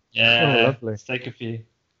rounds? Yeah, Oh, lovely. Let's take a few.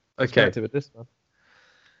 Okay. With this one.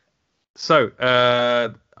 So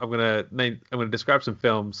I'm gonna describe some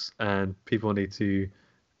films, and people need to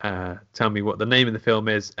tell me what the name of the film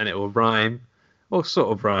is, and it will rhyme, or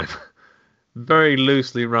sort of rhyme, very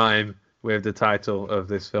loosely rhyme with the title of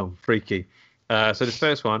this film, Freaky. So this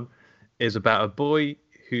first one is about a boy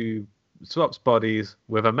who swaps bodies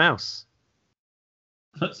with a mouse.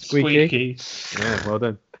 Squeaky. Yeah, well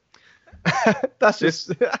done. That's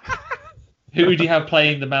just. Who do you have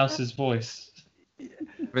playing the mouse's voice?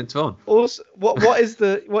 Vince Vaughn. Also, what is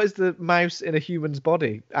the mouse in a human's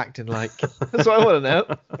body acting like? That's what I want to know.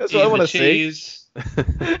 That's what I want to see.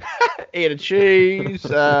 Eating a cheese,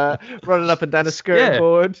 running up and down a skirting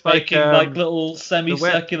board, making like little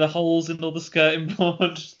semicircular holes in all the skirting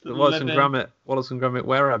board. The Wallace and Gromit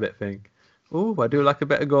Were-Rabbit thing. Oh, I do like a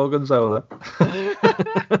bit of Gorgonzola.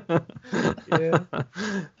 Yeah.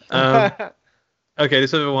 Okay,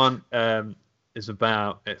 this other one is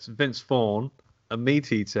it's Vince Vaughn, a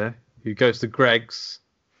meat eater who goes to Greg's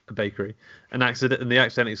bakery and they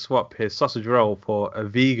accidentally swap his sausage roll for a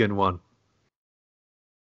vegan one.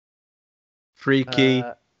 Freaky.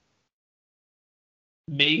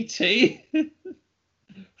 Meaty.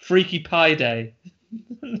 Freaky Pie Day.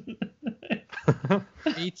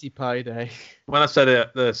 Meaty Pie Day. When I said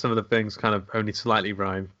it, some of the things kind of only slightly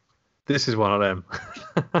rhyme. This is one of them.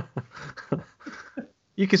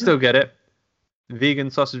 You can still get it.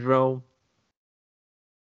 Vegan sausage roll.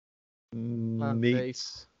 Meat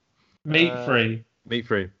free. Meat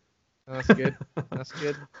free. That's good. That's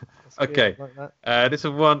good. Okay. Like that. This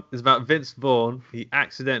one is about Vince Vaughn. He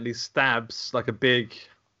accidentally stabs like a big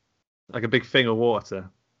thing of water.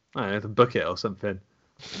 I don't know, the bucket or something.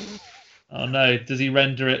 Oh no! Does he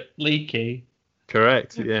render it leaky?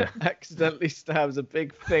 Correct. Yeah. Accidentally stabs a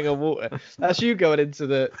big thing of water. That's you going into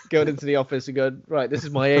the office and going, right, this is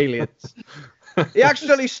my aliens. He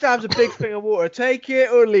accidentally stabs a big thing of water. Take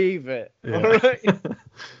it or leave it. Yeah. All right.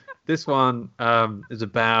 This one is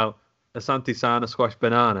about a Santisana squash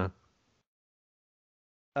banana.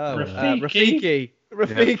 Oh, Rafiki.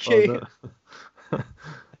 Rafiki. Yeah, well,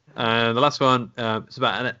 and the last one is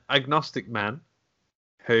about an agnostic man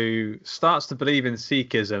who starts to believe in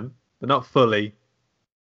Sikhism, but not fully.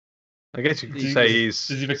 I guess you could say Does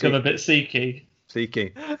he become a bit Sikhi?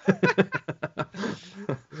 Sikhi.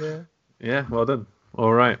 Yeah. Yeah, well done.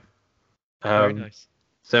 All right. Very nice.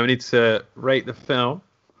 So we need to rate the film.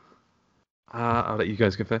 I'll let you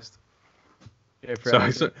guys go first.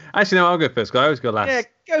 Actually, no, I'll go first because I always go last. Yeah,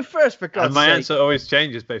 go first for God's sake. And my sake. answer always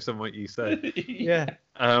changes based on what you say. Yeah.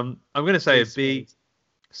 I'm going to say a B,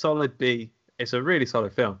 solid B. It's a really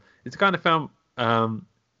solid film. It's the kind of film,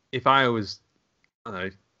 if I was, I don't know,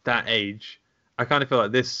 that age, I kind of feel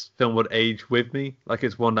like this film would age with me. Like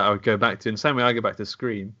it's one that I would go back to. In the same way I go back to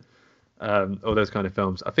Scream, or those kind of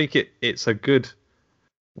films. I think it's a good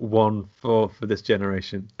one for this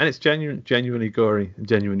generation. And it's genuinely gory and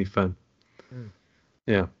genuinely fun. Mm.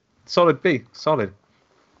 Yeah. Solid B. Solid.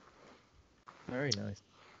 Very nice.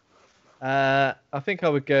 I think I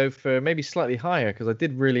would go for maybe slightly higher because I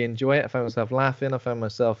did really enjoy it. I found myself laughing. I found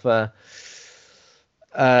myself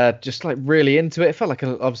just like really into it. It felt like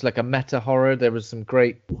obviously like a meta horror. There was some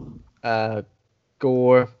great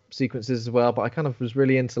gore sequences as well, but I kind of was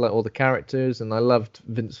really into like all the characters, and I loved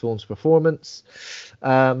Vince Vaughn's performance.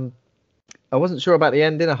 I wasn't sure about the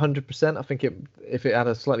ending 100%. I think if it had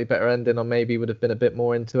a slightly better ending, I maybe would have been a bit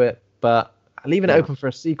more into it. But leaving it open for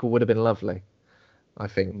a sequel would have been lovely, I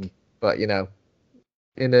think. But you know,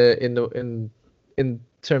 in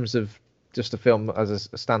terms of just a film as a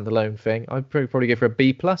standalone thing, I'd probably go for a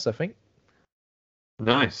B+. I think.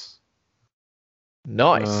 Nice.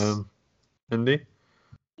 Andy?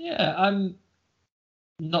 Yeah, I'm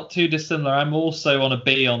not too dissimilar. I'm also on a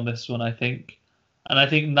B on this one, I think. And I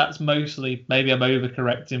think that's mostly, maybe I'm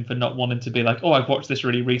overcorrecting for not wanting to be like, oh, I've watched this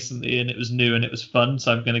really recently and it was new and it was fun,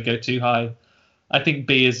 so I'm going to go too high. I think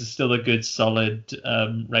B is still a good, solid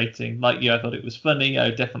rating. Like you, I thought it was funny. I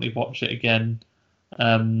would definitely watch it again.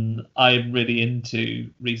 I'm really into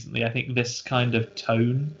recently, I think, this kind of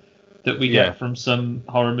tone that we get from some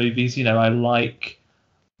horror movies. You know, I liked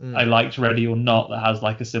Ready or Not, that has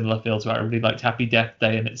like a similar feel to it. I really liked Happy Death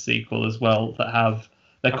Day and its sequel as well,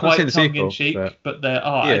 they're quite tongue-in-cheek, but they're...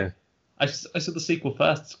 I saw the sequel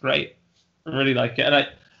first. It's great. I really like it. And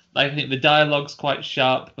I think the dialogue's quite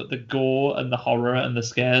sharp, but the gore and the horror and the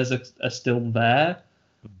scares are still there.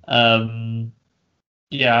 I'm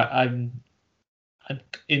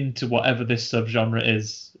into whatever this subgenre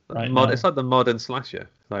is right now. It's like the modern slasher.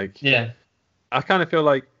 I kind of feel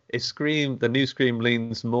like The new Scream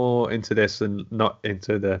leans more into this and not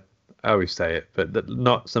into the, I always say it, but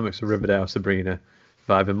not so much the Riverdale, Sabrina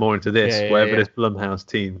vibe, and more into this, whatever this Blumhouse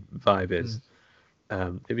teen vibe is.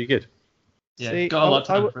 It'd be good. Yeah, See, got a lot of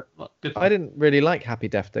time for it. I didn't really like Happy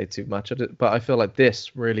Death Day too much, but I feel like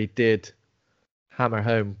this really did hammer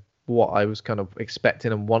home what I was kind of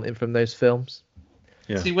expecting and wanting from those films.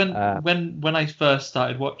 Yeah. See, when I first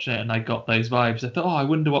started watching it and I got those vibes, I thought, I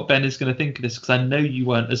wonder what Ben is going to think of this, because I know you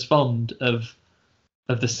weren't as fond of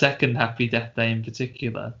the second Happy Death Day in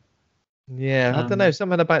particular. Yeah, I don't know.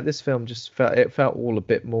 Something about this film just felt all a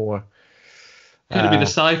bit more. Could it be the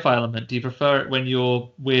sci-fi element? Do you prefer it when your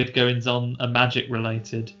weird goings on are magic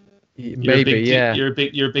related? Maybe, yeah. You're a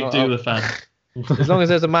big Doula fan. As long as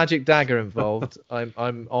there's a magic dagger involved,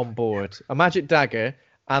 I'm on board. A magic dagger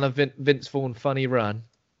and a Vince Vaughn funny run.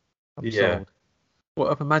 I'm sold. What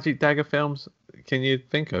other magic dagger films can you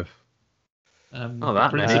think of? Prince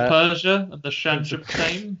of Persia and the Sands of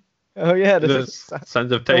Time. Oh yeah, the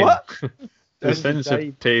Sands of Time. What? The Sands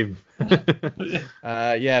of Time.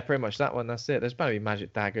 Yeah, pretty much that one. That's it. There's probably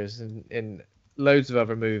magic daggers in loads of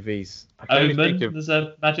other movies. Omen. There's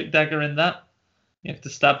a magic dagger in that. You have to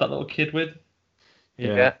stab that little kid with.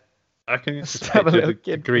 Yeah. I can just picture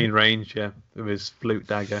the Green Ranger with his flute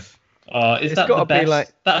dagger. Is that the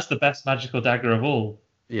best? That's the best magical dagger of all.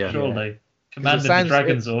 Yeah. Surely. Yeah. Commanding the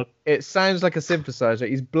Dragon Sword. It sounds like a synthesizer.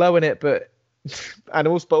 He's blowing it, but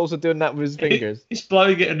also doing that with his fingers. He's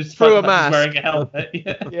blowing it and he's wearing a helmet.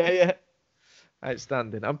 Yeah.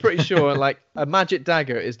 Outstanding. I'm pretty sure like a magic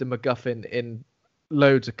dagger is the MacGuffin in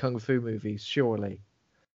loads of kung fu movies. Surely.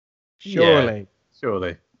 Surely.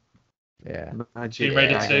 Yeah. Tomb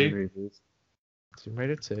Raider 2. Movies. Tomb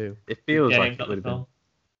Raider 2. It feels like it would have been.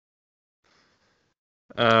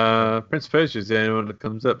 Prince of Persia is the only one that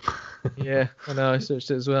comes up. Yeah, I know. I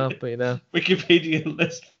searched it as well, but Wikipedia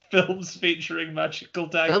list films featuring magical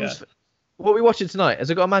dagger. What are we watching tonight?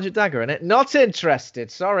 Has it got a magic dagger in it? Not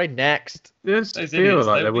interested. Sorry, next. It feels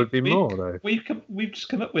like there would be more, though. We've just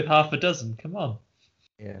come up with half a dozen. Come on.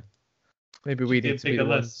 Yeah. Maybe we need to be the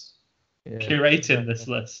ones curating this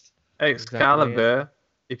list. Excalibur,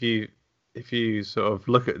 if you sort of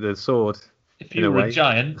look at the sword. If you were a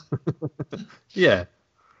giant. Yeah.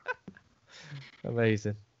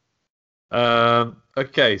 Amazing.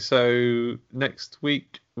 Okay, so next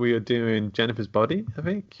week we are doing Jennifer's Body, I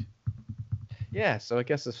think. Yeah, so I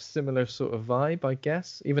guess a similar sort of vibe, I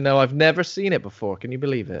guess. Even though I've never seen it before. Can you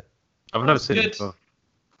believe it? I've never seen it before.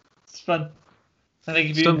 It's fun. I think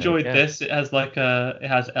if you enjoyed this, it has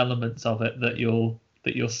elements of it that you'll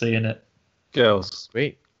see in it. Girls.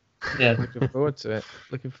 Sweet. Yeah. Looking forward to it.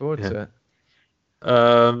 To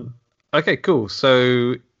it. Okay, cool.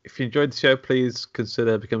 So if you enjoyed the show, please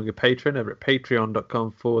consider becoming a patron over at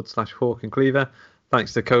patreon.com/Hawk and Cleaver.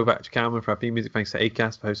 Thanks to Kovac Calman for our theme music. Thanks to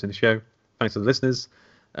Acast for hosting the show. Thanks to the listeners.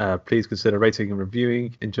 Please consider rating and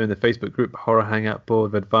reviewing and join the Facebook group Horror Hangout Board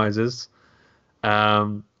of Advisors.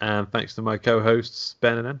 And thanks to my co-hosts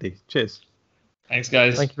Ben and Andy. Cheers. Thanks,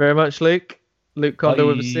 guys. Thank you very much, Luke. Luke Condor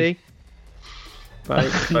with a C. Bye.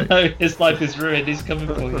 Bye. No, his life is ruined. He's coming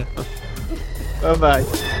for you. Bye-bye.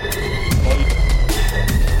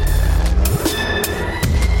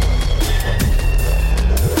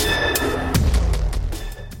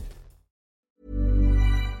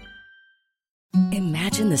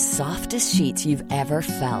 Imagine the softest sheets you've ever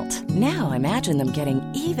felt. Now imagine them getting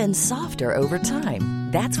even softer over time.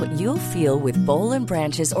 That's what you'll feel with Boll &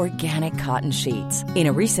 Branch's organic cotton sheets. In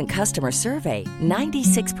a recent customer survey,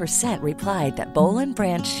 96% replied that Boll &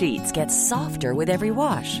 Branch sheets get softer with every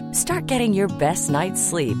wash. Start getting your best night's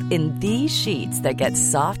sleep in these sheets that get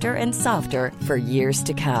softer and softer for years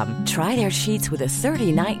to come. Try their sheets with a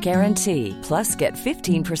 30-night guarantee. Plus, get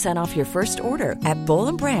 15% off your first order at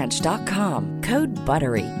bollandbranch.com. Code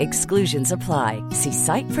BUTTERY. Exclusions apply. See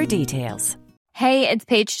site for details. Hey, it's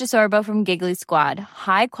Paige DeSorbo from Giggly Squad.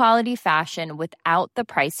 High quality fashion without the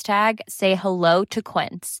price tag. Say hello to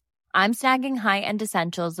Quince. I'm snagging high-end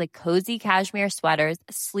essentials like cozy cashmere sweaters,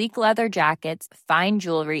 sleek leather jackets, fine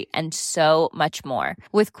jewelry, and so much more.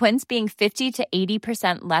 With Quince being 50 to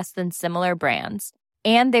 80% less than similar brands.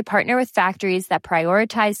 And they partner with factories that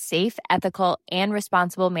prioritize safe, ethical, and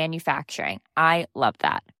responsible manufacturing. I love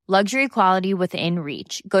that. Luxury quality within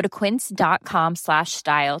reach. Go to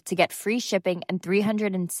quince.com/style to get free shipping and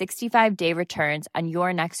 365-day returns on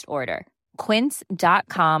your next order.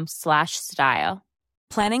 Quince.com/style.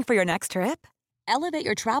 Planning for your next trip? Elevate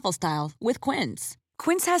your travel style with Quince.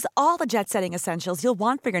 Quince has all the jet-setting essentials you'll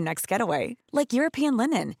want for your next getaway, like European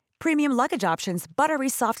linen, premium luggage options, buttery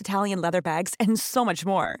soft Italian leather bags, and so much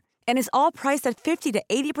more. And is all priced at 50 to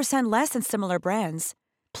 80% less than similar brands.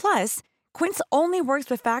 Plus, Quince only works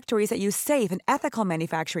with factories that use safe and ethical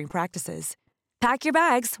manufacturing practices. Pack your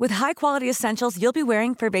bags with high-quality essentials you'll be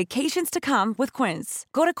wearing for vacations to come with Quince.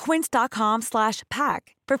 Go to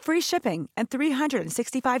quince.com/pack for free shipping and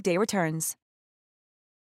 365-day returns.